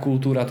 aby ta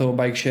kultura toho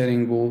bike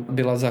sharingu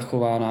byla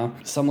zachována.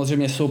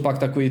 Samozřejmě jsou pak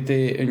takový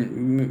ty,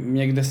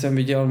 někde jsem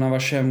viděl na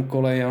vašem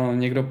kole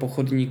někdo po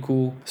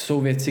chodníku,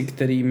 jsou věci,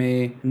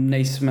 kterými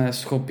nejsme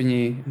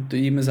schopni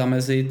jim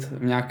zamezit,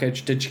 nějaké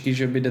čtečky,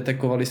 že by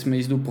detekovali jsme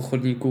jízdu po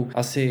chodníku,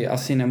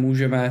 asi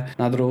nemůžeme.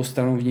 Na druhou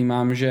stranu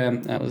vnímám, že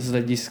z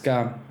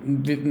hlediska,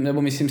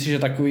 nebo myslím si, že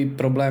takový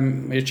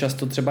problém je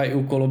často třeba i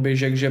u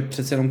koloběžek, že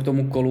přece jenom k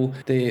tomu kolu,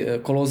 ty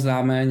kolo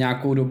známe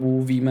nějakou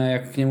dobu, víme,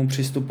 jak k němu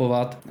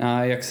přistupovat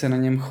a jak se na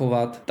něm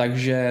chovat,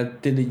 takže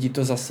ty lidi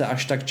to zase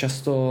až tak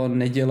často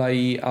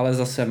nedělají, ale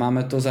zase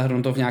máme to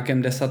zahrnuto v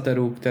nějakém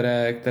desateru,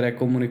 které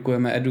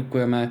komunikujeme,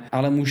 edukujeme,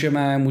 ale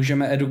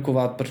můžeme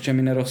edukovat, protože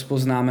my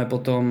nerozpoznáme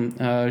potom,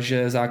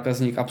 že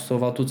zákazník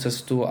absolvoval tu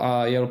cestu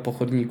a jel po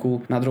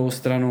chodníku. Na druhou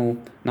stranu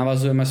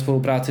navazujeme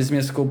spolupráci s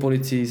městskou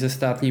policií, se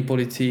státní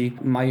policií,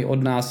 mají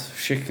od nás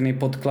všechny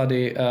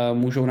podklady,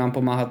 můžou nám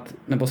pomáhat,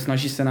 nebo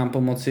snaží se nám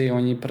pomoci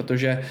oni,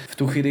 protože v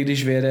tu chvíli,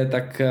 když vyjede,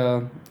 tak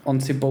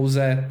on si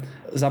pouze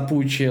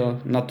zapůjčil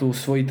na tu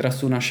svoji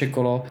trasu naše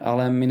kolo,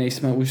 ale my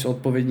nejsme už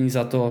odpovědní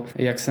za to,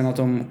 jak se na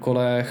tom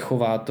kole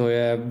chová. To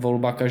je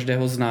volba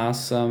každého z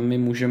nás. My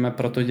můžeme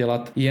proto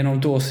dělat jenom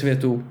tu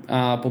osvětu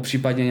a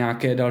popřípadě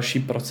nějaké další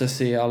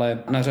procesy, ale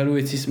na řadu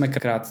věcí jsme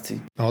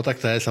krátci. No tak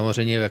to je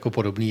samozřejmě jako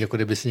podobný, jako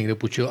kdyby si někdo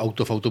půjčil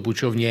auto v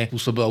autopůjčovně,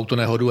 způsobil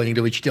autonehodu a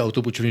někdo vyčítil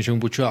autopůjčovně, že mu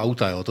půjčil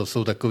auta. Jo. To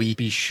jsou takový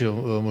píš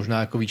možná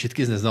jako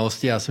výčitky z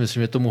neznalosti. Já si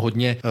myslím, že tomu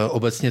hodně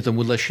obecně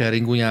tomuhle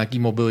sharingu nějaký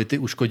mobility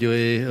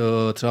uškodili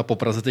třeba po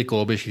Praze ty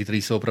koloběžky,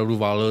 které se opravdu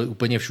válely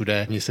úplně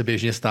všude. Mně se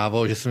běžně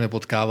stávalo, že jsem je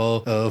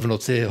potkával v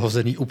noci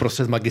hozený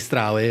uprostřed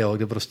magistrály, jo,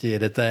 kde prostě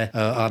jedete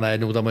a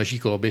najednou tam leží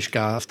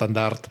koloběžka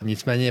standard.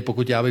 Nicméně,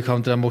 pokud já bych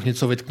vám teda mohl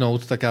něco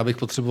vytknout, tak já bych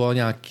potřeboval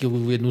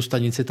nějakou jednu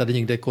stanici tady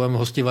někde kolem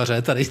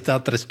Hostivaře, tady ta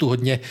trestu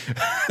hodně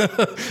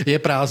je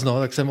prázdno,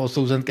 tak jsem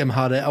odsouzen k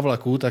MHD a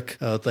vlaku, tak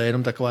to je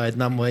jenom taková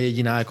jedna moje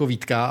jediná jako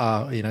výtka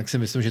a jinak si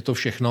myslím, že to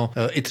všechno,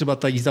 i třeba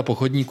ta jízda po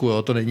chodníku,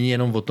 jo, to není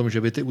jenom o tom,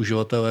 že by ty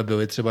uživatelé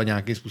byli třeba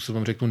nějakým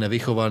způsobem řeknu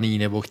nevychovaný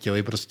nebo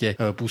chtěli prostě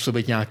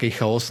působit nějaký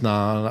chaos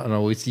na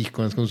ulicích.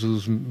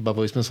 Koneckonců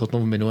bavili jsme se o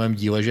tom v minulém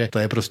díle, že to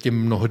je prostě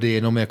mnohdy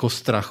jenom jako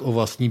strach o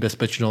vlastní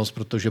bezpečnost,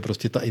 protože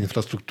prostě ta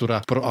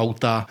infrastruktura pro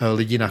auta,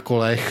 lidi na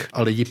kolech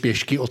a lidi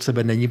pěšky od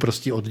sebe není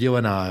prostě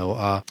oddělená, jo,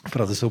 a v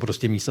Praze jsou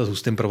prostě místa s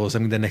hustým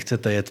provozem, kde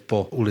nechcete jet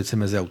po ulici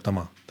mezi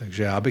autama.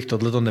 Takže já bych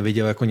tohleto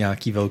neviděl jako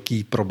nějaký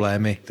velký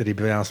problémy, který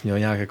by nás měl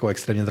nějak jako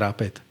extrémně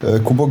trápit.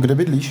 Kubo, kde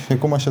bydlíš?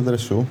 Jakou máš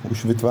adresu?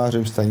 Už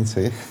vytvářím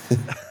stanici.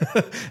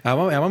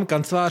 Já mám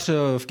kancelář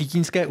v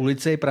Kytínské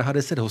ulici, Praha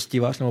 10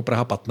 Hostivař, nebo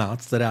Praha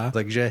 15 teda,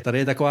 takže tady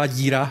je taková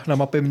díra na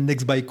mapě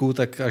Nextbikeu,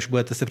 tak až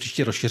budete se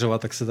příště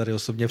rozšiřovat, tak se tady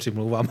osobně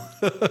přimlouvám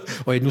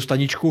o jednu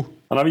staničku.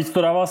 A navíc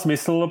to dává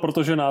smysl,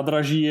 protože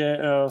nádraží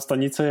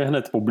stanice je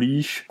hned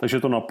poblíž, takže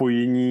to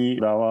napojení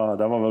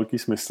dává velký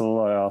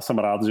smysl a já jsem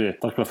rád, že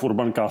takhle v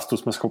Urbancastu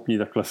jsme schopni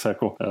takhle se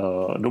jako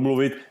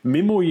domluvit.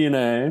 Mimo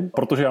jiné,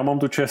 protože já mám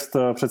tu čest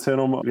přece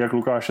jenom jak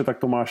Lukáše, tak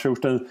Tomáše už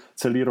ten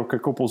celý rok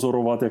jako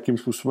pozorovat, jakým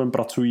způsobem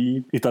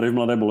pracují i tady v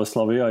Mladé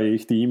Boleslavi a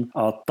jejich tým.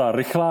 A ta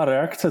rychlá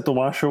reakce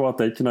Tomášova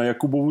teď na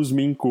Jakubovu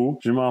zmínku,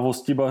 že má v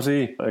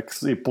Hostivaři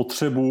jaksi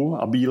potřebu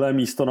a bílé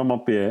místo na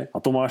mapě a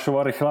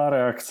Tomášova rychlá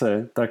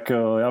reakce, tak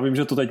já vím,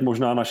 že to teď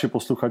možná naši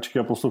posluchačky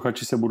a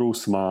posluchači se budou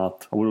smát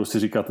a budou si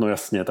říkat, no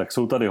jasně, tak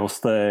jsou tady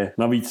hosté,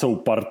 navíc jsou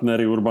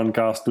partnery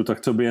Urbancastu,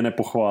 tak co by je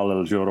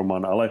nepochválil, že jo,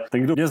 Roman, ale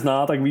ten, kdo mě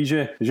zná, tak ví,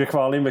 že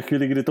chválím ve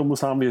chvíli, kdy tomu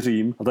sám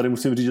věřím. A tady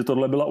musím říct, že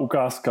tohle byla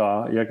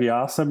ukázka, jak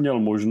já jsem měl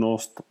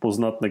možnost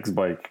poznat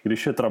Nextbike.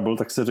 Když je trouble,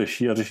 tak se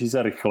řeší a řeší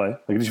se rychle.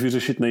 A když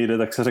vyřešit nejde,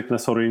 tak se řekne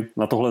sorry,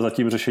 na tohle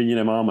zatím řešení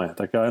nemáme.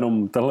 Tak já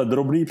jenom tenhle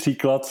drobný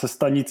příklad se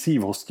stanicí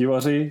v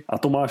Hostivaři a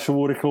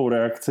Tomášovou rychlou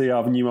reakci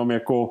já vnímám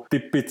jako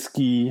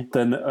typický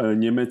ten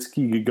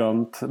německý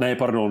gigant. Ne,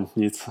 pardon,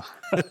 nic.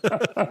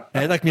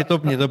 Ne, tak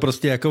mě to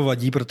prostě jako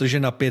vadí, protože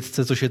na 5,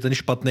 což je ten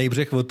špatný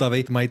břeh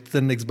Vltavy, mají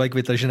ten Nextbike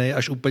vytažený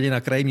až úplně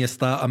na kraji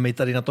města a my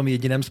tady na tom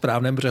jediném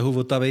správném břehu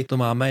Vltavy to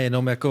máme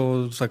jenom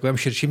jako v takovém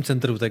širším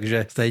centru,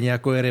 takže stejně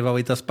jako je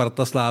rivalita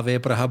Sparta, Slávie,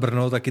 Praha,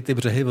 Brno, taky ty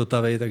břehy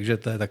Vltavy, takže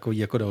to je takový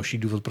jako další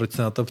důvod, proč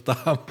se na to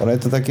ptám. Ono je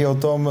to taky o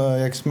tom,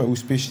 jak jsme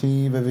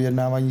úspěšní ve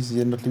vyjednávání s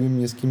jednotlivými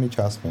městskými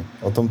částmi.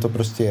 O tom to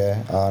prostě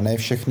je a ne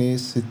všechny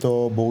si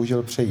to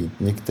bohužel přejí.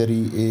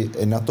 Některý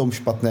i na tom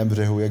špatném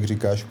břehu, jak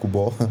říkáš,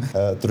 Kubo,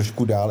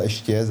 trošku dál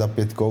ještě za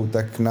 5,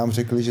 tak nám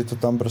řekli, že to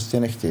tam prostě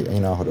nechtějí ani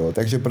náhodou.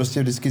 Takže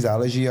prostě vždycky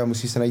záleží a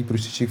musí se najít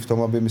průstřiček v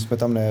tom, aby my jsme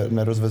tam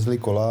nerozvezli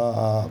kola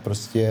a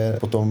prostě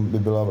potom by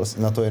byla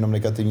vlastně na to jenom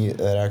negativní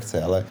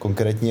reakce. Ale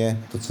konkrétně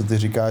to, co ty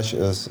říkáš,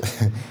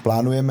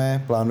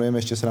 plánujeme,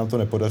 ještě se nám to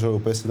nepodařilo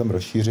úplně se tam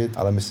rozšířit,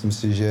 ale myslím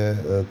si, že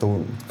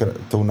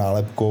tou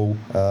nálepkou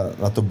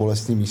na to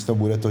bolestné místo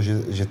bude to,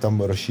 že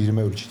tam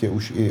rozšíříme určitě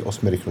už i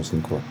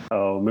 8rychlostní kola.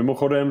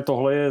 Mimochodem,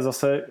 tohle je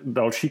zase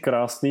další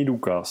krásný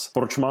důkaz.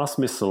 Proč má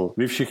smysl?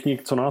 Vy všichni,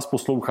 co nás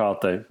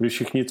posloucháte, vy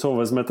všichni, co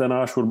vezmete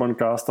náš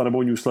Urbancast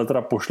nebo newsletter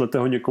a pošlete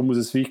ho někomu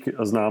ze svých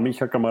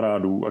známých a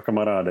kamarádů a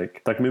kamarádek,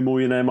 tak mimo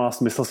jiné má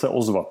smysl se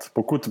ozvat.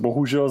 Pokud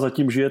bohužel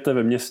zatím žijete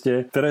ve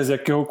městě, které z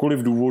jakéhokoliv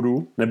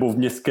důvodu, nebo v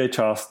městské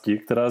části,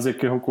 která z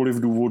jakéhokoliv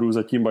důvodu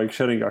zatím bike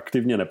sharing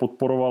aktivně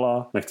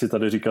nepodporovala, nechci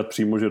tady říkat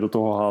přímo, že do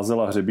toho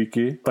házela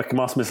hřebíky, tak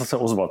má smysl se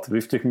ozvat.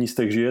 Vy v těch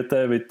místech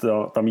žijete, vy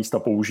ta místa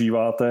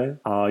používáte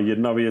a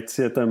jedna věc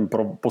je ten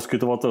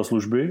poskytovatel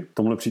služby, v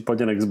tomhle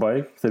případě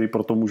Nextbike, který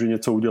proto může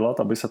něco udělat,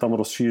 aby se tam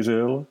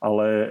rozšířil,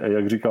 ale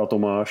jak říká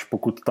Tomáš,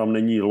 pokud tam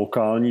není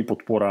lokální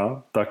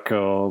podpora, tak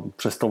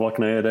přes to vlak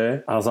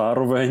nejede a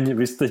zároveň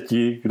vy jste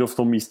ti, kdo v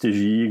tom místě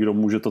žijí, kdo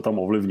může to tam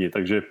ovlivnit.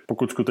 Takže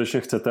pokud skutečně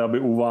chcete, aby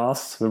u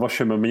vás ve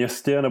vašem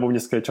městě nebo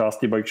městské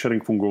části bike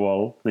sharing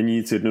fungoval, není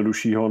nic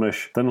jednoduššího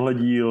než tenhle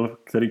díl,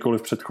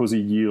 kterýkoliv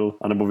předchozí díl,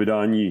 anebo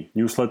vydání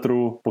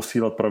newsletteru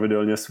posílat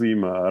pravidelně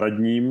svým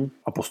radním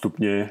a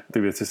postupně ty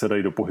věci se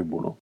dají do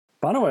pohybu. No.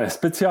 Pánové,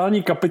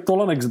 speciální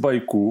kapitola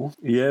Nextbikeu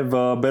je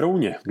v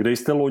Berouně, kde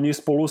jste loni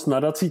spolu s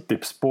nadací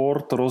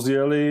Tipsport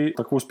rozjeli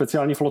takovou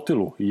speciální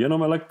flotilu.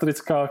 Jenom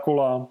elektrická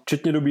kola,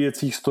 včetně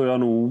dobíjecích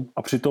stojanů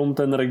a přitom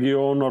ten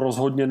region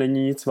rozhodně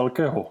není nic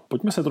velkého.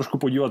 Pojďme se trošku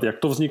podívat, jak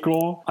to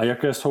vzniklo a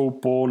jaké jsou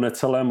po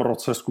necelém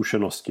roce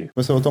zkušenosti.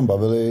 My se o tom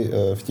bavili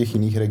v těch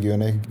jiných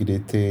regionech,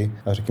 kdy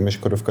řekněme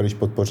Škodovka, když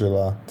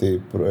podpořila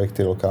ty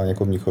projekty lokálně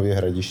jako v Mnichově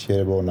Hradiště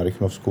nebo na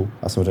Rychnovsku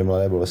a samozřejmě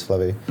Mladé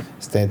Boleslavi.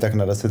 Stejně tak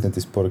nadace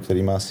Tipsport,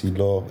 který má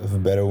sídlo v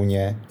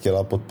Berouně,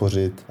 chtěla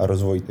podpořit a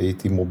rozvoj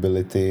té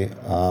mobility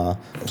a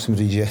musím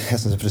říct, že já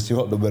jsem se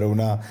přestěhoval do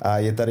Berouna a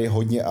je tady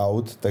hodně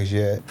aut,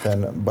 takže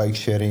ten bike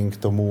sharing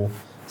tomu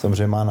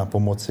samozřejmě má na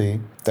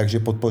pomoci. Takže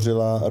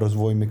podpořila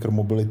rozvoj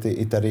mikromobility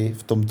i tady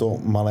v tomto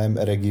malém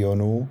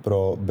regionu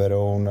pro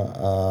Beroun,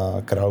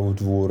 Králův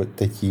Dvůr,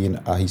 Tetín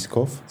a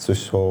Hýskov, což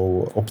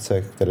jsou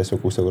obce, které jsou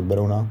kousek od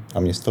Berouna a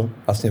město.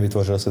 Vlastně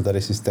vytvořil se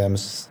tady systém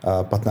z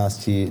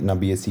 15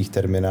 nabíjecích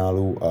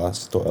terminálů a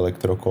 100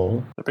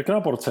 elektrokol.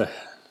 Pěkná porce.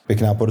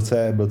 Pěkná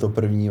porce, byl to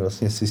první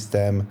vlastně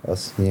systém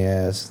vlastně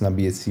s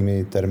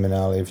nabíjecími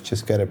terminály v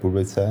České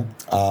republice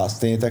a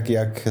stejně tak,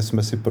 jak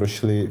jsme si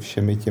prošli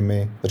všemi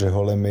těmi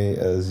řeholemi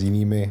s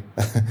jinými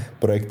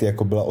projekty,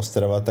 jako byla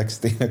Ostrava, tak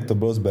stejně jak to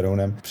bylo s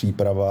Berounem.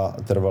 Příprava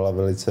trvala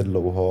velice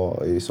dlouho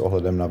i s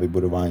ohledem na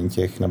vybudování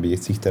těch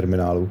nabíjecích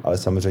terminálů, ale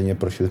samozřejmě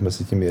prošli jsme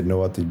si tím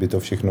jednou a teď by to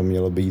všechno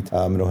mělo být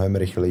mnohem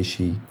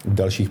rychlejší v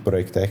dalších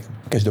projektech.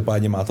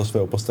 Každopádně má to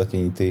své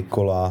opodstatnění. Ty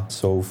kola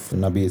jsou v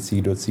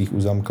nabíjecích docích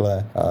u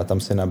Zamkle a tam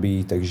se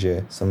nabíjí,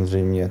 takže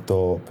samozřejmě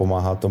to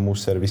pomáhá tomu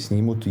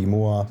servisnímu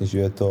týmu a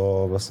snižuje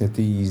to vlastně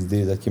ty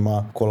jízdy za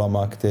těma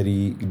kolama,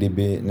 který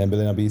kdyby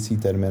nebyly nabíjecí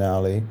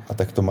terminály, a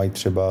tak to mají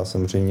třeba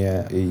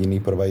samozřejmě i jiní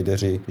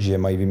provideři, že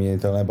mají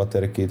vyměnitelné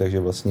baterky, takže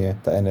vlastně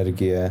ta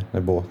energie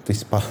nebo ty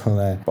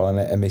spálené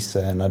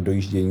emise na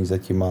dojíždění za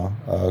těma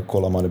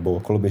kolama nebo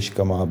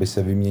koloběžkama, aby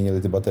se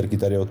vyměnily ty baterky,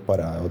 tady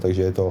odpadá. Jo?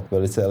 Takže je to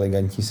velice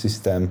elegantní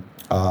systém.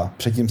 A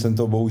předtím jsem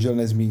to bohužel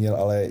nezmínil,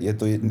 ale je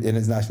to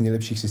jeden z našich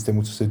nejlepších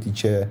systémů, co se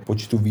týče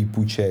počtu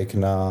výpůjček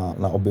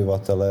na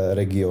obyvatele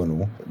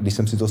regionu. Když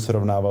jsem si to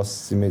srovnával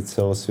s těmi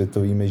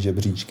celosvětovými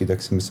žebříčky,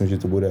 tak si myslím, že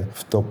to bude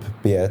v top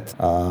 5,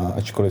 a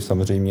ačkoliv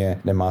samozřejmě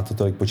nemá to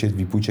tolik počet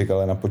výpůjček,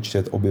 ale na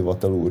počet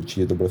obyvatelů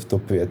určitě to bude v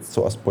top 5,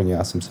 co aspoň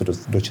já jsem se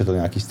dočetl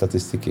nějaký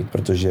statistiky,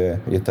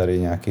 protože je tady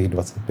nějakých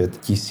 25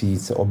 000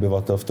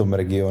 obyvatel v tom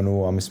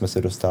regionu a my jsme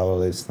se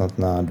dostávali snad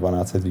na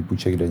 12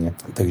 výpůjček denně.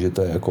 Takže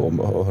to je jako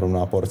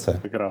ohromná porce.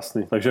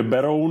 Krásný. Takže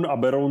Beroun a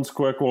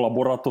Berounsko jako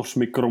laboratoř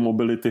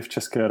mikromobility v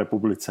České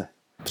republice.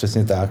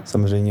 Přesně tak,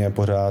 samozřejmě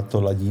pořád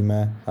to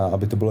ladíme,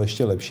 aby to bylo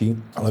ještě lepší,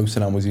 ale už se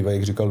nám ozývají,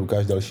 jak říkal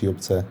Lukáš, další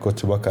obce, jako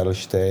třeba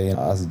Karlštejn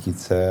a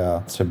Zdice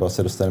a třeba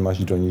se dostaneme až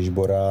do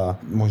Nižbora,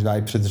 možná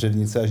i před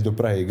Řevnice až do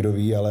Prahy, kdo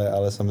ví,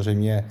 ale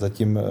samozřejmě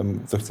zatím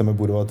to chceme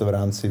budovat v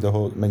rámci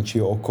toho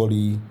menšího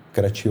okolí,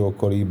 kratšího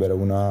okolí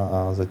Berouna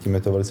a zatím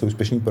je to velice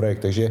úspěšný projekt.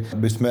 Takže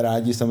bychom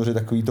rádi samozřejmě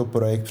takovýto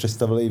projekt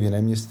představili i v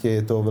jiném městě.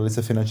 Je to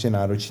velice finančně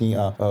náročný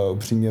a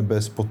upřímně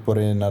bez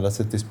podpory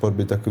nadace T-Sport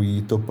by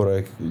takovýto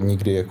projekt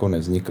nikdy jako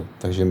nevznikl.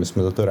 Takže my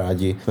jsme za to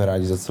rádi. Jsme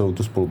rádi za celou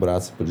tu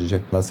spolupráci,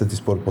 protože nadace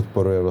T-Sport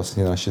podporuje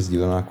vlastně naše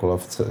sdílená kola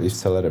i v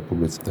celé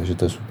republice. Takže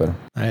to je super.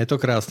 A je to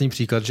krásný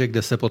příklad, že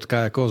kde se potká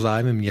jako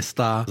zájem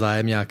města,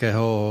 zájem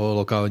nějakého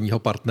lokálního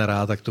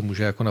partnera, tak to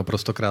může jako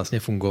naprosto krásně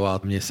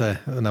fungovat. Mně se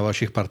na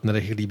vašich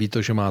partnerech líbí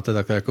to, že máte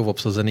takové jako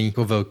obsazený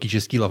jako velký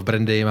český love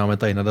brandy, máme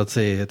tady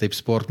nadaci Typ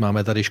Sport,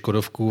 máme tady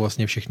Škodovku,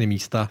 vlastně všechny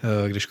místa,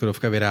 kde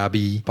Škodovka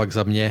vyrábí. Pak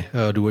za mě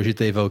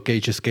důležitý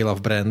velký český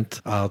love brand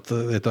a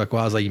je to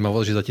taková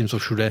zajímavost, že zatímco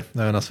všude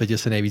na světě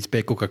se nejvíc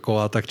pije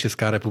Coca-Cola, tak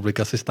Česká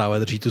republika si stále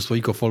drží tu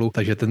svoji kofolu,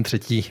 takže ten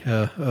třetí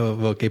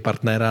velký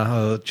partner a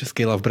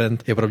český love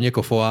brand je pro mě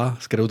Kofola,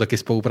 s kterou taky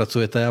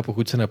spolupracujete a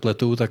pokud se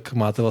nepletu, tak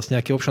máte vlastně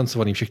nějaký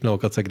obšancovaný všechny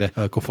lokace, kde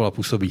Kofola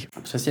působí.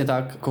 Přesně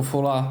tak,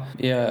 Kofola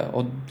je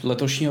od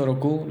letošního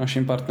roku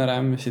naším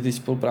partnerem, my si ty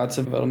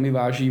spolupráce velmi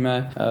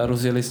vážíme.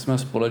 Rozjeli jsme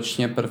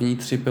společně první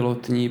 3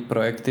 pilotní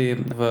projekty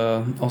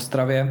v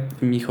Ostravě,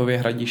 v Míchově,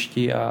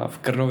 Hradišti a v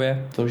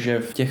Krnově, protože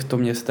v těchto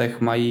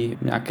městech mají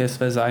nějaké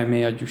své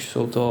zájmy, ať už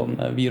jsou to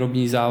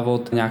výrobní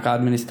závod, nějaká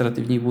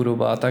administrativní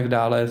budova a tak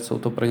dále. Jsou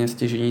to pro ně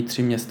stěžení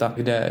 3 města,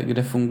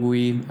 kde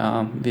fungují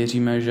a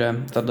věříme, že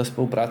tato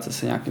spolupráce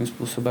se nějakým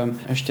způsobem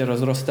ještě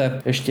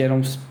rozroste. Ještě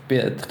jenom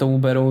zpět k tomu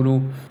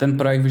Berounu. Ten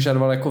projekt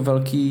vyžadoval jako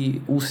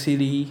velký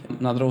úsilí,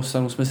 na druhou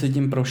stranu jsme si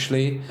tím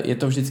prošli. Je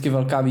to vždycky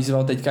velká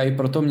výzva teďka i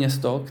pro to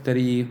město,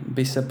 který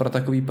by se pro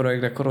takový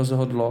projekt jako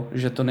rozhodlo,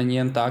 že to není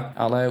jen tak,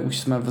 ale už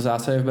jsme v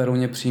zásadě v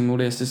Berouně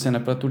přijmuli, jestli se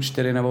nepletu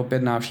 4 nebo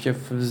 5 návštěv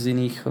z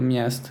jiných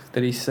měst,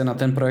 který se na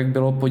ten projekt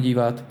bylo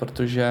podívat,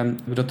 protože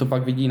kdo to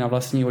pak vidí na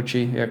vlastní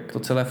oči, jak to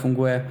celé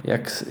funguje,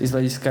 jak i z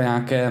hlediska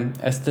nějaké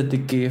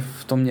estetiky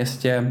v tom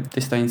městě,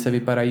 ty stanice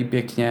vypadají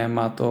pěkně,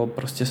 má to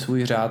prostě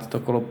svůj řád, to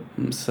kolo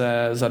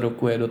se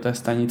zadokuje do té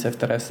stanice, v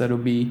které se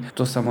dobí.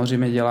 To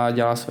samozřejmě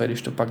dělá své,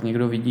 když to pak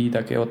někdo vidí,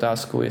 tak je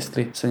otázkou,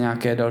 jestli se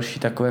nějaké další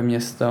takové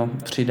město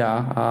přidá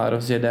a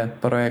rozjede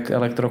projekt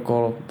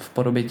elektrokol v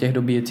podobě těch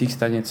dobíjecích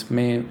stanic.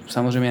 My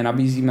samozřejmě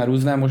nabízíme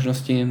různé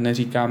možnosti,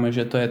 neříkáme,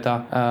 že to je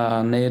ta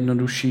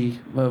nejjednodušší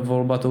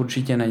volba, to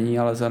určitě není,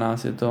 ale za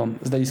nás je to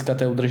z hlediska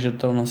té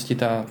udržitelnosti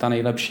ta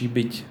nejlepší,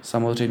 byť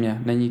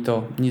samozřejmě není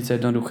to nic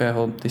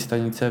jednoduchého ty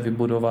stanice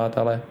vybudovat,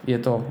 ale je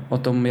to o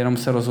tom jenom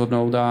se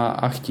rozhodnout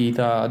a chtít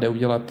a jde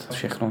udělat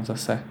všechno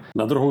zase.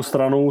 Na druhou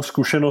stranu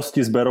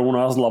zkušenosti z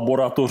Berouna, z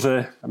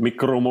laboratoře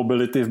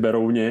mikromobility v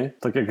Berouně,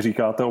 tak jak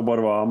říkáte oba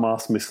dva, má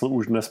smysl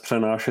už dnes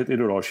přenášet i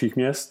do dalších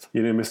měst.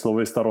 Jinými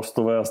slovy,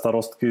 starostové a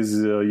starostky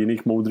z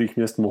jiných moudrých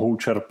měst mohou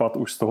čerpat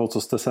už z toho,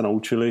 co jste se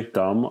naučili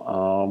tam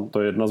a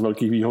to je jedna z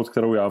velkých výhod,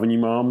 kterou já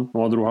vnímám.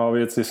 No a druhá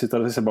věc, jestli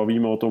tady se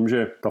bavíme o tom,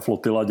 že ta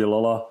flotila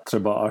dělala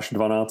třeba až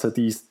 12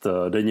 jízd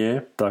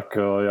denně, tak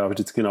já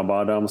vždycky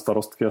nabádám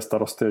starostky a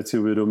starosty, ať si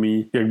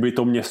uvědomí, jak by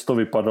to město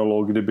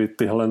vypadalo, kdyby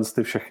tyhle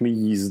všechny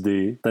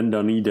jízdy ten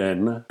daný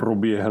den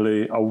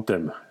proběhly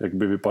autem, jak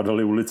by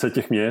vypadaly ulice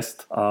těch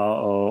měst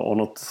a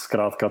ono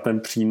zkrátka ten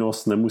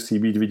přínos nemusí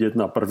být vidět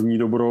na první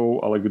dobrou,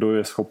 ale kdo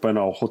je schopen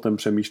a ochoten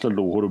přemýšlet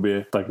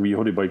dlouhodobě, tak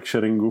výhody bike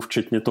sharingu,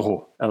 včetně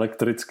toho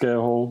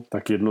elektrického,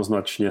 tak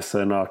jednoznačně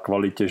se na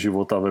kvalitě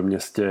života ve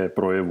městě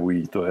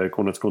projevují. To je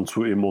konec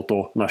konců i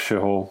motto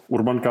našeho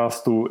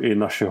Urbancastu i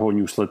našeho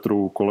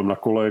newsletteru Kolem na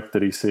kole,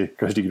 který si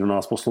každý, kdo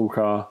nás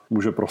poslouchá,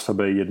 může pro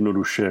sebe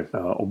jednoduše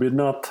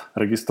objednat,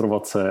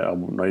 registrovat se a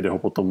najde ho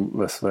potom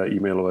ve své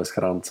e-mailové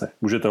schránce.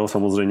 Můžete ho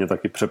samozřejmě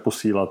taky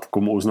přeposílat,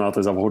 komu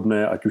uznáte za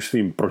vhodné, ať už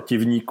svým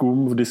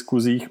protivníkům v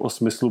diskuzích o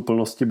smyslu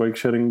plnosti bike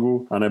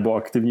sharingu, anebo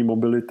aktivní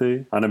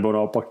mobility, anebo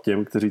naopak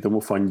těm, kteří tomu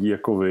fandí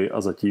jako vy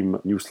a zatím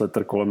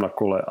newsletter Kolem na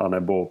kole,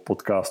 anebo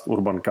podcast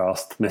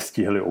Urbancast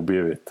nestihli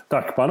objevit.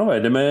 Tak, pánové,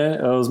 jdeme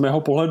z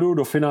mého pohledu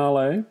do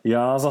finále.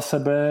 Já za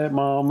sebe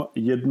mám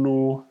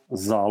jednu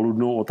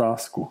záludnou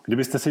otázku.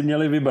 Kdybyste si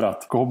měli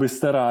vybrat, koho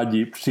byste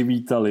rádi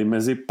přivítali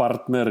mezi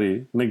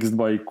partnery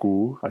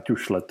Nextbikeu, ať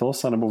už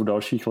letos, anebo v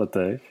dalších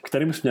letech,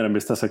 kterým směrem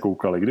byste se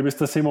koukali?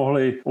 Kdybyste si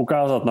mohli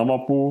ukázat na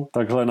mapu,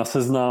 takhle na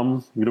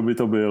seznam, kdo by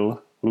to byl?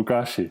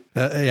 Lukáši.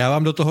 Já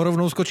vám do toho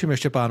rovnou skočím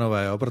ještě,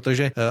 pánové, jo,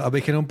 protože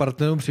abych jenom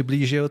partnerům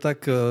přiblížil,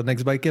 tak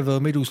Nextbike je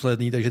velmi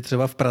důsledný, takže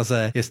třeba v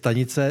Praze je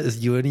stanice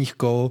sdílených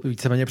kol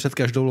víceméně před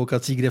každou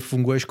lokací, kde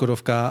funguje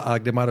Škodovka a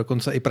kde má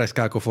dokonce i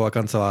pražská kofová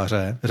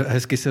kanceláře.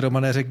 Hezky si,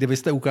 Romane, řekl,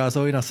 kdybyste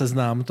ukázali na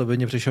seznam, to by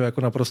mě přišel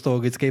jako naprosto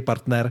logický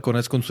partner.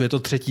 Konec konců je to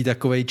třetí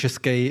takový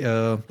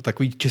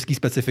český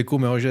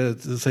specifikum, jo, že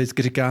se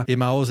vždycky říká, je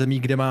málo zemí,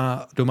 kde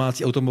má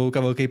domácí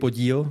automobilka velký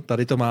podíl,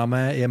 tady to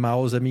máme, je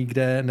málo zemí,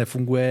 kde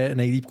nefunguje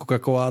nejlíp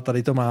Coca-Cola,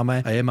 tady to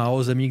máme, a je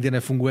málo zemí, kde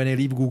nefunguje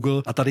nejlíp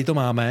Google, a tady to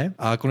máme.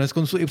 A konec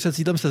konců i před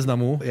sídlem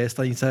Seznamu je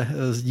stanice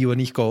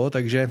sdílených kol,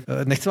 takže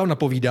nechci vám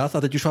napovídat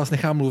a teď už vás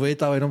nechám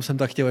mluvit, ale jenom jsem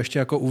tak chtěl ještě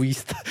jako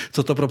uvíct,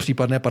 co to pro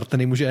případné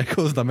partnery může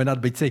jako znamenat,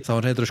 byť si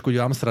samozřejmě trošku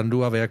dělám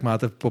srandu a vy, jak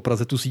máte po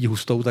Praze tu síť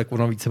hustou, tak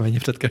ono víceméně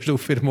před každou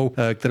firmou,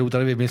 kterou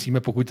tady vymyslíme,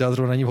 pokud ta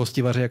zrovna není v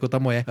Hostivaři jako ta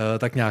moje,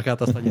 tak nějaká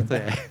ta stanice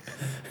je.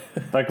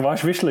 Tak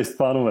váš wishlist,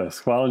 pánové,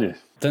 schválně.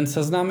 Ten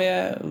seznam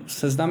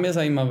je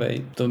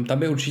zajímavý. Tam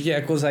by určitě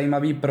jako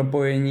zajímavý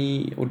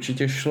propojení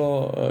určitě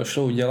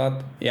šlo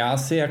udělat.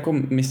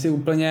 My si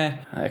úplně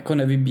jako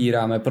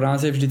nevybíráme. Pro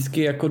nás je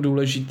vždycky jako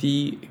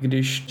důležitý,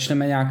 když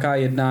čteme nějaká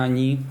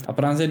jednání, a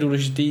pro nás je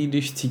důležitý,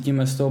 když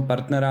cítíme z toho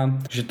partnera,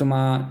 že to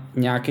má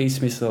nějaký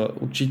smysl.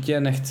 Určitě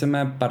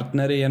nechceme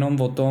partnery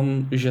jenom o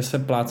tom, že se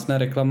plácne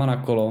reklama na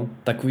kolo.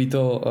 Takový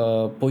to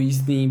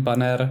pojízdný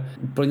banner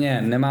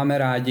úplně nemáme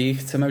rádi.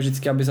 Chceme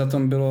vždycky, aby za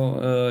tom bylo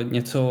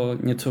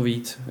něco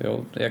víc. Jo.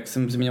 Jak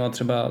jsem zmiňoval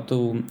třeba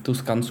tu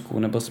Skansku,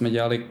 nebo jsme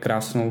dělali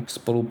krásnou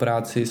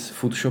spolupráci s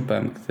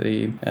Foodshopem,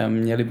 který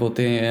měli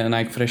boty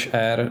Nike Fresh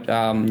Air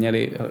a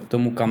měli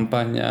tomu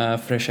kampaň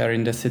Fresh Air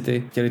in the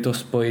City. Chtěli to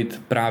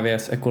spojit právě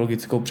s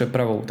ekologickou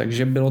přepravou.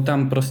 Takže bylo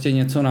tam prostě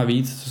něco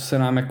navíc, co se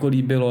nám jako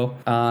líbilo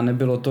a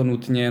nebylo to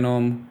nutně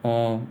jenom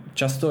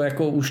často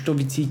jako už to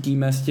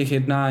vycítíme z těch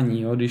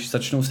jednání, jo, když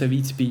začnou se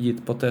víc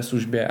pídit po té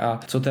službě a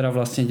co teda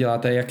vlastně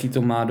děláte, jaký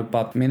to má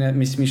dopad.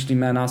 My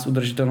smýšlíme, nás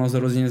udržitelnost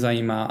hrozně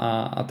zajímá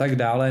a tak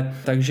dále.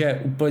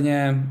 Takže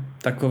úplně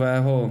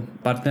takového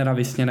partnera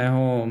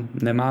vysněného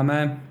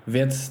nemáme.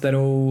 Věc,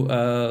 kterou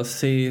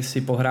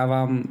si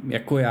pohrávám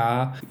jako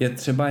já, je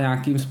třeba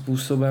nějakým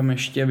způsobem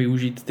ještě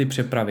využít ty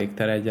přepravy,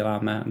 které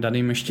děláme. Dát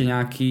jim ještě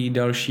nějaký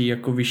další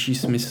jako vyšší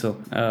smysl,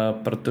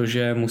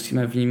 protože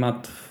musíme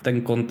vnímat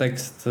ten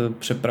kontext.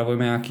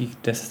 Přepravujeme nějakých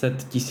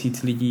 10 000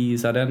 lidí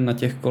za den na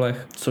těch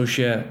kolech, což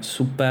je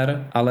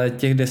super, ale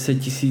těch 10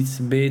 000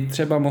 by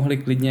třeba mohli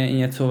klidně i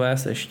něco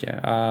vést ještě.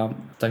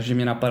 Takže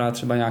mě napadá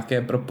třeba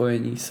nějaké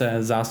propojení se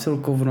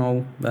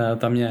zásilkovnou.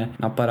 Tam mě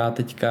napadá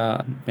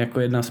teďka jako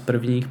jedna z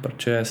prvních,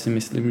 protože si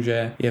myslím,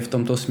 že je v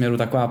tomto směru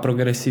taková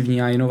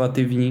progresivní a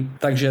inovativní.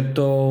 Takže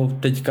to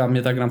teďka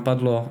mě tak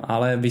napadlo,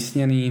 ale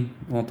vysněný,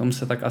 o tom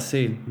se tak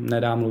asi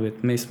nedá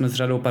mluvit. My jsme s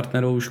řadou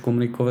partnerů už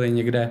komunikovali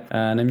někde,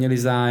 neměli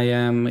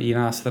zájem,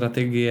 jiná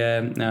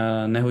strategie,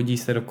 nehodí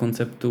se do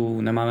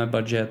konceptu, nemáme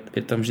budget,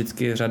 je tam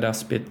vždycky řada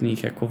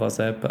zpětných jako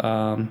vazeb,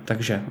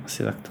 takže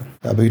asi takto.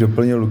 Já bych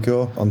doplnil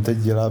Lukio, on teď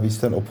dělá víc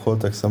ten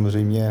obchod, tak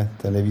samozřejmě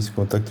ten je víc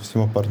kontaktu s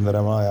těma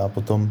partnerama a já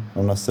potom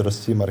mám na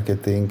starosti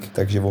marketing,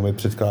 takže on mi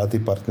předkládá ty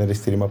partnery,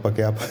 s kterýma pak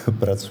já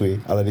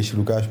pracuji. Ale když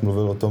Lukáš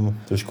mluvil o tom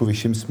trošku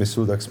vyšším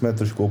smyslu, tak jsme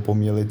trošku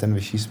opomněli ten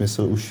vyšší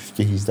smysl už v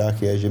těch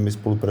jízdách je, že my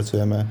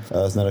spolupracujeme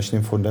s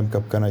nadačním fondem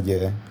Kapka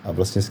naděje a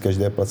vlastně z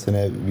každé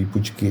placené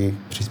výpůjčky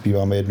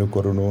přispíváme 1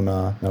 korunu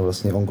na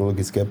vlastně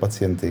onkologické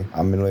pacienty.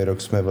 A minulý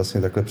rok jsme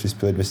vlastně takhle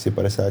přispěli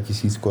 250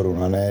 000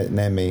 korun a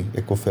ne my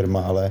jako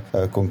firma, ale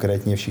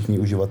konkrétně všichni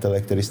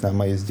uživatelé, kteří s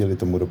náma jezdili,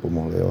 tomu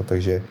dopomohli. Jo.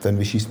 Takže ten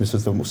vyšší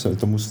smysl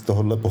tomu z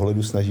tohohle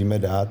pohledu snažíme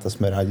dát a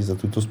jsme rádi za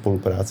tuto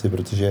spolupráci,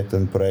 protože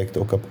ten projekt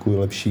o Kapku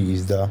lepší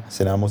jízda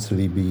se nám moc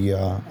líbí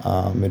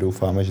a my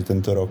doufáme, že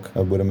tento rok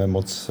budeme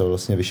moc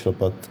vlastně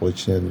vyšlapat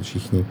společně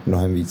všichni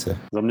mnohem více.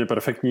 Za mě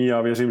perfektní,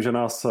 já věřím, že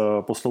nás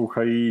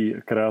poslouchají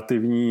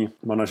kreativní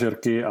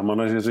manažerky a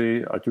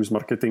manažeři, ať už z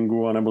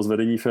marketingu anebo z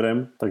vedení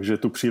firem, takže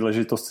tu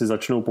příležitost si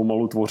začnou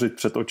pomalu tvořit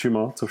před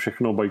očima, co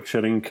všechno bike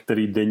sharing,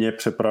 který denně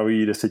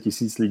přepraví 10 000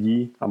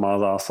 lidí a má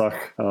zásah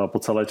po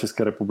celé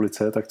České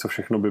republice, tak co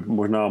všechno by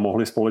možná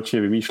mohli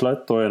společně vymýšlet,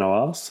 to je na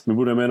vás. My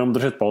budeme jenom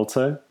držet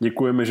palce.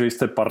 Děkujeme, že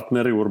jste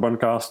partnery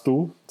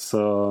Urbancastu s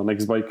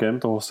Nextbikem,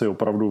 toho si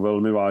opravdu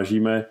velmi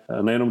vážíme.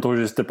 Nejenom toho,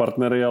 že jste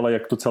partnery, ale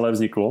jak to celé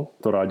vzniklo,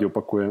 to rádi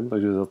opakujeme,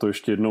 takže za to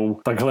ještě jednou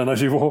takhle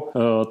naživo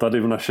tady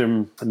v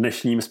našem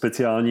dnešním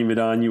speciálním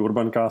vydání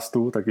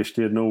Urbancastu, tak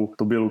ještě jednou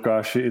tobě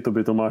Lukáši i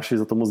tobě Tomáši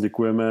za to moc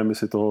děkujeme, my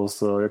si toho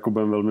s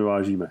Jakubem velmi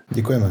vážíme.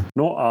 Děkujeme.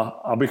 No a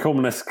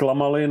abychom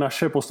nesklamali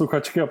naše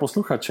posluchačky a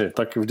posluchače,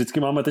 tak vždycky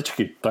máme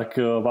tečky. Tak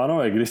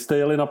pánové, kdy jste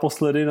jeli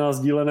naposledy na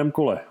sdíleném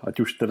kole, ať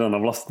už teda na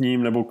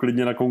vlastním nebo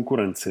klidně na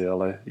konkurenci,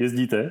 ale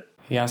jezdíte?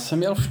 Já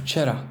jsem jel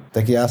včera.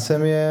 Tak já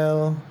jsem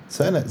jel...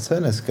 Co je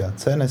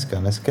dneska?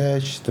 Dneska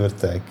je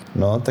čtvrtek.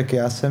 No, tak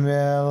já jsem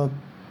jel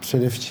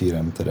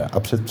předevčírem teda. A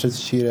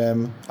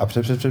předevčírem.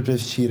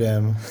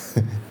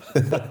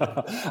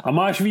 A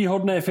máš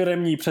výhodné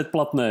firemní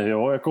předplatné,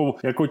 jo?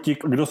 Jako ti,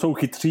 kdo jsou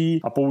chytří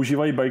a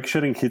používají bike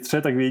sharing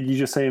chytře, tak vědí,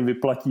 že se jim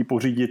vyplatí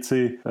pořídit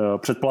si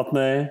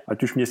předplatné,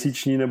 ať už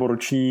měsíční nebo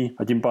roční,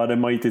 a tím pádem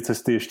mají ty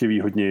cesty ještě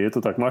výhodně. Je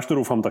to tak? Máš to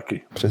doufám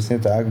taky. Přesně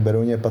tak,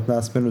 berou mě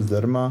 15 minut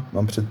zdarma,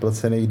 mám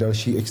předplacených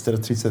další extra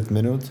 30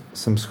 minut,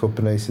 jsem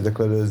schopný si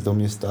takhle jít do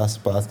města a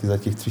zpátky za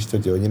těch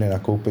 3/4 hodiny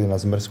nakoupit na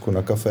zmrzku,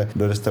 na kafe,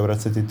 do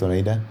restaurace ti to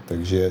nejde,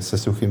 takže se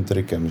suchým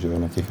trikem, že jo,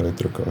 na těch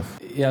elektrokolech.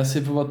 Já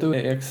si pamatuju,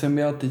 jak jsem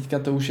jel teďka,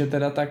 to už je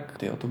teda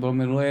tak, to byl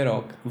minulý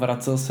rok.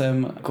 Vracel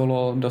jsem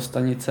kolo do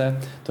stanice,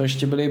 to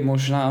ještě byly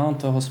možná,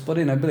 to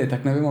hospody nebyly,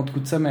 tak nevím,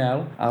 odkud jsem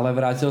jel, ale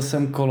vrátil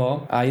jsem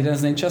kolo a jeden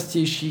z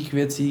nejčastějších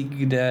věcí,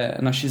 kde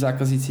naši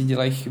zákazníci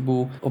dělají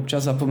chybu,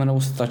 občas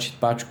zapomenou stlačit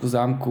páčku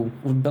zámku.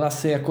 Byla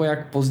si jako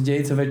jak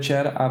později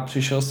večer a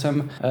přišel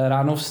jsem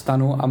ráno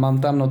vstanu a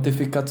mám tam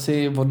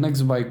notifikaci od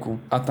Nextbikeu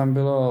a tam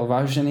bylo: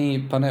 vážený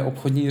pane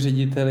obchodní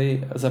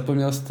řediteli,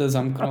 zapomněl jste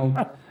zamknout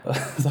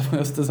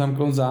zapomněl jste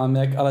zamknout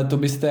zámek, ale to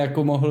byste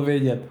jako mohl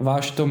vědět.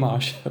 Váš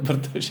Tomáš,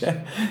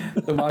 protože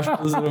Tomáš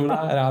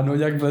zrovna ráno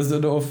nějak vlezl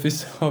do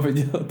ofisu a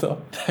viděl to,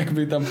 tak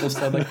by tam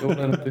poslal takovou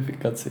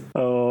notifikaci.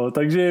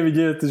 Takže je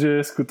vidět,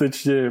 že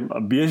skutečně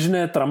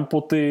běžné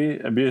trampoty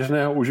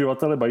běžného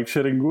uživatele bike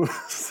sharingu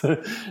se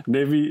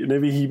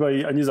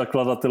nevyhýbají ani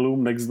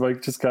zakladatelům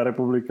Nextbike Česká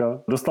republika.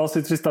 Dostal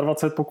si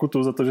 320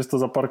 pokutu za to, že jsi to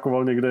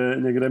zaparkoval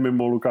někde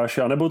mimo,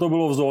 Lukáši, anebo to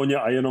bylo v zóně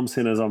a jenom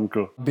si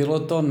nezamkl? Bylo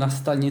to na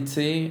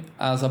stanici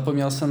a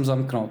zapomněl jsem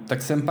zamknout.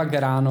 Tak jsem pak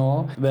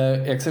ráno,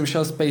 jak jsem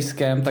šel s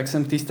pejskem, tak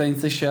jsem k té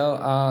stanici šel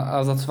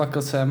a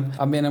zacvakl jsem,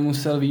 aby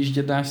nemusel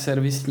vyjíždět náš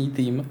servisní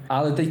tým.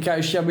 Ale teďka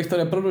ještě, abych to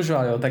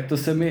neprodlužoval, jo, tak to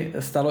se mi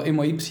stalo i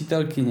mojí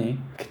přítelkyni,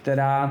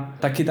 která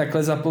taky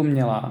takhle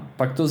zapomněla.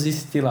 Pak to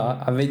zjistila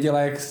a věděla,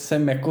 jak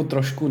jsem jako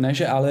trošku, ne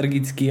že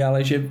alergický,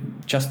 ale že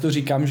často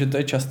říkám, že to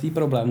je častý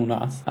problém u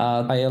nás.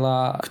 A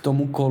jela k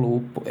tomu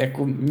kolu,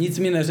 jako nic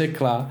mi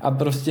neřekla a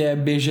prostě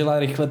běžela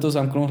rychle to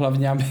zamknout,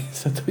 hlavně aby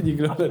se to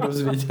nikdo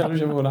nedozvěděl,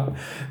 že ona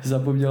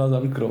zapomněla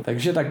zamknout.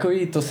 Takže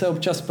takový, to se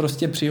občas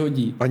prostě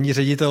přihodí. Paní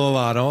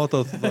ředitelová, no,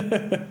 to...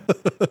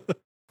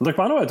 No tak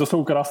pánové, to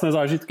jsou krásné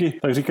zážitky,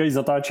 tak říkají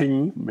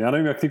zatáčení. Já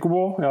nevím, jak ty,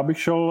 Kubo, já bych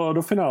šel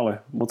do finále.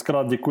 Moc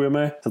krát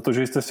děkujeme za to,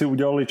 že jste si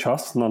udělali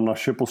čas na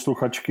naše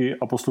posluchačky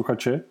a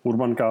posluchače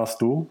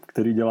Urbancastu,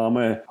 který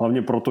děláme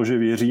hlavně proto, že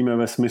věříme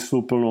ve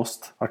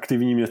smysluplnost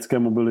aktivní městské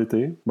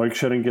mobility. Bike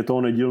sharing je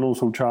toho nedílnou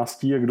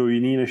součástí, jak kdo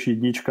jiný než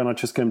jednička na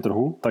českém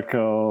trhu. Tak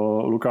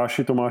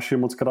Lukáši, Tomáši,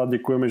 moc krát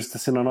děkujeme, že jste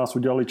si na nás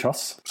udělali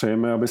čas.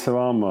 Přejeme, aby se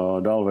vám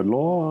dál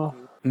vedlo.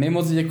 My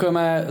moc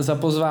děkujeme za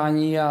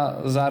pozvání a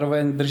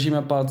zároveň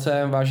držíme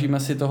palce, vážíme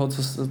si toho,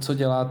 co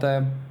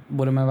děláte.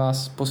 Budeme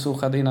vás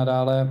poslouchat i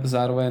nadále,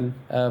 zároveň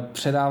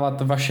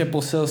předávat vaše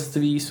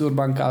poselství z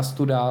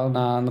Urbancastu dál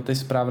na ty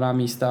správná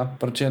místa,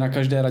 protože na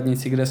každé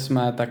radnici, kde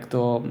jsme,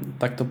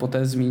 tak to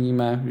poté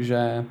zmíníme,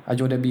 že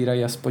ať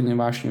odebírají aspoň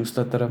váš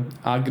newsletter.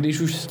 A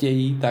když už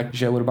chtějí,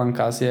 takže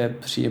Urbancast je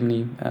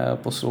příjemný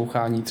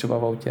poslouchání třeba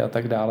v autě a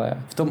tak dále.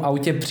 V tom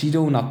autě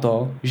přijdou na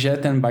to, že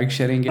ten bike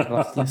sharing je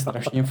vlastně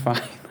strašně fajn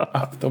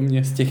a v tom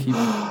městě chybí.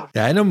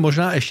 Já jenom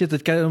možná ještě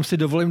teďka jenom si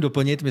dovolím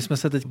doplnit, my jsme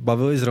se teď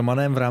bavili s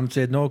Romanem v rámci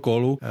jednoho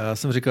kolu. Já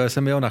jsem říkal, že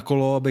jsem jel na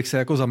kolo, abych se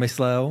jako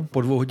zamyslel.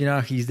 Po 2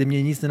 hodinách jízdy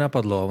mě nic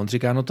nenapadlo. On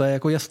říká, no to je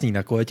jako jasný,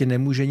 na kole ti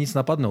nemůže nic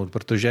napadnout,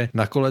 protože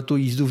na kole tu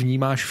jízdu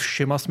vnímáš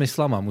všema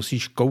smyslama.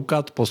 Musíš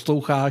koukat,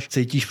 posloucháš,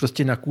 cítíš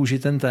prostě na kůži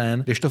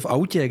ten. Když to v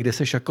autě, kde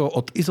seš jako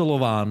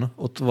odizolován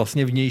od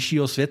vlastně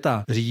vnějšího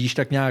světa, řídíš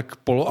tak nějak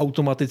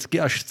poloautomaticky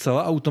až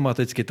zcela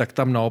automaticky, tak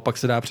tam naopak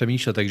se dá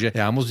přemýšlet. Takže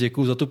já moc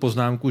děkuju za tu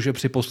poznámku, že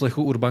při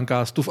poslechu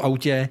Urbancastu v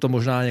autě to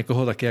možná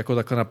někoho taky jako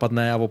takhle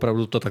napadne a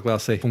opravdu to takhle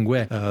asi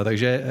funguje.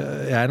 Takže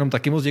já jenom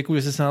taky moc děkuji,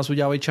 že jste se na nás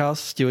udělali čas.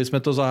 Stihli jsme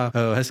to za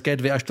hezké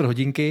 2 až 4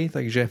 hodinky,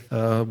 takže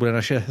bude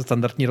naše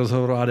standardní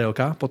rozhovorová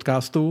délka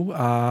podcastu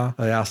a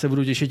já se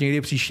budu těšit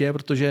někdy příště,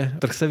 protože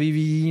trh se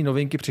vyvíjí,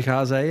 novinky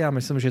přicházejí a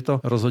myslím, že to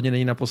rozhodně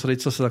není naposledy,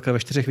 co se takhle ve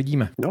 4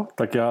 vidíme. No,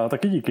 tak já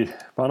taky díky.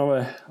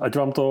 Pánové, ať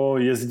vám to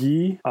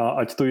jezdí a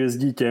ať to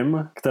jezdí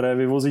těm, které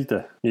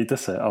vyvozíte. Mějte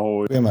se,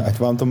 ahoj. Děkujeme, ať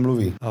vám to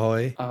mluví.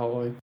 Ahoj.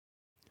 Ahoj.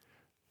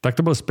 Tak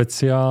to byl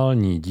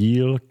speciální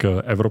díl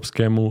k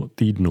Evropskému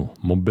týdnu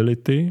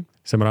mobility.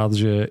 Jsem rád,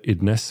 že i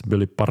dnes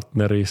byli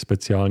partnery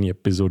speciální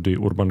epizody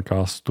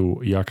Urbancastu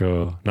jak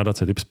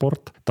nadace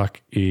Tipsport, tak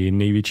i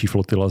největší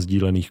flotila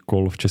sdílených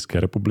kol v České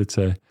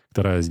republice,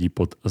 která jezdí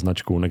pod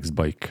značkou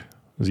Nextbike.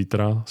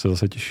 Zítra se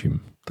zase těším.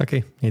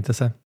 Taky, mějte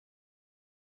se.